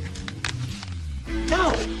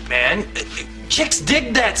 No, man. Chicks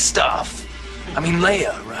dig that stuff. I mean,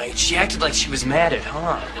 Leia, right? She acted like she was mad at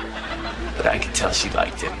Han. But I could tell she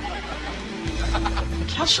liked him.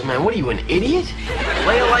 Kelsey, man, what are you, an idiot?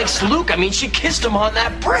 Leia likes Luke. I mean, she kissed him on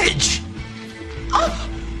that bridge. Oh.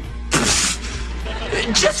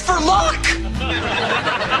 Just for luck.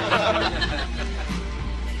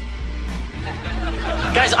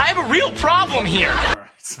 Guys, I have a real problem here.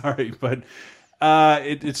 Sorry, but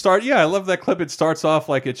it started. Yeah, I love that clip. It starts off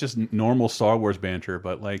like it's just normal Star Wars banter,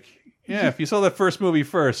 but like, yeah, if you saw that first movie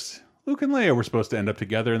first, Luke and Leia were supposed to end up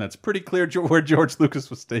together, and that's pretty clear where George Lucas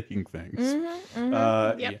was taking things.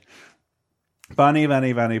 Yep. Yeah. Funny.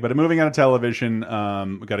 But moving on to television,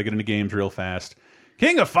 we got to get into games real fast.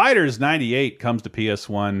 King of Fighters 98 comes to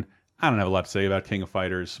PS1. I don't have a lot to say about King of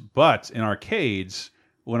Fighters, but in arcades,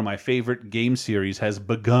 one of my favorite game series has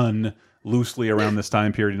begun loosely around this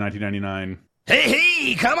time period in 1999.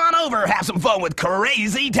 Hey, come on over, have some fun with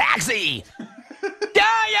Crazy Taxi. Yeah.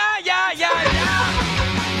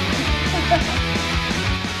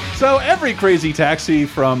 So every Crazy Taxi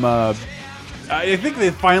from, I think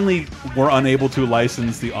they finally were unable to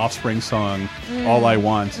license the Offspring song, All I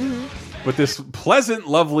Want. But this pleasant,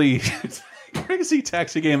 lovely Crazy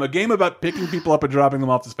Taxi game, a game about picking people up and dropping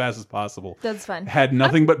them off as fast as possible. That's fun. Had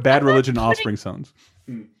nothing but Bad Religion Offspring songs.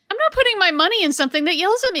 I'm not putting my money in something that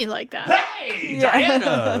yells at me like that. Hey,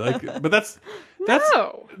 Diana! But that's Take you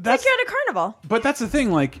at a carnival. But that's the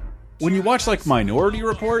thing, like, when you watch like Minority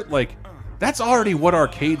Report, like, that's already what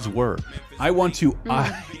arcades were. I want to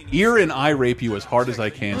ear and eye rape you as hard as I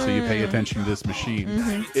can so you pay attention to this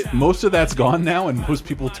machine. Most of that's gone now, and most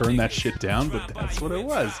people turn that shit down, but that's what it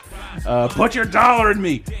was. Put your dollar in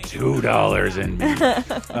me. $2 in me.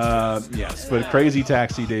 Yes, but Crazy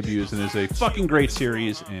Taxi debuts and is a fucking great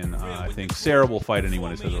series, and I think Sarah will fight anyone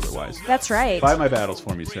who says otherwise. That's right. Fight my battles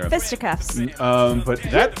for me, Sarah. Fisticuffs. But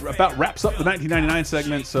that about wraps up the 1999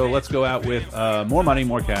 segment, so let's go out with More Money,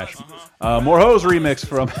 More Cash. More Hose remix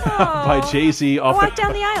from by Jay-Z. Walk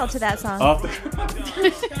down the aisle to that song.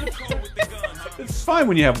 It's fine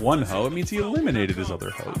when you have one hoe. It means he eliminated his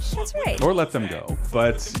other hoes. That's right. Or let them go.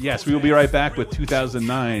 But yes, we will be right back with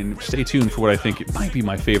 2009. Stay tuned for what I think it might be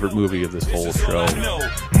my favorite movie of this whole show.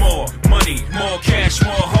 More money, more cash,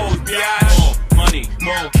 more hoes, biatch. More money,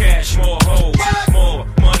 more cash, more hoes. More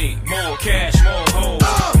money, more cash, more hoes.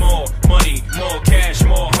 More money, more cash,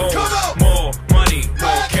 more hoes. More money,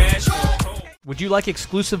 more cash, more hoes. Would you like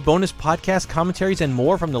exclusive bonus podcast commentaries and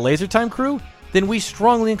more from the LaserTime crew? Then we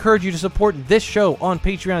strongly encourage you to support this show on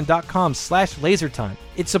patreon.com/lasertime.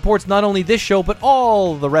 It supports not only this show, but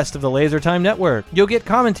all the rest of the LaserTime network. You'll get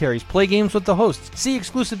commentaries, play games with the hosts, see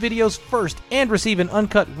exclusive videos first, and receive an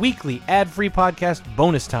uncut weekly ad-free podcast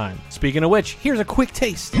bonus time. Speaking of which, here's a quick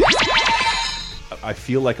taste. I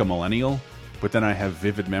feel like a millennial, but then I have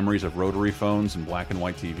vivid memories of rotary phones and black and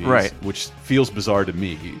white TVs, right, which feels bizarre to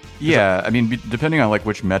me. Yeah, I mean, depending on like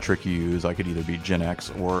which metric you use, I could either be Gen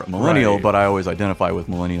X or millennial, Right. but I always identify with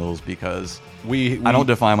millennials because I don't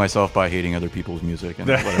define myself by hating other people's music and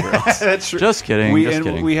whatever else. That's true. Just kidding.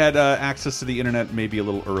 We had access to the internet maybe a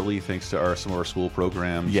little early thanks to some of our school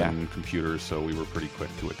programs and computers, so we were pretty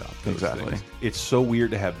quick to adopt those things. It's so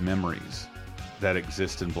weird to have memories that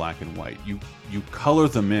exist in black and white. You color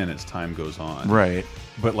them in as time goes on. Right.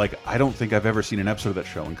 But like, I don't think I've ever seen an episode of that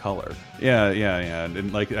show in color. Yeah.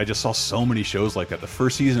 And like, I just saw so many shows like that. The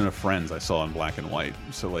first season of Friends I saw in black and white.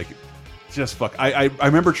 So like, just fuck. I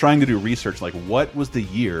remember trying to do research, like what was the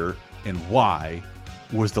year and why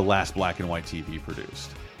was the last black and white TV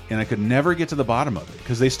produced? And I could never get to the bottom of it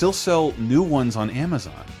because they still sell new ones on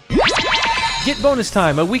Amazon. Get Bonus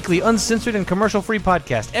Time, a weekly uncensored and commercial-free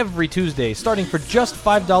podcast every Tuesday, starting for just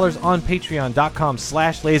 $5 on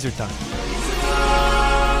patreon.com/lasertime.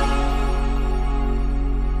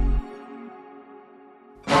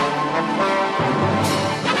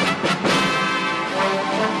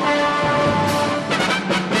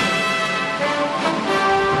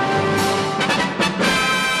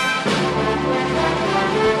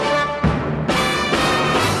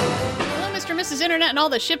 Internet and all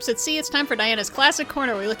the ships at sea, it's time for Diana's Classic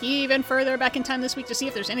Corner. We look even further back in time this week to see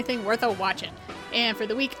if there's anything worth a watching. And for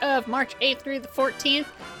the week of March 8th through the 14th,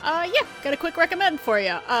 got a quick recommend for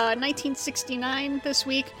you. 1969 this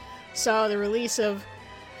week saw the release of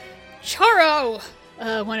Charo,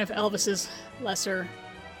 one of Elvis's lesser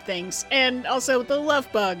things, and also The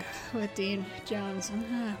Love Bug with Dean Jones.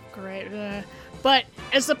 Great. But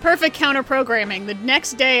as the perfect counter-programming, the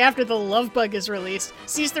next day after The Love Bug is released,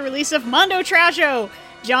 sees the release of Mondo Trasho,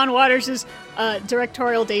 John Waters'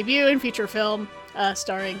 directorial debut and feature film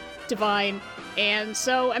starring Divine. And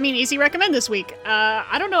so, I mean, easy recommend this week.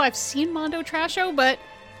 I don't know, I've seen Mondo Trasho, but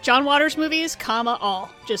John Waters movies, all.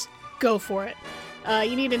 Just go for it.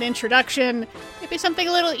 You need an introduction, maybe something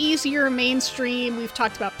a little easier, mainstream. We've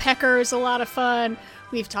talked about Pecker is a lot of fun.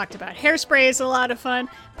 We've talked about Hairspray is a lot of fun.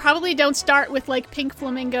 Probably don't start with, like, Pink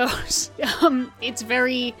Flamingos. It's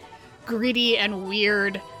very gritty and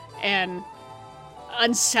weird and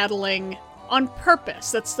unsettling on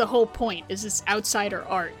purpose. That's the whole point, is this outsider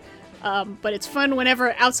art. But it's fun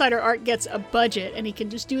whenever outsider art gets a budget and he can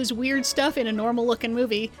just do his weird stuff in a normal-looking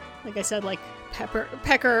movie. Like I said, like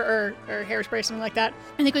Pecker or Hairspray, something like that.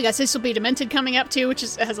 I think we got Cecil B. Demented coming up, too, which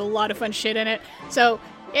has a lot of fun shit in it. So,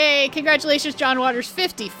 yay, congratulations, John Waters,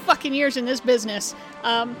 50 fucking years in this business.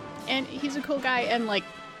 And he's a cool guy, and, like,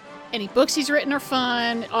 any books he's written are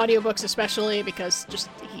fun, audiobooks especially, because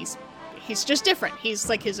he's just different. He's,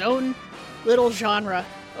 like, his own little genre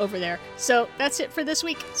over there. So, that's it for this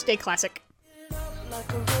week. Stay classic.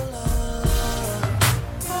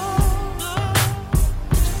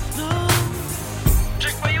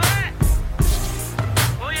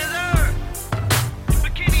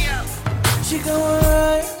 She going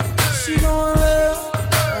right, she going left.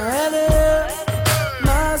 I had to help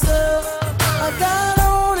myself. I got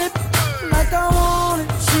on it like I want it.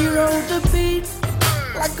 She rode the beat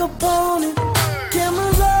like a pony.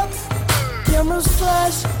 Cameras up, cameras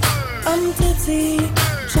flash. I'm tipsy,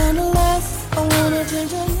 trying to laugh. I wanna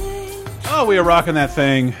change her name. Oh, we are rocking that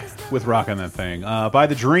thing with Rockin' That Thing. By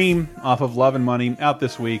The Dream off of Love and Money, out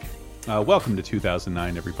this week. Welcome to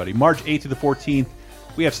 2009, everybody. March 8th to the 14th.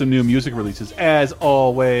 We have some new music releases, as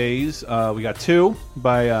always. We got two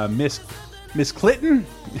by Miss Clinton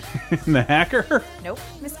and the Hacker. Nope,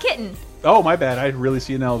 Miss Kitten. Oh, my bad. I really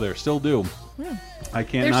see an L there. Still do. I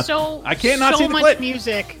can't not see the much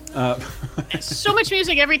music. So much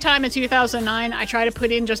music every time in 2009. I try to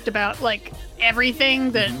put in just about like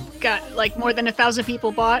everything that got like more than 1,000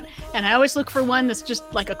 people bought, and I always look for one that's just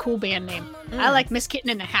like a cool band name. I like Miss Kitten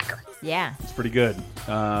and the Hacker. Yeah, it's pretty good.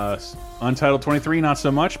 Untitled 23, not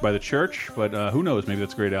so much, by The Church, but who knows? Maybe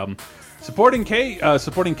that's a great album. Supporting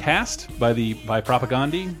Cast by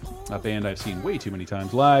Propagandhi, a band I've seen way too many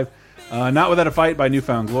times live. Not Without a Fight by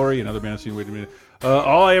Newfound Glory, another band I've seen way too many.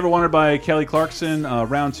 All I Ever Wanted by Kelly Clarkson.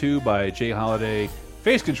 Round 2 by Jay Holiday.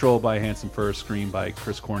 Face Control by Handsome Fur. Scream by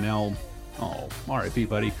Chris Cornell. Oh, R.I.P.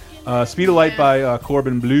 buddy. Speed of Light by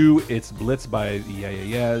Corbin Bleu. It's Blitz by the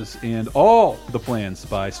Yeah. And All the Plans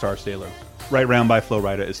by Star Sailor. Right Round by Flo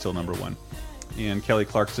Rida is still #1. And Kelly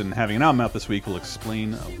Clarkson having an album out this week will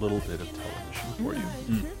explain a little bit of television for you.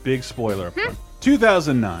 Big spoiler up front.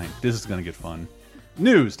 2009. This is going to get fun.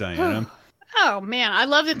 News, Diana. Oh man, I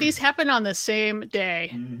love that these happen on the same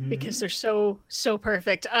day because they're so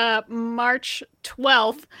perfect. March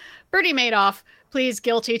 12th, Bernie Madoff pleads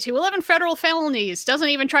guilty to 11 federal felonies. Doesn't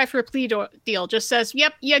even try for a plea deal. Just says,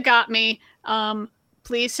 "Yep, you got me.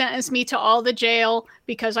 Please sentence me to all the jail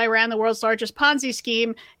because I ran the world's largest Ponzi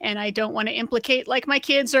scheme and I don't want to implicate like my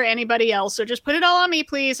kids or anybody else. So just put it all on me,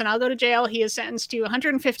 please, and I'll go to jail." He is sentenced to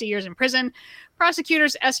 150 years in prison.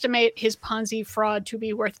 Prosecutors estimate his Ponzi fraud to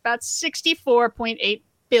be worth about $64.8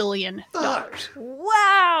 billion.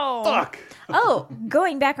 Wow. Fuck. Oh,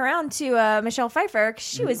 going back around to Michelle Pfeiffer,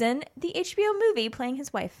 she was in the HBO movie playing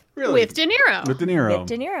his wife. Really? With De Niro. With De Niro. With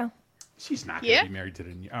De Niro. She's not going to be married to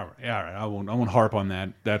De Niro. All right. I won't harp on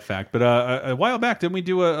that fact. But a while back, didn't we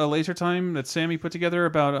do a laser time that Sammy put together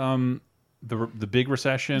about the big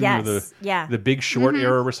recession, Yes. or the Big Short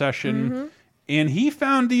era recession? And he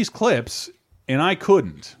found these clips, and I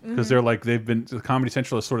couldn't, because they're like, the Comedy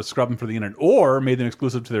Central has sort of scrubbed them for the internet, or made them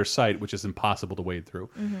exclusive to their site, which is impossible to wade through.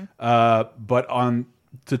 But on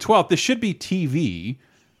the 12th, this should be TV,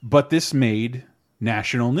 but this made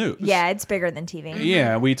national news. Yeah, it's bigger than TV.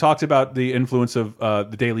 Yeah, we talked about the influence of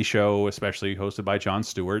The Daily Show, especially hosted by Jon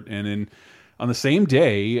Stewart. And on the same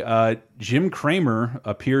day, Jim Cramer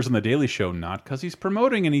appears on The Daily Show, not because he's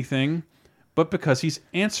promoting anything, but because he's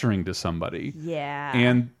answering to somebody. Yeah.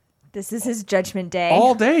 And this is his judgment day.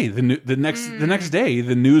 all day, the next day,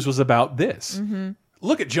 the news was about this.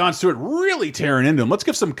 Look at Jon Stewart really tearing into him. Let's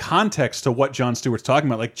give some context to what Jon Stewart's talking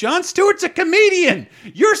about. Like, Jon Stewart's a comedian.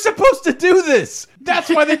 You're supposed to do this. That's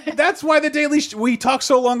why the Daily we talk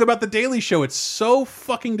so long about the Daily Show. It's so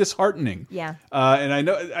fucking disheartening. Yeah. And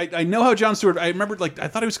I know how Jon Stewart. I remember, like, I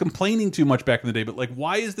thought he was complaining too much back in the day, but like,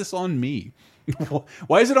 why is this on me?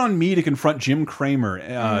 Why is it on me to confront Jim Cramer,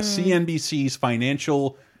 CNBC's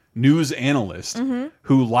financial news analyst,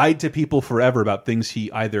 who lied to people forever about things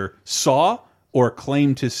he either saw or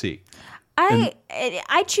claimed to see?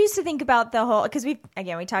 I choose to think about the whole, because we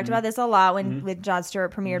talked about this a lot when with Jon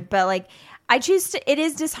Stewart premiered, but like I choose to. It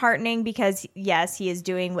is disheartening because yes, he is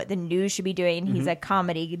doing what the news should be doing. He's a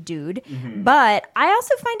comedy dude, but I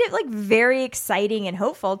also find it like very exciting and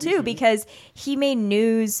hopeful too because he made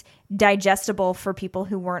news digestible for people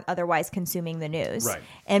who weren't otherwise consuming the news,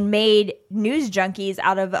 and made news junkies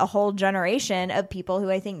out of a whole generation of people who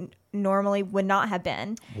I think normally would not have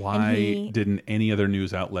been. Why didn't any other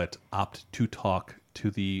news outlet opt to talk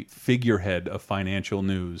to the figurehead of financial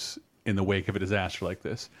news in the wake of a disaster like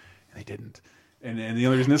this? And they didn't. And the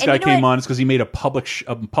only reason this guy came on is because he made a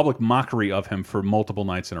public mockery of him for multiple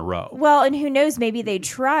nights in a row. Well, and who knows? Maybe they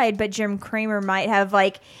tried, but Jim Cramer might have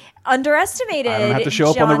like underestimated. I don't have to show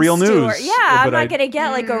up on the Jon real Stewart. news. Yeah, I'm not going to get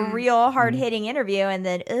like a real hard hitting interview, and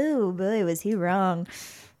then oh boy, was he wrong?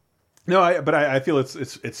 No, but I feel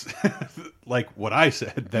it's like what I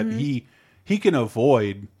said, that he can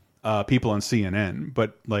avoid people on CNN,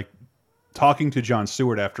 but like talking to Jon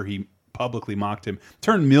Stewart after he publicly mocked him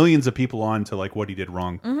turned millions of people on to like what he did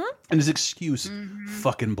wrong, and his excuse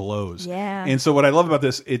fucking blows. Yeah. And so what I love about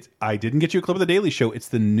this, I didn't get you a clip of the Daily Show. It's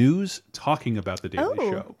the news talking about the Daily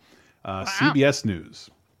Show, CBS News.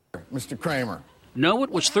 Mr. Cramer. No,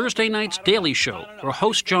 it was Thursday night's Daily Show, where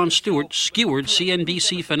host Jon Stewart skewered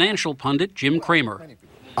CNBC financial pundit Jim Cramer.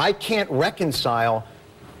 I can't reconcile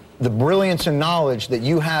the brilliance and knowledge that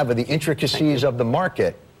you have of the intricacies of the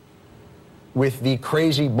market with the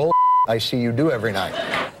crazy bull I see you do every night.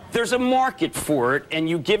 There's a market for it, and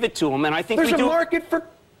you give it to them, and I think There's a market for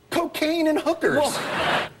cocaine and hookers.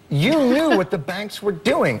 You knew what the banks were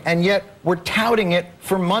doing, and yet we're touting it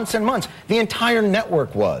for months and months. The entire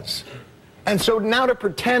network was. And so now to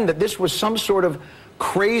pretend that this was some sort of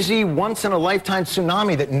crazy once-in-a-lifetime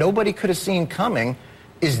tsunami that nobody could have seen coming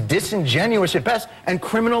is disingenuous at best and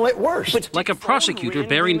criminal at worst. Like a prosecutor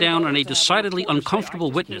bearing down on a decidedly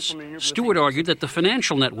uncomfortable witness, Stewart argued that the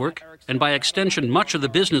financial network, and by extension much of the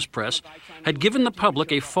business press, had given the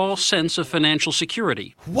public a false sense of financial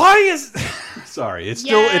security. Why is... Sorry, it's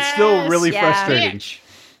still really frustrating.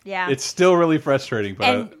 Yeah. It's still really frustrating. But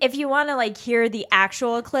And if you want to like hear the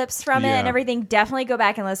actual clips from it and everything, definitely go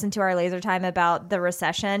back and listen to our laser time about the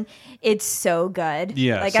recession. It's so good.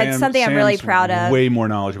 Yeah, like it's something I'm really proud of. Way more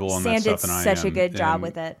knowledgeable on that stuff than I am. Sam did such a good job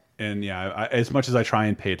with it. And yeah, as much as I try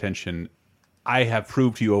and pay attention, I have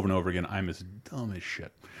proved to you over and over again I'm as dumb as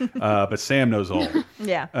shit. But Sam knows all.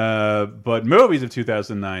 Yeah. But movies of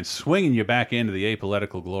 2009, swinging you back into the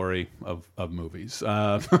apolitical glory of movies.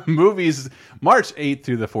 Movies, March 8th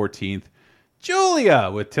through the 14th. Julia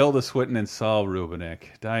with Tilda Swinton and Saul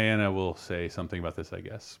Rubinek. Diana will say something about this, I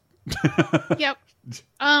guess. Yep.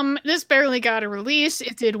 This barely got a release.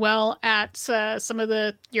 It did well at some of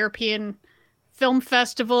the European film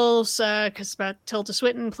festivals because Tilda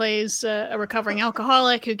Swinton plays a recovering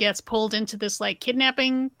alcoholic who gets pulled into this like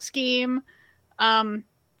kidnapping scheme.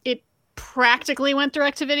 It practically went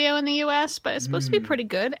direct to video in the US, but it's supposed to be pretty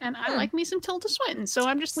good, and I like me some Tilda Swinton, so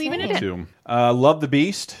I'm just leaving it in. Love the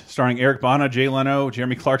Beast, starring Eric Bana, Jay Leno,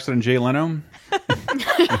 Jeremy Clarkson, and Jay Leno.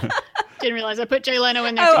 Didn't realize I put Jay Leno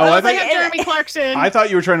in there. Oh, too. I I was like, Jeremy Clarkson. I thought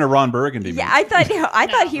you were trying to Ron Burgundy me. Yeah, I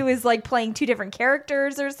thought he was like playing two different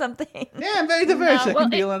characters or something. Yeah, I'm very diverse. I well, can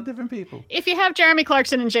be a lot of different people. If you have Jeremy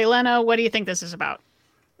Clarkson and Jay Leno, what do you think this is about?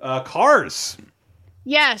 Cars.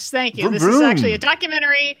 Yes, thank you. Vroom, This vroom. is actually a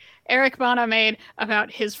documentary Eric Bana made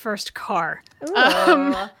about his first car.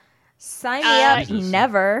 Sign me up.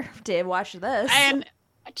 Never did watch this. And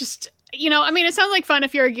just, I mean, it sounds like fun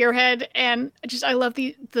if you're a gearhead, and I love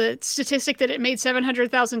the statistic that it made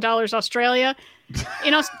 $700,000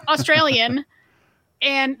 Australian,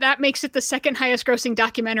 and that makes it the second highest grossing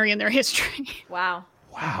documentary in their history. Wow.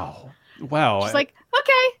 Just like,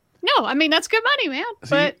 okay. No, I mean, that's good money, man.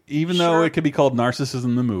 But even though it could be called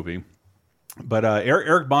Narcissism the Movie. But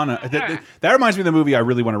Eric Bana, that reminds me of the movie I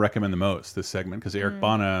really want to recommend the most, this segment, because Eric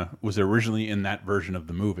Bana was originally in that version of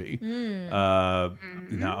the movie. Now,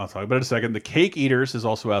 I'll talk about it in a second. The Cake Eaters is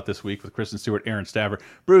also out this week with Kristen Stewart, Aaron Staver,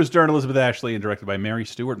 Bruce Dern, Elizabeth Ashley, and directed by Mary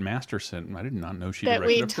Stuart Masterson. I did not know she directed that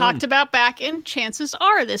we a film. talked about back in Chances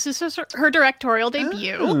Are. This is her directorial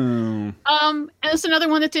debut. And it's another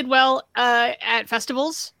one that did well at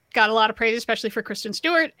festivals. Got a lot of praise, especially for Kristen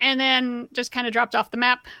Stewart, and then just kind of dropped off the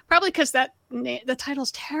map. Probably because the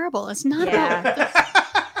title's terrible. It's not about.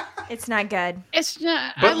 It's not good. It's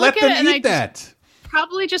not. But let them eat that.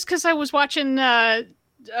 Probably just because I was watching.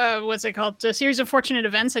 What's it called? A series of fortunate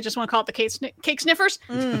events. I just want to call it the Cake Sniffers.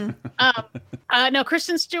 No,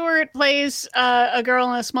 Kristen Stewart plays a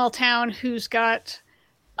girl in a small town who's got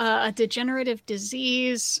a degenerative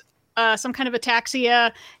disease, some kind of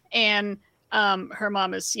ataxia, and her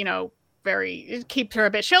mom is, keeps her a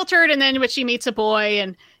bit sheltered. And then when she meets a boy,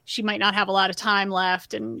 and she might not have a lot of time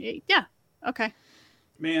left. And okay.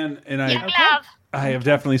 Man, and I have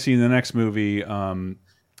definitely seen the next movie in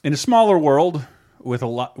a smaller world with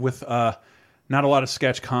not a lot of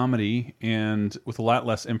sketch comedy and with a lot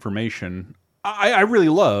less information. I really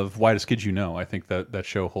love Whitest Kids You Know. I think that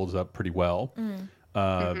show holds up pretty well.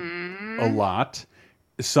 A lot.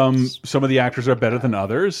 Some of the actors are better than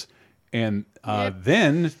others. And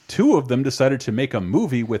then two of them decided to make a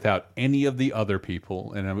movie without any of the other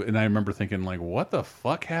people, and I remember thinking, like, what the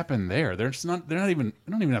fuck happened there? They don't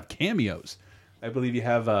even have cameos. I believe you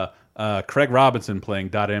have Craig Robinson playing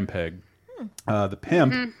Dot Mpeg, the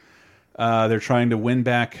pimp. They're trying to win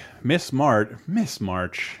back Miss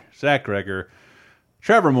March, Zach Greger,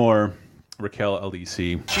 Trevor Moore, Raquel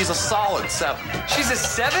Alisi. She's a solid 7. She's a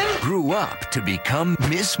 7? Grew up to become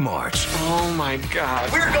Miss March. Oh my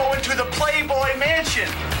God. We're going to the Playboy Mansion.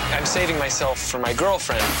 I'm saving myself for my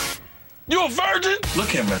girlfriend. You a virgin?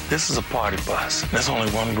 Look at me. This is a party bus. There's only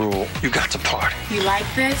one rule. You got to party. You like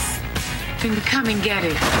this? Then come and get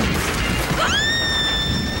it.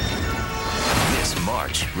 Miss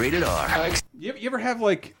March, rated R. You ever have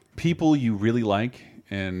like people you really like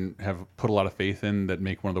and have put a lot of faith in that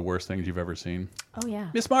make one of the worst things you've ever seen? Oh, yeah.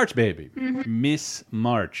 Miss March, baby. Miss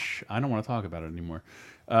March. I don't want to talk about it anymore.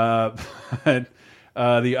 But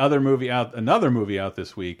another movie out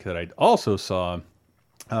this week that I also saw,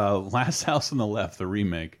 Last House on the Left, the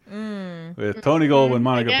remake, with Tony Goldwyn,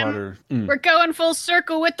 Monica Potter. We're going full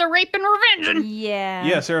circle with the rape and revenge.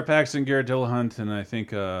 Yeah, Sarah Paxton, Garrett Dillahunt, and I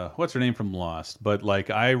think what's her name from Lost. But like,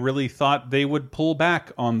 I really thought they would pull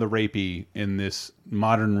back on the rapey in this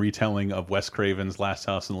modern retelling of Wes Craven's Last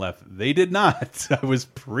House on the Left. They did not. I was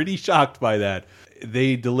pretty shocked by that.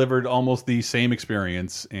 They delivered almost the same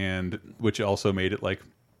experience, and which also made it like,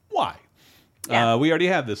 why? Yeah. We already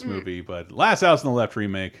had this movie, but Last House on the Left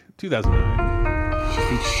remake, 2009. She's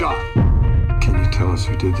been shot. Can you tell us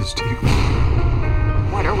who did this to you?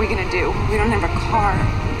 What are we gonna do? We don't have a car.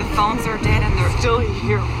 The phones are dead and they're still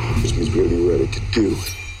here. Which means we're gonna be ready to do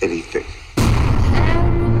anything.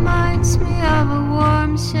 Reminds me of a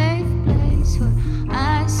warm, safe place where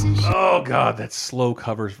ice is. Oh God, that slow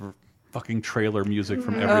covers for fucking trailer music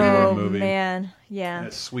from every horror movie. Oh man, yeah.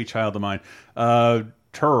 That Sweet Child of Mine.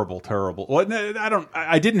 Terrible. Well,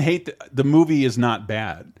 I didn't hate the movie. Is not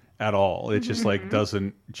bad at all. It just like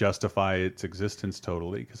doesn't justify its existence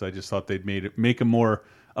totally, because I just thought they'd make a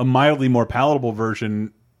mildly more palatable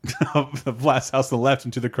version of Last House on the Left,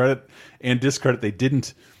 and to the credit and discredit they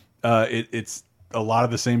didn't. It's a lot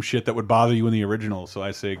of the same shit that would bother you in the original. So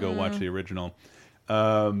I say go watch the original.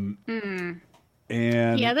 And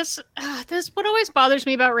yeah, this what always bothers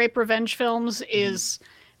me about rape revenge films is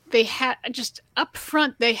they just up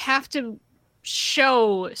front they have to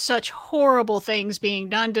show such horrible things being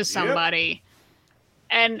done to somebody.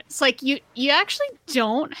 And it's like you actually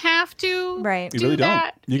don't have to. Right. You really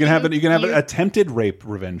don't. You can have an attempted rape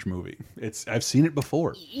revenge movie. I've seen it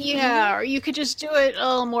before. Yeah, or you could just do it a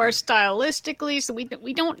little more stylistically, so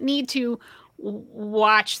we don't need to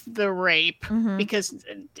watch the rape because,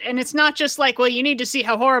 and it's not just like, well, you need to see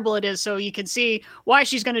how horrible it is so you can see why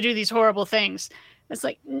she's going to do these horrible things. It's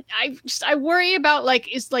like, I worry about like,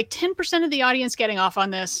 is like 10% of the audience getting off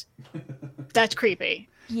on this? That's creepy.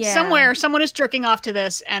 Yeah. Somewhere, someone is jerking off to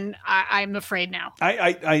this, and I'm afraid now.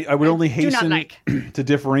 I would only hasten to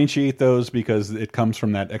differentiate those because it comes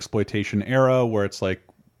from that exploitation era where it's like,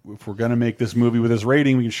 if we're gonna make this movie with this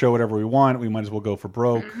rating, we can show whatever we want. We might as well go for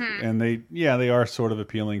broke. And they are sort of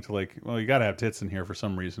appealing to like, well, you got to have tits in here for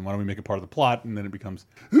some reason. Why don't we make it part of the plot? And then it becomes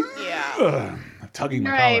tugging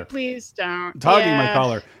my collar. Please don't. Tugging my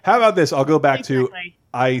collar. How about this? I'll go back to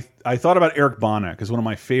I thought about Eric Bana because one of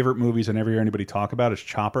my favorite movies I never hear anybody talk about is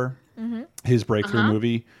Chopper. His breakthrough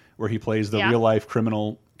movie where he plays the real life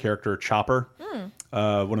criminal character Chopper.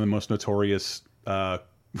 One of the most notorious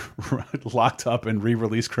locked up and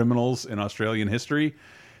re-released criminals in Australian history.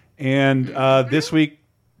 And this week,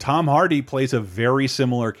 Tom Hardy plays a very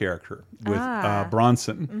similar character with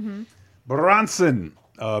Bronson. Bronson,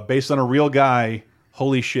 based on a real guy.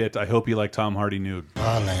 Holy shit, I hope you like Tom Hardy nude.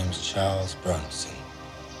 My name's Charles Bronson,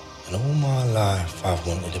 and all my life I've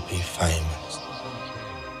wanted to be famous.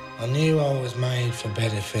 I knew I was made for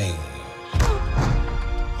better things.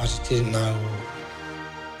 I just didn't know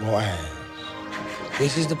what else.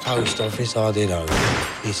 This is the post office I did open.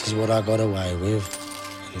 This is what I got away with.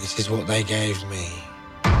 And this is what they gave me.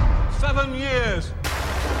 7 years.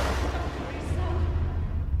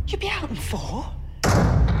 You'll be out in 4?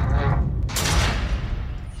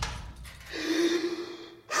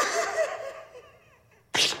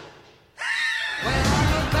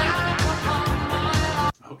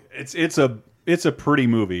 It's a pretty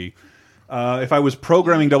movie. If I was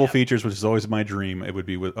programming double features, which is always my dream, it would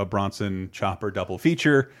be with a Bronson Chopper double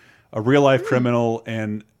feature, a real life criminal,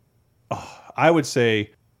 and I would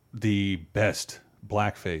say the best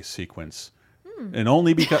blackface sequence. And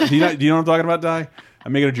only because do you know what I'm talking about, Di?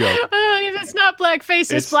 I'm making a joke. If it's not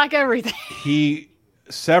blackface, it's black everything.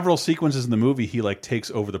 Several sequences in the movie, he like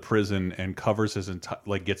takes over the prison and covers his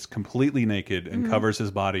like gets completely naked and covers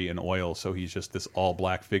his body in oil, so he's just this all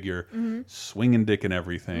black figure, swinging dick and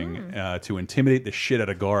everything to intimidate the shit out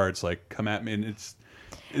of guards. Like, come at me! And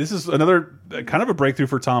this is another kind of a breakthrough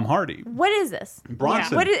for Tom Hardy. What is this?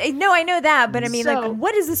 Bronson. No, I know that, but I mean, like,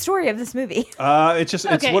 what is the story of this movie? It's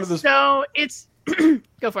one of those. So it's.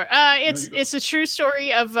 Go for it. It's a true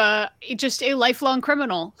story of just a lifelong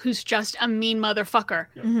criminal who's just a mean motherfucker.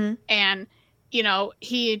 And you know,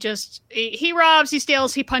 he robs, he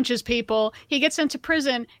steals, he punches people, he gets into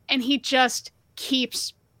prison, and he just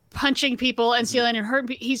keeps punching people and stealing and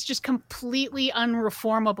hurting. He's just completely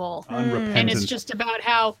unreformable. Unrepentant. And it's just about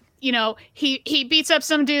how, you know, he beats up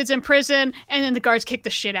some dudes in prison, and then the guards kick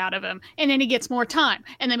the shit out of him, and then he gets more time,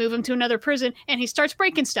 and they move him to another prison, and he starts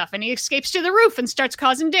breaking stuff, and he escapes to the roof and starts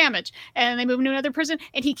causing damage, and they move him to another prison,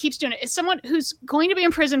 and he keeps doing it. It's someone who's going to be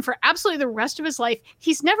in prison for absolutely the rest of his life.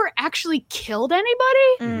 He's never actually killed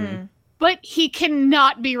anybody, but he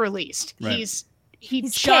cannot be released. Right. He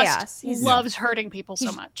He's just chaos. loves hurting people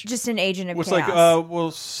so much. Just an agent of It's chaos.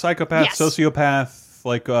 like psychopath, sociopath.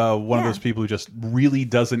 Like one of those people who just really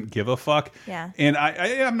doesn't give a fuck. Yeah. And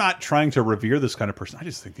I'm not trying to revere this kind of person. I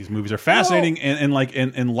just think these movies are fascinating. And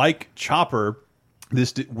like Chopper,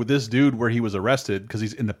 this dude where he was arrested because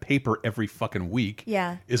he's in the paper every fucking week.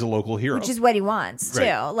 Yeah. Is a local hero, which is what he wants too.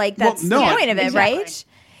 Right. Like that's the point of it, right?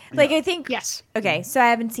 Like I think. Yes. Okay, so I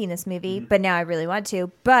haven't seen this movie, but now I really want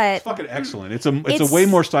to. But it's fucking excellent. It's a way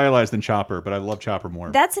more stylized than Chopper, but I love Chopper more.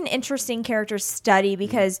 That's an interesting character study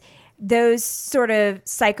because those sort of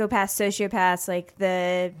psychopaths, sociopaths, like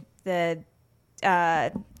the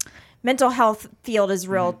mental health field is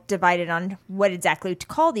real divided on what exactly to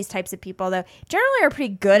call these types of people, though generally are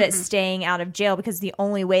pretty good at staying out of jail because the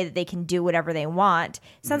only way that they can do whatever they want.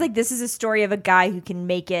 Sounds like this is a story of a guy who can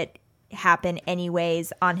make it happen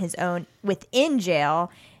anyways on his own within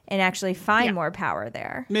jail and actually find more power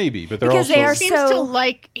there. Maybe, but they're because also... they are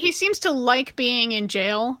he seems to like being in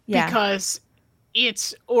jail Yeah. because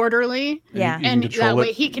it's orderly. Yeah. And that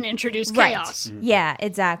way he can introduce chaos. Yeah,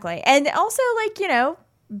 exactly. And also, like, you know,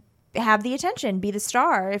 have the attention, be the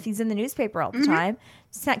star if he's in the newspaper all the time.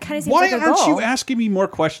 So that kind of seems Why like a goal. aren't you asking me more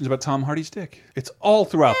questions about Tom Hardy's dick? It's all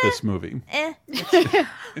throughout this movie.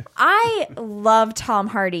 I love Tom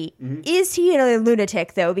Hardy. Is he a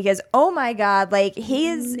lunatic though? Because oh my god, like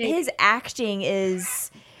his acting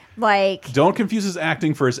is like. Don't confuse his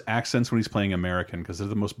acting for his accents when he's playing American, because they're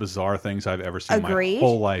the most bizarre things I've ever seen in my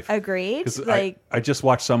whole life. Agreed. 'Cause Like I just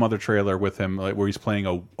watched some other trailer with him, like where he's playing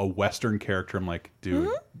a Western character. I'm like, dude,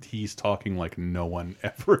 he's talking like no one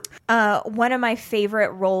ever. one of my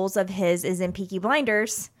favorite roles of his is in Peaky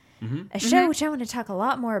Blinders. a show which I want to talk a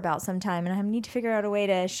lot more about sometime, and I need to figure out a way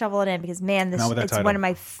to shovel it in because, man, it's one of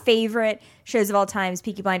my favorite shows of all time is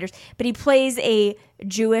Peaky Blinders. But he plays a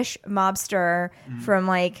Jewish mobster from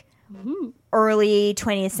like early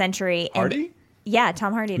 20th century. Hardy? Yeah,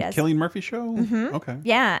 Tom Hardy does. Cillian Murphy show? Okay.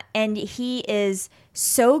 Yeah, and he is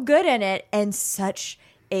so good in it and such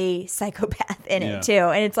a psychopath in it too.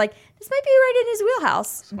 And it's like, this might be right in his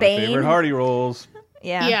wheelhouse. My Bane. favorite Hardy roles.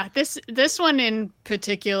 Yeah. This one in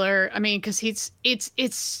particular, I mean, because he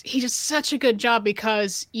does such a good job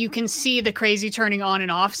because you can see the crazy turning on and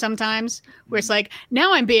off sometimes, where it's like,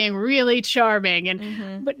 now I'm being really charming,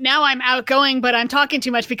 and but now I'm outgoing, but I'm talking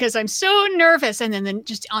too much because I'm so nervous, and then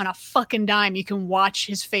just on a fucking dime, you can watch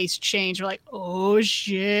his face change. You're like, oh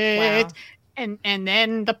shit, and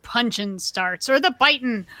then the punching starts, or the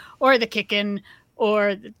biting, or the kicking.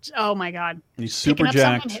 Or, oh my God. He's super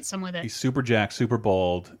jacked. Hit someone with it. He's super jacked, super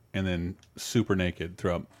bald, and then super naked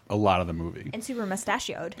throughout a lot of the movie. And super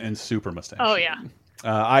mustachioed. Oh, yeah.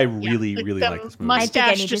 I really like this movie.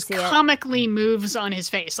 Mustache just comically moves on his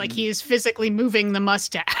face. Like he is physically moving the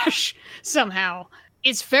mustache somehow.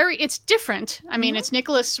 It's different. I mean, it's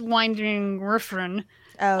Nicholas Winding Refn.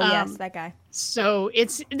 Oh, yes, that guy. So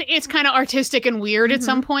it's kind of artistic and weird at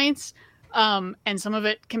some points. And some of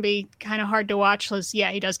it can be kind of hard to watch because,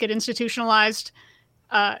 he does get institutionalized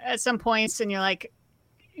at some points. And you're like,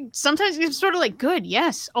 sometimes it's sort of like, good,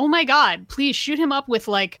 yes. Oh my God, please shoot him up with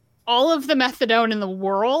like all of the methadone in the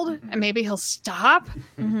world and maybe he'll stop.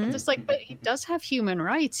 Just like, but he does have human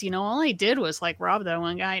rights. All he did was like rob that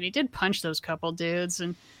one guy and he did punch those couple dudes.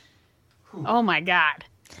 And oh my God.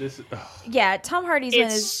 Tom Hardy's one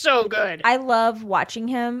is so good. I love watching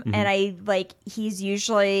him, and he's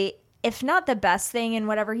usually, if not the best thing in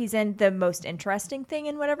whatever he's in, the most interesting thing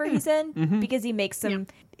in whatever he's in, because he makes some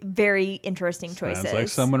very interesting choices. Sounds like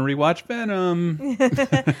someone rewatched Venom.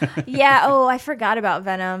 I forgot about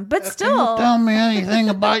Venom, but still. Can you tell me anything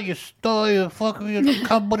about your story? The fucking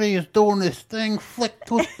company is doing this thing, flick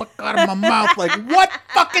toothpick out of my mouth. Like, what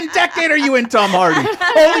fucking decade are you in, Tom Hardy?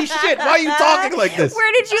 Holy shit, why are you talking like this?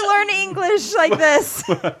 Where did you learn English like this?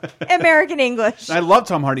 American English. I love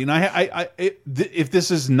Tom Hardy, and if this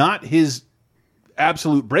is not his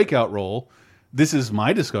absolute breakout role, this is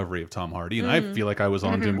my discovery of Tom Hardy, and I feel like I was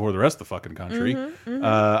on to him before the rest of the fucking country.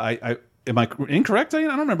 Am I incorrect? I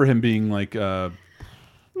don't remember him being like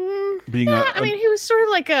being. I mean, he was sort of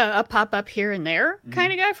like a pop up here and there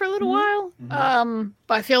kind of guy for a little while.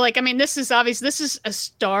 But I feel like, I mean, this is a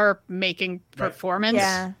star making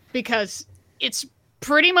performance because it's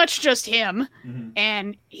pretty much just him,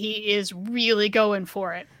 and he is really going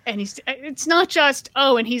for it. And it's not just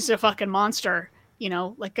and he's a fucking monster.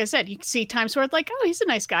 Like I said, you can see times where it's like, oh, he's a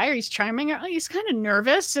nice guy, or he's charming, or he's kind of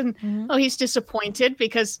nervous, and he's disappointed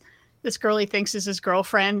because this girl he thinks is his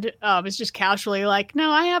girlfriend is just casually like,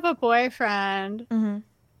 no, I have a boyfriend. And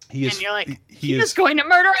you're like, he is going to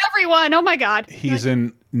murder everyone. Oh my God. He's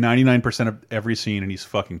in 99% of every scene, and he's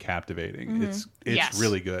fucking captivating. It's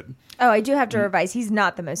really good. Oh, I do have to revise. He's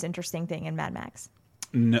not the most interesting thing in Mad Max.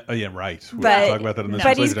 No, yeah, right. We'll talk about that in this.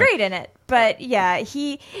 But he's great in it. But yeah,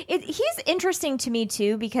 he's interesting to me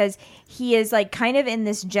too, because he is like kind of in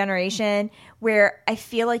this generation where I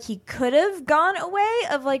feel like he could have gone a way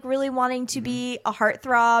of like really wanting to be a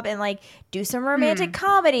heartthrob and like do some romantic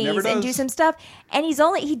comedies and do some stuff. And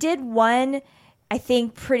he did one, I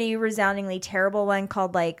think, pretty resoundingly terrible one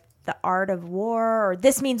called like The Art of War, or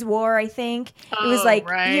This Means War, I think. It was like,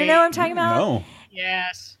 you know what I'm talking about? No.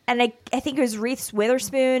 Yes. And I think it was Reese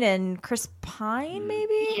Witherspoon and Chris Pine,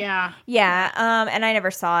 maybe? Yeah. Yeah. And I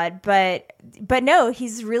never saw it, but no,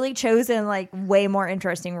 he's really chosen like way more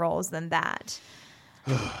interesting roles than that.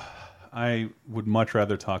 I would much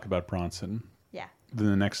rather talk about Bronson than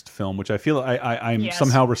the next film, which I feel I'm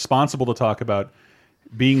somehow responsible to talk about,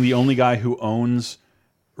 being the only guy who owns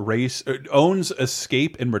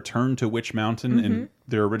Escape and Return to Witch Mountain in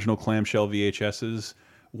their original clamshell VHSs.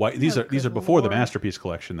 These are before the Masterpiece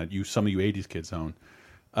collection that some of you 80s kids own.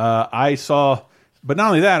 I saw, but not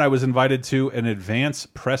only that, I was invited to an advance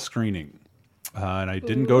press screening, and I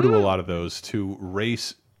didn't go to a lot of those, to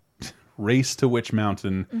Race to Witch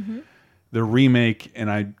Mountain, the remake. And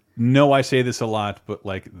I know I say this a lot, but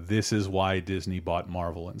like, this is why Disney bought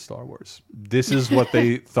Marvel and Star Wars. This is what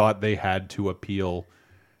they thought they had to appeal,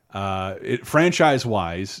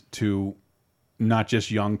 franchise-wise, to not just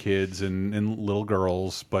young kids and little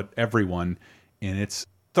girls, but everyone. And it's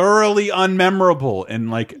thoroughly unmemorable, and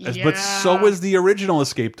like, but so is the original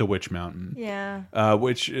Escape to Witch Mountain. Yeah.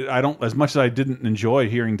 Which I don't, as much as I didn't enjoy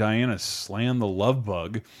hearing Diana slam the love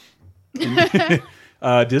bug.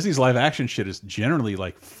 Disney's live action shit is generally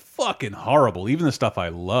like fucking horrible. Even the stuff I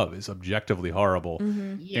love is objectively horrible.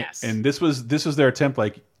 Yes. And this was their attempt.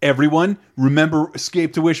 Like, everyone remember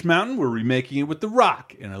Escape to Wish Mountain? We're remaking it with The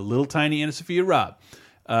Rock and a little tiny Anna Sophia Robb.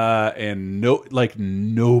 And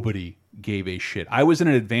nobody gave a shit. I was in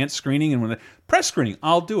an advanced screening, and when the press screening,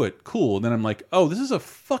 I'll do it, cool. And then I'm like, oh, this is a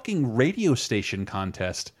fucking radio station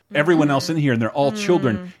contest. Everyone else in here, and they're all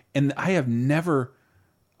children. And I have never.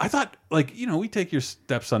 I thought, like, you know, we take your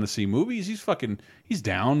stepson to see movies. He's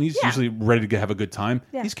down. He's usually ready to have a good time.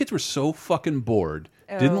 Yeah. These kids were so fucking bored.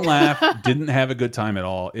 Didn't laugh. Didn't have a good time at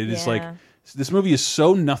all. It is like. This movie is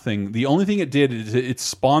so nothing. The only thing it did is it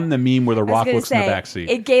spawned the meme where The Rock looks in the backseat.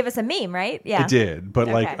 It gave us a meme, right? Yeah. It did. But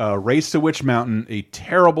like Race to Witch Mountain, a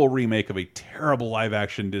terrible remake of a terrible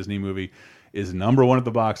live-action Disney movie, is #1 at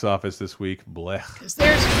the box office this week. Blech. Because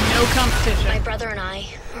there's no competition. My brother and I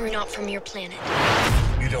are not from your planet.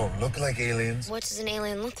 You don't look like aliens. What does an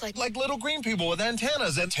alien look like? Like little green people with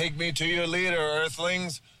antennas that take me to your leader,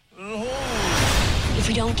 Earthlings. If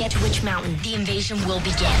we don't get to Witch Mountain, the invasion will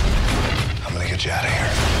begin. I'm gonna get you out of here.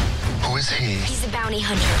 Who is he? He's a bounty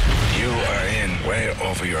hunter. You are in way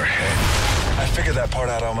over your head. I figured that part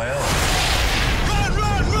out on my own.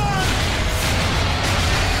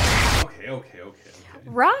 Okay.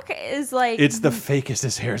 Rock is like It's the fakest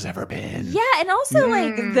his hair's ever been. Yeah, and also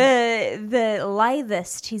like the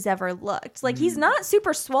lithest he's ever looked. Like he's not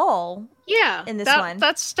super swole. Yeah, in this one.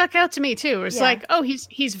 That stuck out to me too. It's like, oh,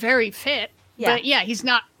 he's very fit. Yeah. But yeah, he's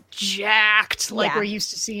not jacked like we're used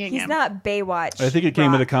to seeing him. He's not Baywatch. I think it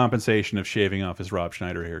came with a compensation of shaving off his Rob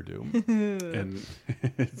Schneider hairdo. And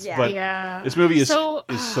this movie is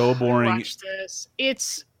so boring. Watch this.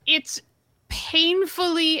 It's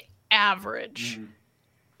painfully average.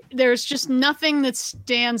 There's just nothing that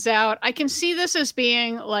stands out. I can see this as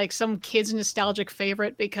being like some kid's nostalgic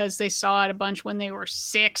favorite because they saw it a bunch when they were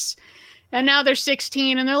 6. And now they're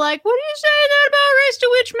 16 and they're like, what are you saying that about Race to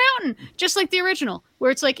Witch Mountain? Just like the original,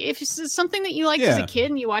 where it's like, if it's something that you liked as a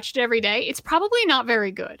kid and you watched it every day, it's probably not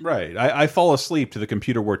very good. Right. I fall asleep to the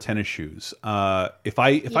computer wore tennis shoes. If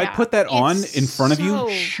I put that on in front of you,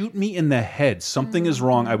 shoot me in the head. Something is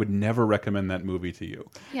wrong. I would never recommend that movie to you.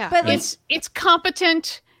 Yeah. But it's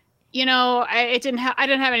competent. You know, I didn't have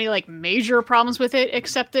any like major problems with it,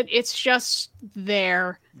 except that it's just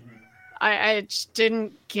there. I just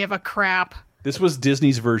didn't give a crap. This was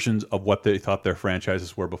Disney's versions of what they thought their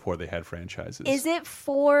franchises were before they had franchises. Is it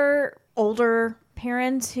for older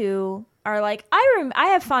parents who are like, I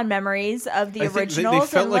have fond memories of the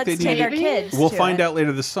originals, and let's take our kids? We'll find out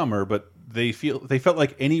later this summer, but they felt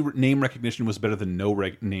like any name recognition was better than no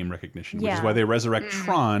name recognition, which is why they resurrect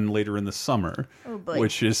Tron later in the summer,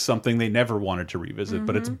 which is something they never wanted to revisit.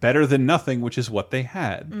 But it's better than nothing, which is what they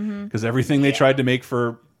had, because everything they tried to make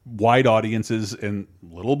for wide audiences and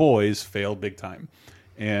little boys failed big time,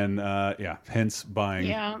 and hence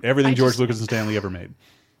buying everything George Lucas and Stanley ever made.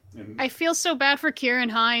 I feel so bad for Kieran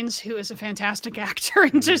Hines, who is a fantastic actor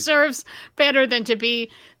and deserves better than to be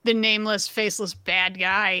the nameless, faceless bad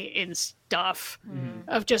guy in stuff.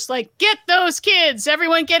 Of just like, get those kids,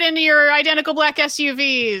 everyone get into your identical black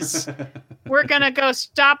SUVs. We're gonna go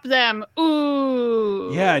stop them.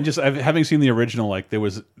 Ooh. Yeah, and just having seen the original, like there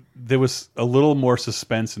was a little more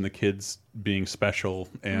suspense in the kids being special,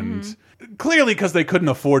 and clearly because they couldn't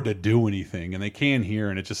afford to do anything, and they can here,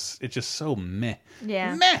 and it's just so meh.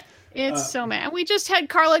 Yeah, meh. It's so meh. We just had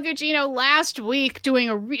Carla Gugino last week doing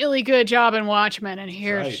a really good job in Watchmen, and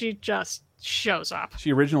here she just shows up.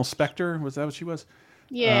 She original Spectre, was that what she was?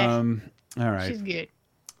 Yeah. All right. She's good.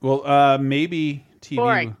 Well, maybe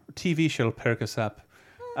TV shall perk us up.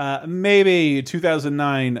 Maybe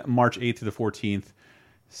 2009, March 8th to the 14th.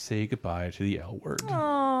 Say goodbye to the L word. Oh,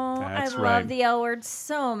 I love the L word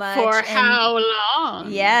so much. For how long?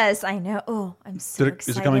 Yes, I know. Oh, I'm so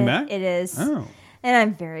excited. Is it coming back? It is. Oh. And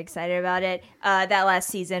I'm very excited about it. That last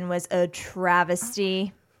season was a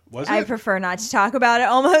travesty. Was it? I prefer not to talk about it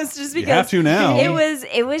almost just because you have to now.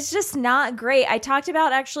 It was just not great. I talked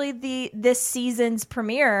about actually this season's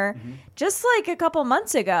premiere just like a couple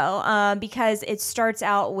months ago because it starts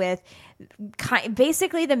out with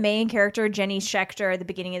basically the main character, Jenny Schechter, at the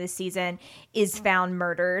beginning of the season is found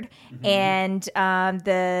murdered, and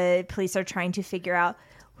the police are trying to figure out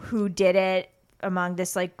who did it among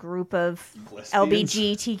this like group of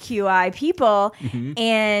LGBTQI people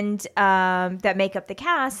and that make up the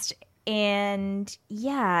cast. And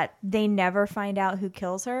they never find out who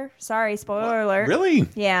kills her. Sorry, spoiler alert. Really?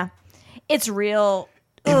 Yeah, it's real.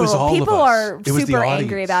 It was all people of us. are It was super the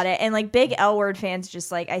angry audience. about it, and like big L word fans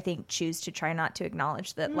just like I think choose to try not to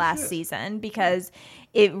acknowledge that last season because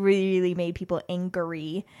it really made people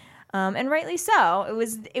angry. and rightly so.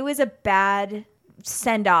 It was a bad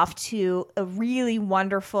send off to a really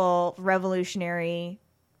wonderful, revolutionary,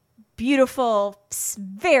 beautiful,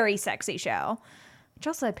 very sexy show, which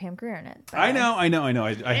also had Pam Grier in it. I know.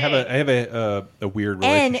 I have a weird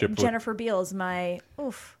relationship. And Jennifer Beal is a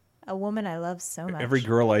woman I love so much. Every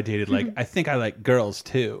girl I dated, like, I think I like girls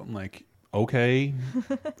too. I'm like, okay,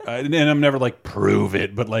 and I'm never like prove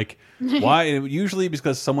it, but like, why? Usually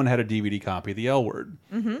because someone had a DVD copy of The L Word,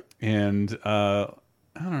 and I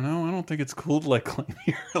don't know. I don't think it's cool to like claim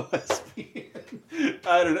you're a lesbian.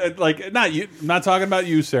 I don't like not you. I'm not talking about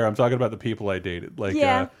you, Sarah. I'm talking about the people I dated.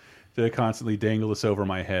 Like, they constantly dangle this over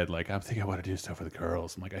my head. Like, I think I want to do stuff with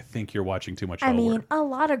girls. I'm like, I think you're watching too much. I mean, a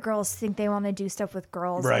lot of girls think they want to do stuff with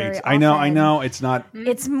girls. Right. I know. It's not.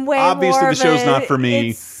 It's way obviously more the show's not for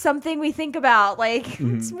me. It's something we think about. Like,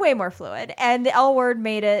 it's way more fluid. And the L Word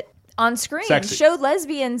made it on screen. Sexy. Showed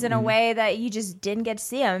lesbians in a way that you just didn't get to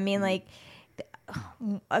see them. I mean, like,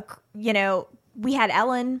 we had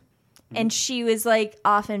Ellen. And she was like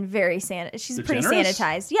often very she's pretty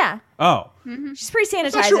sanitized. Yeah. Oh. She's pretty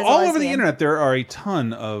sanitized. That's true. As a All lesbian. over the internet, there are a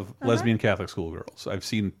ton of lesbian Catholic schoolgirls. I've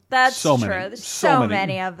seen so true. many. There's so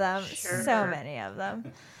many of them. So many of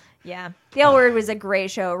them. Yeah. The L Word was a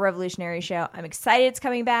great show, a revolutionary show. I'm excited it's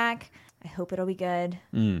coming back. I hope it'll be good.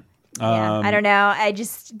 Yeah. I don't know. I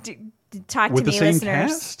just talk to with me, the same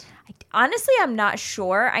listeners. Cast? Honestly, I'm not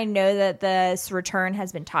sure. I know that this return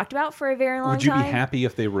has been talked about for a very long time. Would you be happy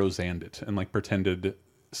if they Roseanned it and like pretended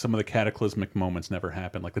some of the cataclysmic moments never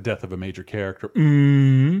happened, like the death of a major character?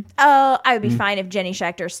 Oh, I would be fine if Jenny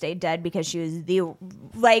Schechter stayed dead because she was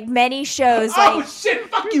many shows. Oh shit!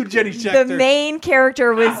 Fuck you, Jenny Schechter. The main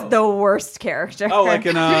character was the worst character. Oh, like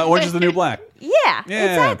in Orange Is the New Black. Yeah,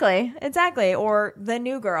 exactly. Or The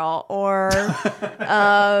New Girl, or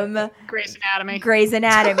Grey's Anatomy.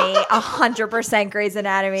 100% Grey's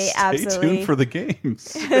Anatomy. Absolutely. Stay tuned for the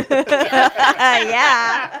games. Yeah.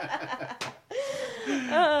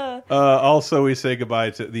 Also, we say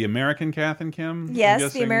goodbye to the American Kath and Kim.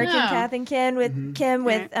 Yes, the American Kath and Kim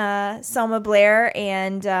with Selma Blair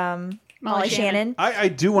and Molly Shannon. I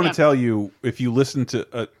do want to tell you, if you listen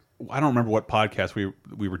to I don't remember what podcast we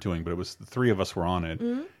were doing, but it was the three of us were on it,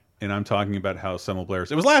 and I'm talking about how Selma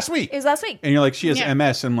Blair's. It was last week. And you're like, she has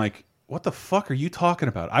MS. And I'm like, what the fuck are you talking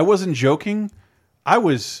about? I wasn't joking. I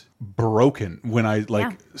was broken when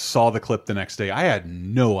I saw the clip the next day. I had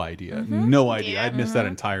no idea. No idea. I'd missed that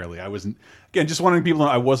entirely. I wasn't, again, just wanting people to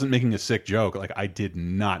know I wasn't making a sick joke. Like, I did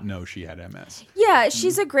not know she had MS. Yeah,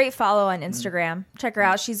 she's a great follow on Instagram. Check her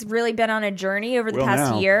out. She's really been on a journey over the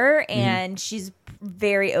past year, and she's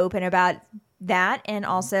very open about that, and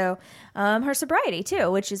also her sobriety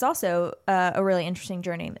too, which is also a really interesting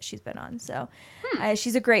journey that she's been on. So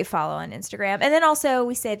she's a great follow on Instagram. And then also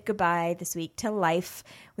we said goodbye this week to Life,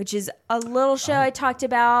 which is a little show I talked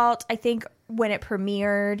about, I think, when it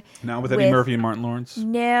premiered. Not with Eddie Murphy and Martin Lawrence?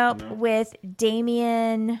 Nope, with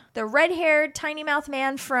Damien, the red-haired tiny mouth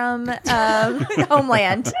man from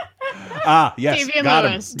Homeland. Yes, Damian got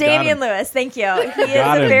Lewis. him. Damian Lewis, thank you. He is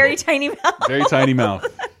a very tiny mouth. Very tiny mouth.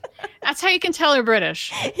 That's how you can tell they're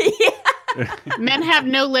British. Men have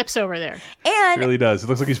no lips over there. And It really does. It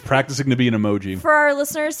looks like he's practicing to be an emoji. for our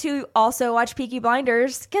listeners who also watch Peaky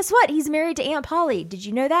Blinders, guess what? He's married to Aunt Polly. Did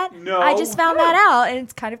you know that? No. I just found that out, and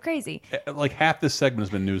it's kind of crazy. Like half this segment has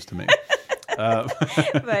been news to me.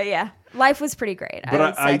 But yeah, Life was pretty great. I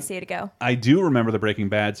was sad to see it go. I do remember the Breaking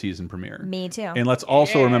Bad season premiere. Me too. And let's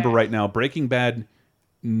also remember right now, Breaking Bad,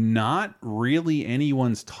 not really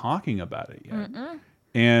anyone's talking about it yet.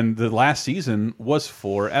 And the last season was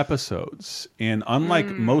 4 episodes. And unlike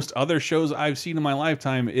most other shows I've seen in my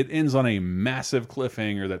lifetime, it ends on a massive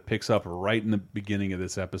cliffhanger that picks up right in the beginning of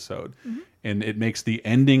this episode. And it makes the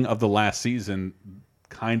ending of the last season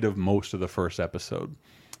kind of most of the first episode,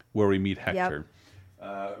 where we meet Hector.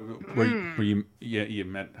 Where you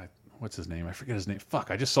met, what's his name? I forget his name.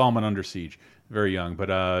 Fuck, I just saw him on Under Siege. Very young.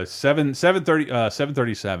 But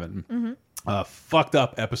 737. Fucked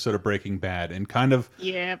up episode of Breaking Bad, and kind of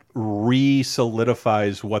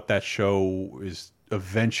re-solidifies what that show is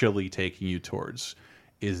eventually taking you towards.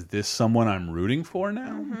 Is this someone I'm rooting for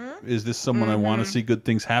now? Is this someone I want to see good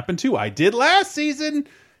things happen to? I did last season,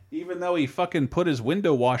 even though he fucking put his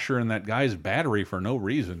window washer in that guy's battery for no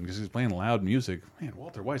reason because he's playing loud music. Man,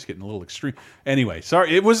 Walter White's getting a little extreme. Anyway,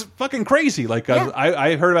 sorry, it was fucking crazy. Like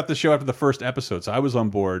I heard about the show after the first episode, so I was on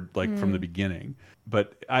board like from the beginning.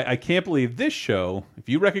 But I can't believe this show, if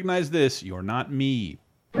you recognize this, you're not me.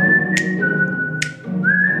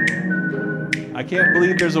 I can't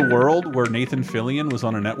believe there's a world where Nathan Fillion was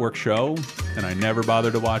on a network show and I never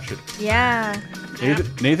bothered to watch it. Yeah.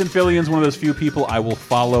 Nathan Fillion's one of those few people I will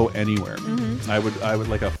follow anywhere. I would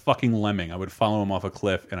like a fucking lemming. I would follow him off a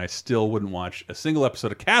cliff, and I still wouldn't watch a single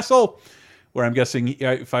episode of Castle, where I'm guessing,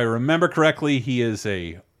 if I remember correctly, he is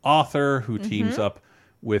a author who teams up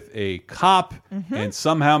with a cop and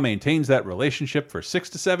somehow maintains that relationship for 6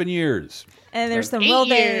 to 7 years. And there's some 8 will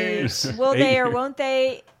years. they or won't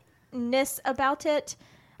they ness about it.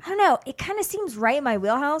 I don't know. It kind of seems right in my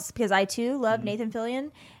wheelhouse because I too love Nathan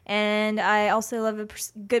Fillion, and I also love a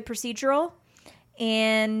good procedural.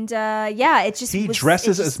 And it just he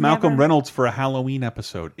dresses as Malcolm Reynolds for a Halloween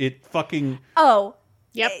episode. It fucking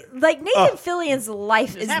Yep. Like Nathan Fillion's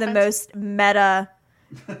life is the most meta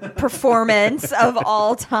performance of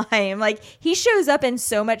all time. Like he shows up in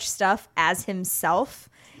so much stuff as himself.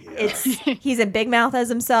 He's in Big Mouth as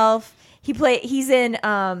himself. He's in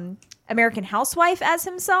American Housewife as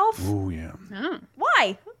himself. Oh yeah.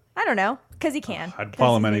 Why? I don't know. Because he can. I'd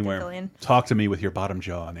follow him anywhere. Talk to me with your bottom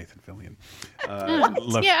jaw, Nathan Fillion.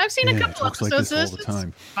 Yeah, I've seen a couple episodes. Like this all the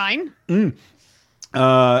time. Fine.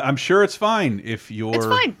 I'm sure it's fine if you're. It's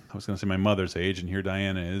fine. I was going to say my mother's age, and here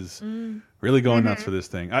Diana is really going nuts for this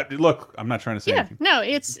thing. Look, I'm not trying to say anything. No,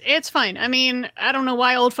 it's fine. I mean, I don't know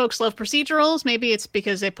why old folks love procedurals. Maybe it's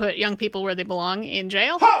because they put young people where they belong in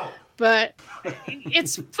jail. But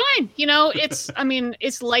it's fine. You know, it's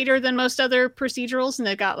lighter than most other procedurals, and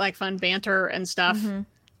they've got like fun banter and stuff.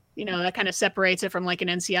 You know, that kind of separates it from like an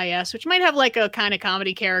NCIS, which might have like a kind of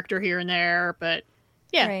comedy character here and there. But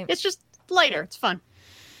yeah, it's just lighter. It's fun.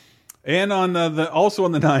 And on also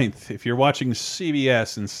on the 9th, if you're watching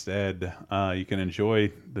CBS instead, you can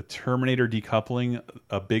enjoy the Terminator decoupling,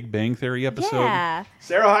 a Big Bang Theory episode. Yeah.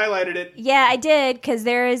 Sarah highlighted it. Yeah, I did, because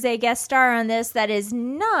there is a guest star on this that is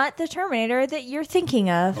not the Terminator that you're thinking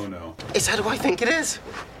of. Oh, no. Is that who I think it is?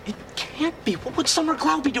 It can't be. What would Summer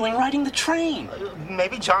Glau be doing riding the train?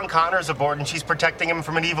 Maybe John Connor's aboard and she's protecting him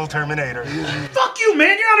from an evil Terminator. Fuck you,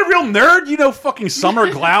 man. You're not a real nerd. You know fucking Summer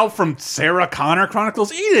Glau from Sarah Connor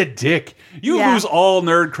Chronicles. Eat a dick. You lose all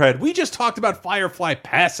nerd cred. We just talked about Firefly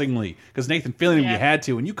passingly because Nathan Fillion, you had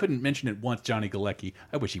to, and you couldn't mention it once, Johnny Galecki.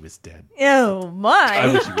 I wish he was dead. Oh,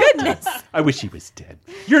 my goodness. I wish he was dead.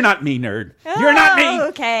 You're not me, nerd. You're not me.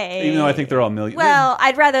 Okay. Even though I think they're all million. Well,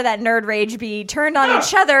 I'd rather that nerd rage be turned on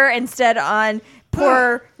each other instead on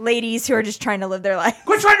poor ladies who are just trying to live their life.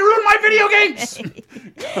 Quit trying to ruin my video games!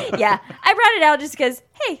 Yeah, I brought it out just because,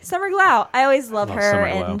 hey, Summer Glau. I always love her, Summer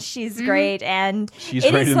Glau. and she's great. And she's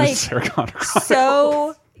it great is in like the Sarah Connor Chronicles.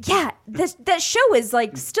 so. Yeah, that show is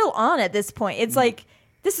like still on at this point. It's like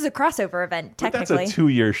this is a crossover event technically. That's a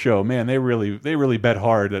 2-year show, man. They really bet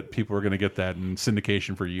hard that people are going to get that in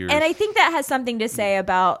syndication for years. And I think that has something to say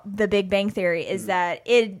about The Big Bang Theory is that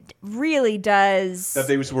it really does. That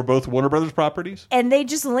they were both Warner Brothers properties? And they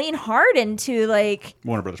just lean hard into like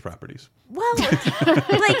Warner Brothers properties. Well,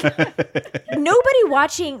 like nobody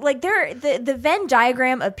watching, like the Venn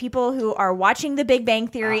diagram of people who are watching The Big Bang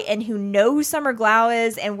Theory and who know who Summer Glau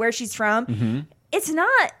is and where she's from. It's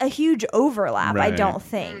not a huge overlap, I don't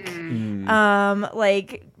think.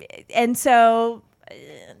 And so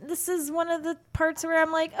this is one of the parts where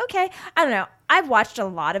I'm like, okay, I don't know. I've watched a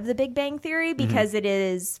lot of The Big Bang Theory because it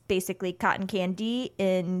is basically cotton candy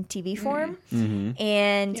in TV form.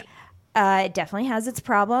 And it definitely has its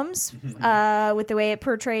problems with the way it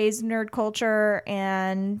portrays nerd culture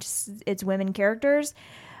and its women characters.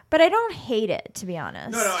 But I don't hate it, to be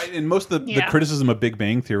honest. No, and most of the criticism of Big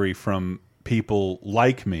Bang Theory from people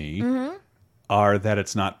like me are that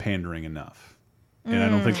it's not pandering enough. And I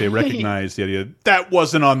don't think they recognize the idea that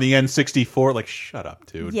wasn't on the N64. Like, shut up,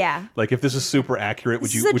 dude. Yeah. Like, if this is super accurate,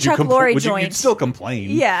 would you you'd still complain?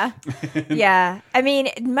 Yeah. Yeah. I mean,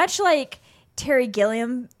 much like Terry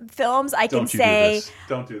Gilliam films, I can say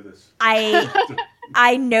don't do this.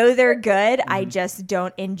 I know they're good. I just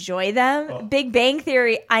don't enjoy them. Big Bang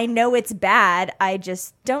Theory, I know it's bad. I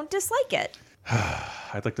just don't dislike it.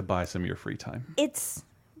 I'd like to buy some of your free time.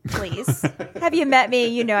 Please. Have you met me?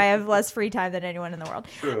 You know I have less free time than anyone in the world.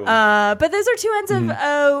 True. But those are two ends of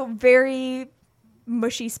a very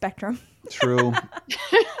mushy spectrum. True.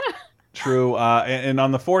 True. And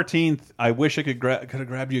on the 14th, I wish I could have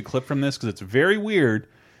grabbed you a clip from this because it's very weird.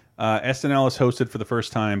 SNL is hosted for the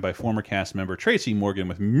first time by former cast member Tracy Morgan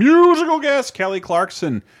with musical guest Kelly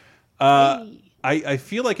Clarkson. I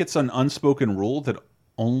feel like it's an unspoken rule that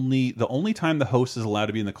the only time the host is allowed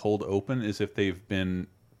to be in the cold open is if they've been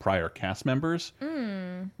prior cast members.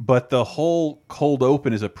 But the whole cold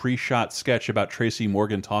open is a pre-shot sketch about Tracy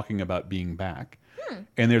Morgan talking about being back.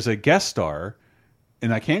 And there's a guest star,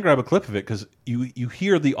 and I can't grab a clip of it because you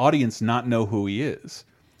hear the audience not know who he is.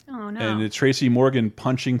 Oh, no. And it's Tracy Morgan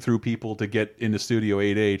punching through people to get into Studio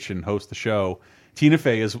 8H and host the show. Tina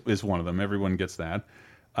Fey is one of them. Everyone gets that.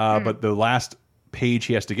 But the last page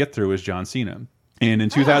he has to get through is John Cena. And in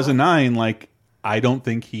 2009, like, I don't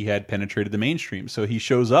think he had penetrated the mainstream. So he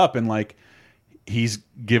shows up and, like, he's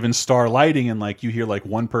given star lighting, and, like, you hear, like,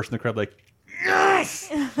 one person in the crowd, like, yes!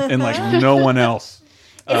 And, like, no one else.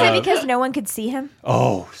 Is it because no one could see him?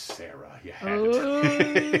 Oh, Sarah, you had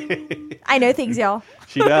it. I know things, y'all.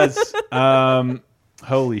 She does.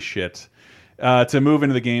 Holy shit. To move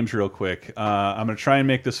into the games real quick, I'm going to try and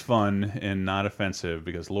make this fun and not offensive,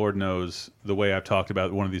 because Lord knows the way I've talked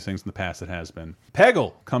about one of these things in the past, it has been.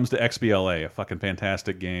 Peggle comes to XBLA, a fucking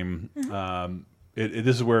fantastic game.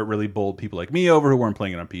 This is where it really bowled people like me over who weren't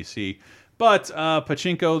playing it on PC. But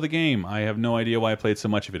Pachinko, the game, I have no idea why I played so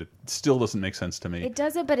much of it. It still doesn't make sense to me. It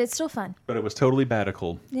doesn't, but it's still fun. But it was totally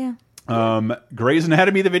badical. Yeah. Grey's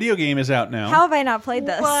Anatomy, the video game, is out now. How have I not played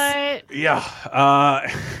this? What? Yeah.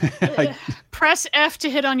 Press F to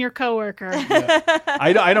hit on your coworker.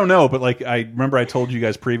 I don't know, but like I remember I told you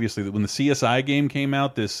guys previously that when the CSI game came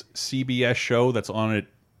out, this CBS show that's on at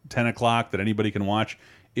 10 o'clock that anybody can watch,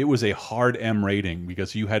 it was a hard M rating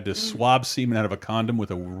because you had to swab semen out of a condom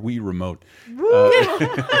with a Wii remote.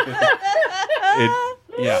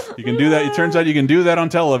 Yeah, you can do that. It turns out you can do that on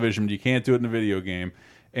television, but you can't do it in a video game.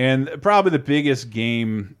 And probably the biggest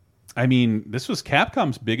game, I mean, this was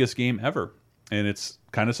Capcom's biggest game ever. And it's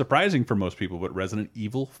kind of surprising for most people, but Resident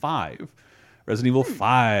Evil 5. Resident Evil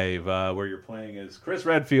 5, where you're playing as Chris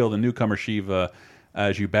Redfield and newcomer Shiva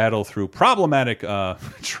as you battle through problematic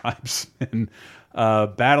tribesmen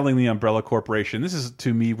battling the Umbrella Corporation. This is,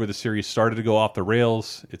 to me, where the series started to go off the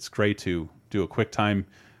rails. It's great to do a quick time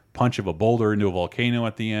punch of a boulder into a volcano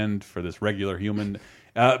at the end for this regular human.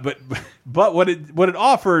 But what it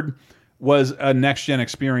offered was a next-gen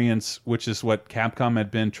experience, which is what Capcom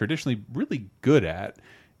had been traditionally really good at.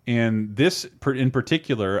 And this, in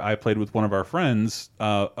particular, I played with one of our friends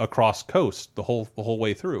across coast the whole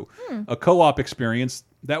way through. A co-op experience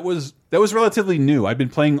that was relatively new. I'd been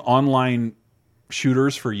playing online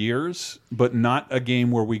shooters for years, but not a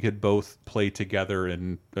game where we could both play together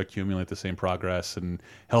and accumulate the same progress and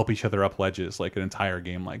help each other up ledges, like an entire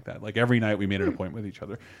game like that. Like every night we made it a point with each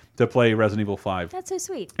other to play Resident Evil 5. That's so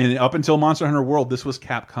sweet. And up until Monster Hunter World, this was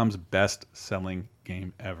Capcom's best-selling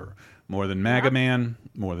game ever. More than Mega Man,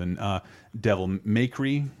 more than Devil May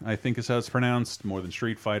Cry, I think is how it's pronounced, more than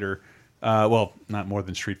Street Fighter. Well, not more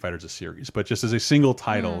than Street Fighter as a series, but just as a single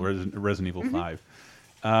title, Resident Evil 5.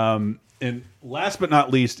 And last but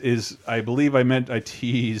not least is, I believe I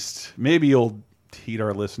teased, maybe you'll tease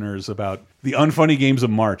our listeners about the Unfunny Games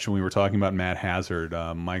of March when we were talking about Mad Hazard.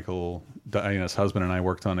 Michael, Diana's husband, and I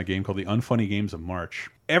worked on a game called the Unfunny Games of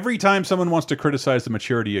March. Every time someone wants to criticize the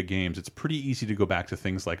maturity of games, it's pretty easy to go back to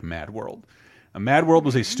things like Mad World. Mad World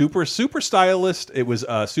was a super stylish. It was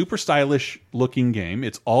a super stylish looking game.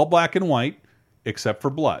 It's all black and white except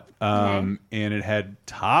for blood, and it had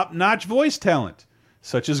top-notch voice talent,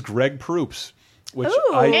 such as Greg Proops, which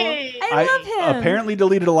I love him. Apparently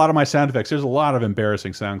deleted a lot of my sound effects. There's a lot of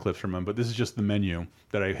embarrassing sound clips from him, but this is just the menu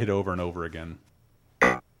that I hit over and over again.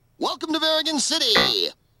 Welcome to Varigan City.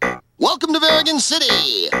 Welcome to Varigan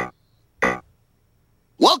City.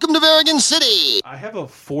 Welcome to Varigan City. I have a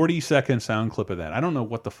 40-second sound clip of that. I don't know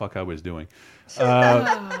what the fuck I was doing.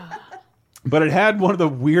 But it had one of the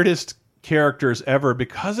weirdest characters ever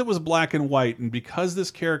because it was black and white, and because this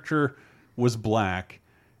character was black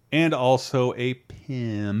and also a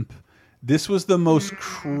pimp. This was the most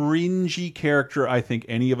cringy character I think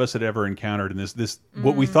any of us had ever encountered in this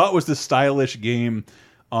what we thought was the stylish game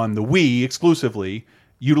on the Wii exclusively,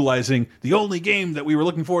 utilizing the only game that we were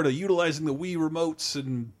looking forward to, utilizing the Wii remotes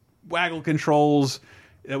and waggle controls.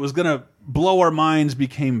 It was going to blow our minds,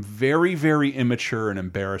 became very, very immature and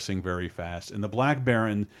embarrassing very fast. And the Black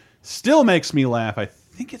Baron still makes me laugh. I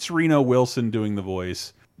think it's Reno Wilson doing the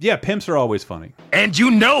voice. Yeah, pimps are always funny. And you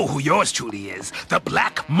know who yours truly is. The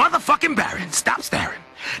Black motherfucking Baron. Stop staring.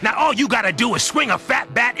 Now all you gotta do is swing a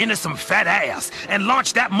fat bat into some fat ass and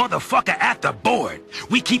launch that motherfucker at the board.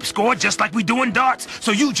 We keep score just like we do in darts,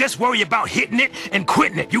 so you just worry about hitting it and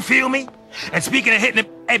quitting it. You feel me? And speaking of hitting it,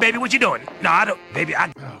 hey baby, what you doing? No, I don't, baby,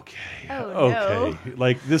 I... Okay,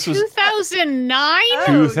 like this was 2009?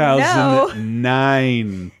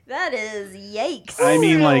 2009. That is yikes. I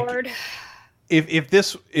mean, like... Lord.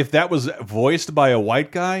 If that was voiced by a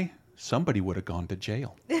white guy, somebody would have gone to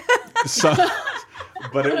jail.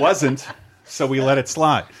 But it wasn't, so we let it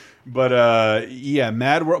slide. But yeah,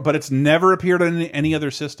 Mad World. But it's never appeared on any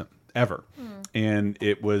other system ever, and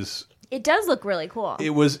it was It does look really cool. It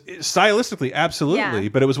was stylistically, absolutely, Yeah.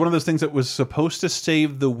 but it was one of those things that was supposed to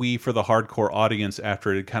save the Wii for the hardcore audience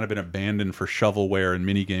after it had kind of been abandoned for shovelware and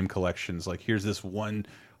minigame collections. Like, here's this one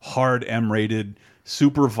hard M-rated,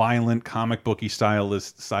 super violent, comic booky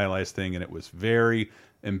stylized thing, and it was very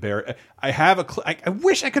embarrassing. I have a I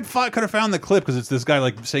wish I could have found the clip, because it's this guy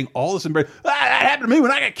like saying all this embarrassing. That happened to me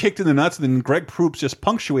when I got kicked in the nuts, and then Greg Proops just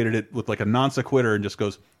punctuated it with like a non sequitur and just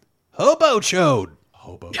goes, "Hobo chode."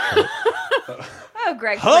 Hobo chode. Oh,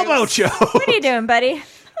 Greg. Hobo Proops. chode. What are you doing, buddy?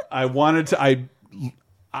 I wanted to.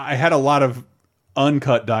 I had a lot of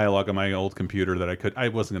uncut dialogue on my old computer that I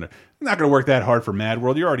wasn't gonna. I'm not gonna work that hard for Mad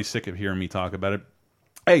World. You're already sick of hearing me talk about it.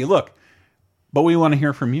 Hey, look. But we want to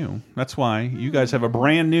hear from you. That's why you guys have a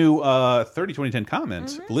brand new 30-2010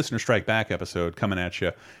 comments listener strike back episode coming at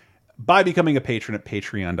you by becoming a patron at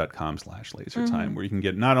patreon.com/lasertime, where you can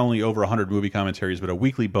get not only over 100 movie commentaries, but a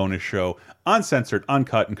weekly bonus show, uncensored,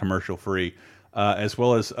 uncut, and commercial free, as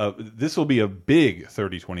well as this will be a big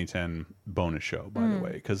 30-2010 bonus show, by the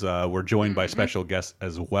way, because we're joined by special guests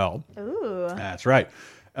as well. Ooh. That's right.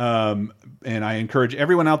 And I encourage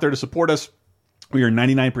everyone out there to support us. We are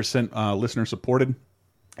 99% listener supported.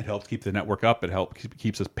 It helps keep the network up. It helps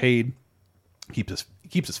keeps us paid, keeps us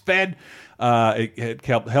fed. It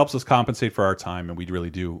helps us compensate for our time, and we really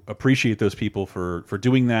do appreciate those people for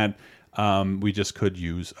doing that. We just could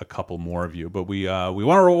use a couple more of you, but we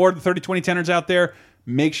want to reward the 30-2010ers out there.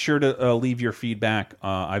 Make sure to leave your feedback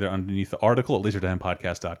either underneath the article at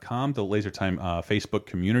lasertimepodcast.com, the Lasertime Facebook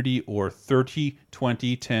community, or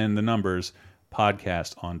 30-2010 the numbers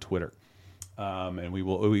podcast on Twitter.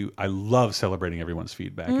 And I love celebrating everyone's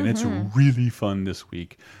feedback, and it's really fun this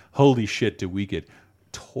week. Holy shit, do we get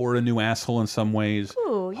tore a new asshole in some ways?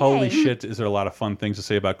 Ooh, holy yay. shit, is there a lot of fun things to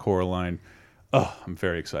say about Coraline? Oh, I'm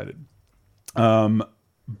very excited.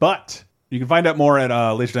 But you can find out more at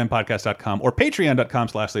lasertimepodcast.com or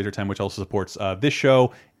patreon.com/lasertime, which also supports this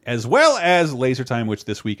show, as well as Lasertime, which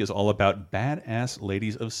this week is all about badass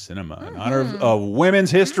ladies of cinema. In honor of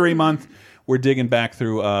Women's History Month, we're digging back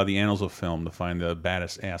through the annals of film to find the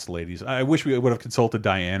baddest ass ladies. I wish we would have consulted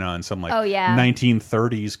Diana on some like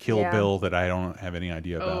 1930s Kill Bill that I don't have any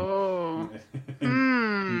idea about. Oh.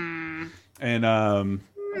 And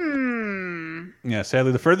yeah,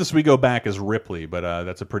 sadly, the furthest we go back is Ripley, but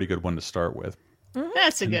that's a pretty good one to start with.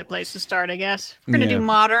 That's a good place to start, I guess. We're going to do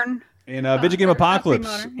modern. And Video Game Apocalypse,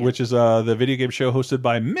 modern, yeah. which is the video game show hosted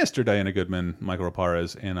by Mr. Diana Goodman, Michael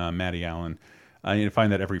Raparez, and Maddie Allen. You can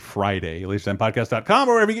find that every Friday, lasertimepodcast.com,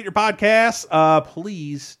 or wherever you get your podcasts.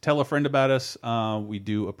 Please tell a friend about us. We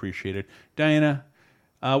do appreciate it. Diana,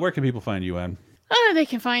 where can people find you, Ed? They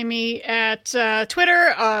can find me at Twitter,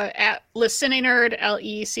 at LicineNerd,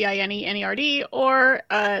 LECINENERD, or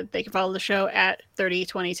they can follow the show at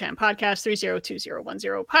 30-2010 podcast,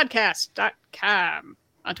 302010 podcast.com,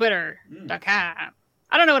 on Twitter.com.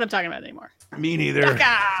 I don't know what I'm talking about anymore. Me neither. You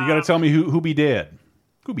got to tell me who be dead.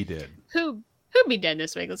 Who be dead? Who be dead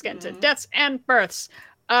this week? Let's get into deaths and births.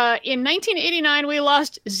 In 1989, we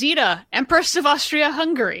lost Zita, Empress of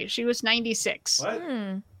Austria-Hungary. She was 96. What?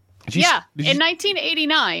 Yeah, in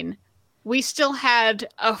 1989, we still had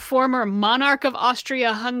a former monarch of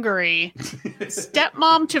Austria-Hungary,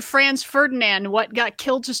 stepmom to Franz Ferdinand, what got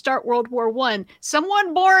killed to start World War I,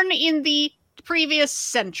 someone born in the previous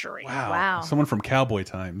century. Wow. Someone from Cowboy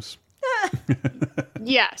Times.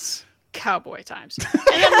 Yes. Cowboy Times. And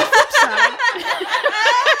then the flip side.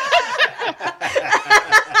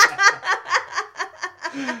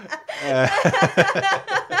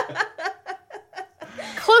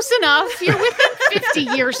 Close enough. You're within 50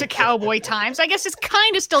 years of Cowboy Times. I guess it's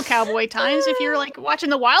kind of still Cowboy Times. If you're like watching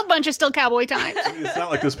The Wild Bunch, it's still Cowboy Times. It's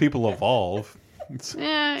not like those people evolve. It's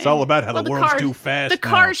all about how the world's too fast. The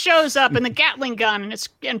car shows up and the Gatling gun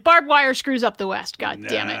and barbed wire screws up the West. God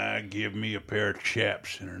damn it! Give me a pair of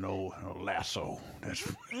chaps and an old lasso. That's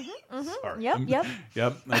sorry.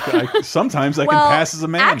 Yep. Sometimes I can pass as a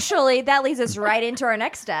man. Actually, that leads us right into our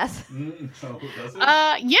next death.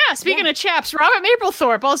 Speaking of chaps, Robert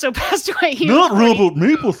Mapplethorpe also passed away. Not Robert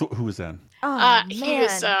Mapplethorpe. Who was that? He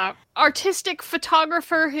was an artistic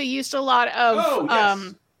photographer who used a lot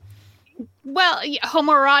of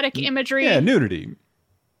homoerotic imagery. Yeah, nudity.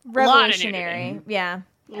 Revolutionary. Yeah.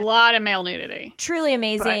 A lot of male nudity. Truly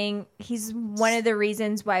amazing. But he's one of the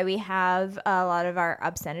reasons why we have a lot of our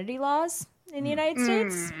obscenity laws in the United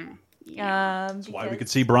States. That's why we could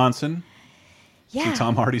see Bronson. Yeah. See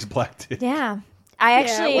Tom Hardy's black tit. Yeah. I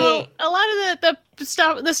actually... a lot of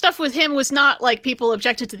the stuff with him was not like people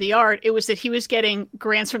objected to the art. It was that he was getting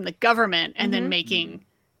grants from the government and then making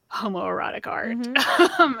homoerotic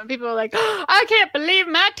art. People are like, I can't believe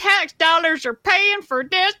my tax dollars are paying for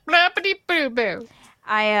this, blappity boo boo.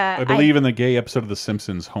 I believe in the gay episode of The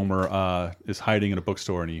Simpsons, Homer is hiding in a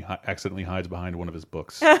bookstore and he accidentally hides behind one of his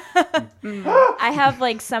books. I have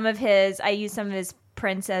like some of his. I use some of his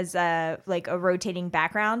prints as a rotating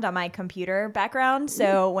background on my computer background.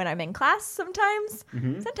 So when I'm in class, sometimes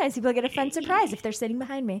people get a fun surprise if they're sitting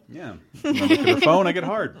behind me. Yeah, when I look at her phone, I get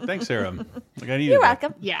hard. Thanks, Sarah. Like I needed You're that.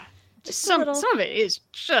 welcome. Yeah. Some of it is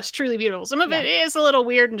just truly beautiful. Some of it is a little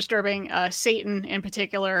weird and disturbing. Satan, in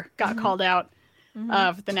particular, got called out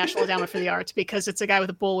of the National Endowment for the Arts because it's a guy with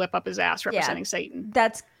a bullwhip up his ass representing Satan.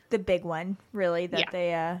 That's the big one, really, that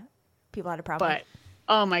they people had a problem. But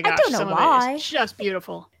oh my gosh, I don't know some why. of it is just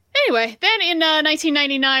beautiful. Anyway, then in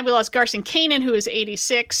 1999, we lost Garson Kanin, who is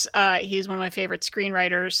 86. He's one of my favorite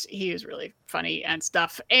screenwriters. He was really funny and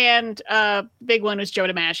stuff. And big one was Joe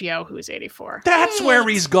DiMaggio, who is 84. That's where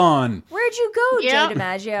he's gone. Where'd you go, Joe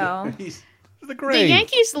DiMaggio? He's the The grave.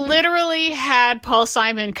 Yankees literally had Paul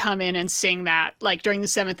Simon come in and sing that, like during the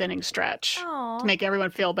 7th inning stretch, to make everyone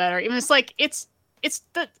feel better. Even it's like it's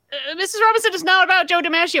the Mrs. Robinson is not about Joe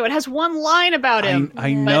DiMaggio. It has one line about him.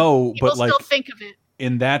 I know, people but like still think of it.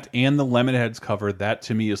 in that and the Lemonheads cover, that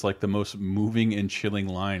to me is like the most moving and chilling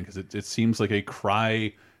line because it seems like a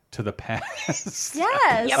cry to the past.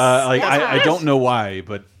 Yes. I don't know why,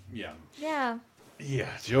 but yeah. Yeah. Yeah,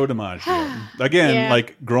 Joe DiMaggio. Again, Yeah.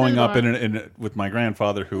 like growing up with my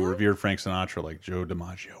grandfather who revered Frank Sinatra, like Joe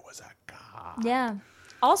DiMaggio was a god. Yeah.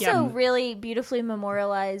 Also, Yeah. really beautifully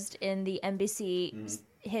memorialized in the NBC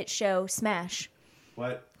hit show Smash.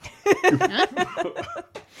 What?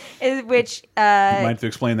 Which You might have to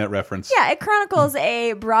explain that reference. it chronicles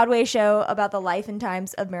a Broadway show about the life and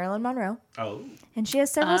times of Marilyn Monroe. Oh. And she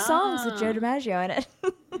has several songs with Joe DiMaggio in it.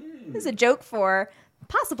 It's a joke for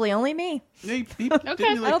possibly only me. Didn't he I don't pick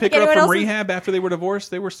her think up anyone from else is- rehab after they were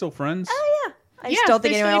divorced? They were still friends. Oh yeah. I just don't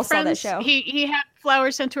think they anyone stayed else saw that friends. show. He had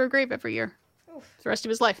flowers sent to her grave every year for the rest of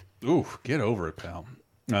his life. Ooh, get over it, pal.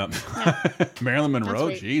 Marilyn Monroe,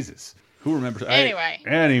 sweet. Jesus. Who remembers?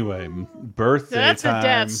 Anyway. Birthday That's time. the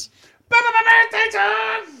deaths.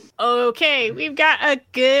 Okay, we've got a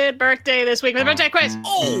good birthday this week with a birthday quiz.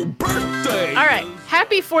 Oh, birthday! All right,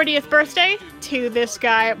 happy 40th birthday to this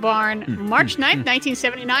guy born March 9th,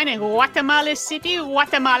 1979 in Guatemala City,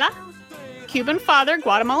 Guatemala. Cuban father,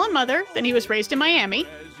 Guatemalan mother. Then he was raised in Miami.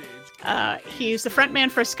 He's the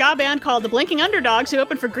frontman for a ska band called the Blinking Underdogs, who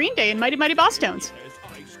opened for Green Day and Mighty Mighty Boss Tones.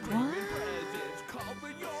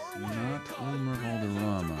 Not Wilmer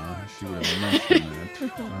Valderrama. She would have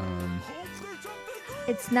mentioned that.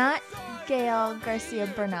 It's not Gail Garcia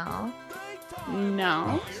Bernal.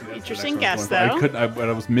 No. Interesting That's guess, what I was though. going for.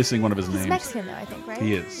 I was missing one of his names. He's Mexican, though, I think, right?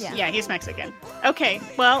 He is. Yeah, he's Mexican. Okay,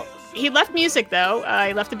 well, he left music, though.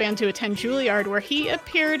 He left the band to attend Juilliard, where he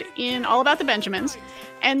appeared in All About the Benjamins.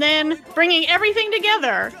 And then, bringing everything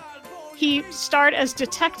together, he starred as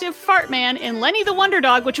Detective Fartman in Lenny the Wonder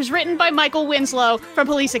Dog, which was written by Michael Winslow from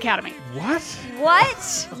Police Academy. What?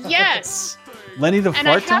 What? Yes. Lenny the And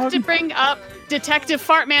I Fart have Dog? to bring up Detective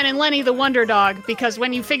Fartman and Lenny the Wonder Dog, because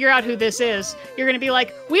when you figure out who this is, you're going to be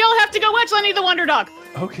like, we all have to go watch Lenny the Wonder Dog.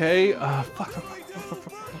 Okay.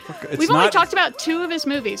 It's We've not, only talked about 2 of his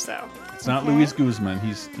movies, though. It's not Luis Guzman.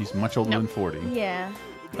 He's much older than 40. Yeah.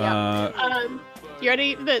 You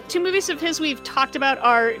ready? The 2 movies of his we've talked about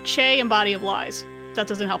are Che and Body of Lies. That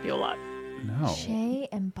doesn't help you a lot. No. Che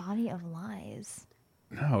and Body of Lies.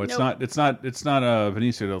 No, it's Nope. not. It's not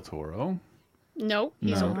Benicio del Toro. No,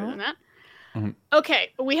 he's No. older than that. Mhm.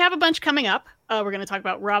 Okay, we have a bunch coming up. We're going to talk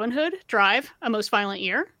about Robin Hood, Drive, A Most Violent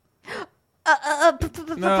Year. No,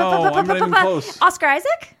 I'm not even close. Oscar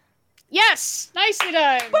Isaac? Yes! Nicely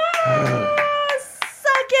done!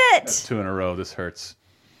 Suck it! 2 in a row. This hurts.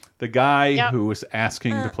 The guy Yep. who was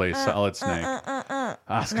asking to play Solid Snake.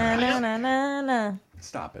 Oscar Na, na, Isaac. na, na, na.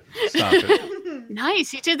 Stop it. Stop it.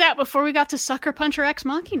 Nice, you did that before we got to Sucker Punch or Ex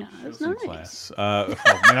Machina. That's nice. Class. Oh,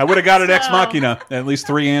 man, I would have got it Ex Machina. At least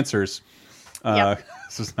 3 answers. So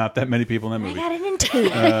it's not that many people in that movie. I got it in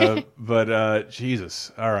 2. But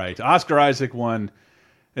Jesus. All right. Oscar Isaac won.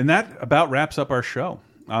 And that about wraps up our show.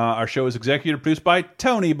 Our show is executive produced by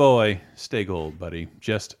Tony Boy. Stay gold, buddy.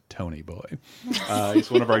 Just Tony Boy. He's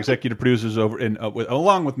one of our executive producers over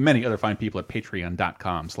along with many other fine people at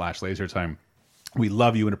patreon.com/lasertime. We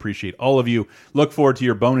love you and appreciate all of you. Look forward to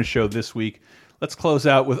your bonus show this week. Let's close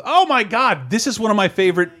out with, oh my God, this is one of my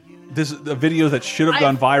favorite. This is a video that should have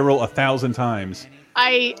gone viral 1,000 times.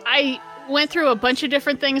 I went through a bunch of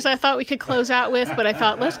different things I thought we could close out with, but I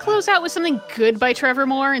thought, let's close out with something good by Trevor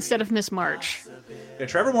Moore instead of Miss March. Yeah,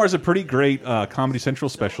 Trevor Moore is a pretty great Comedy Central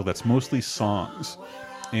special that's mostly songs.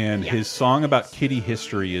 And his song about kitty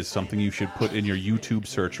history is something you should put in your YouTube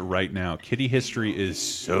search right now. Kitty history is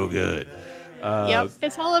so good. Yep,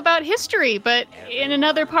 it's all about history, but in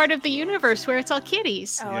another part of the universe where it's all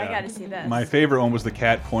kitties. Oh, I gotta see this. My favorite one was the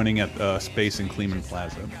cat pointing at space in Kleeman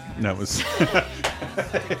Plaza. That was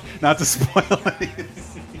not to spoil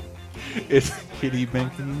anything. It's kitty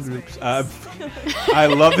banking groups. I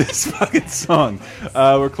love this fucking song.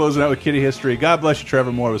 We're closing out with kitty history. God bless you,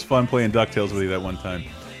 Trevor Moore. It was fun playing DuckTales with you that one time.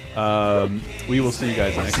 We will see you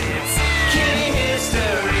guys next time. Kitty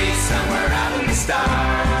history somewhere out in the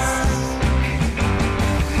stars.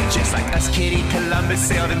 Just like us, Kitty Columbus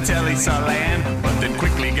sailed until he saw land, but then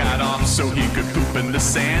quickly got off so he could poop in the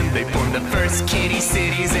sand. They formed the first kitty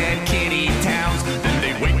cities and kitty towns. Then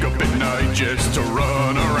they wake up at night just to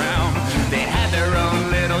run around. They had their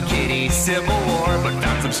own little kitty civil war, but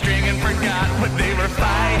found some string and forgot what they were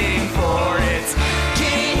fighting for. It's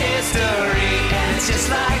kitty history, and it's just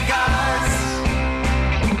like ours.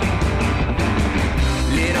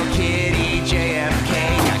 Little kitty JFK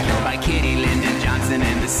got killed by Kitty Lyndon Johnson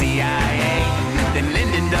and the CIA. Then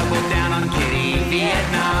Lyndon doubled down on Kitty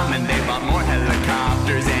Vietnam, and they bought more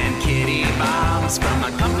helicopters and kitty bombs from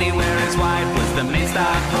a company where his wife was the main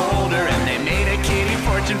stockholder, and they made a kitty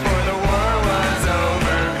fortune before the war was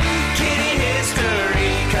over. Kitty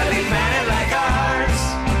history, cuddly planet like ours.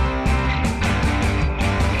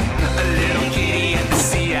 A little kitty at the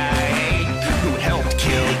CIA who helped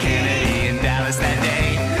kill Kennedy in Dallas that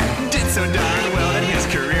day did so darn well that his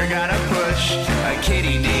career got a push. A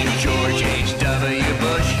kitty named George H.W.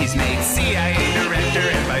 Bush. He's made CIA director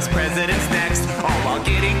and vice president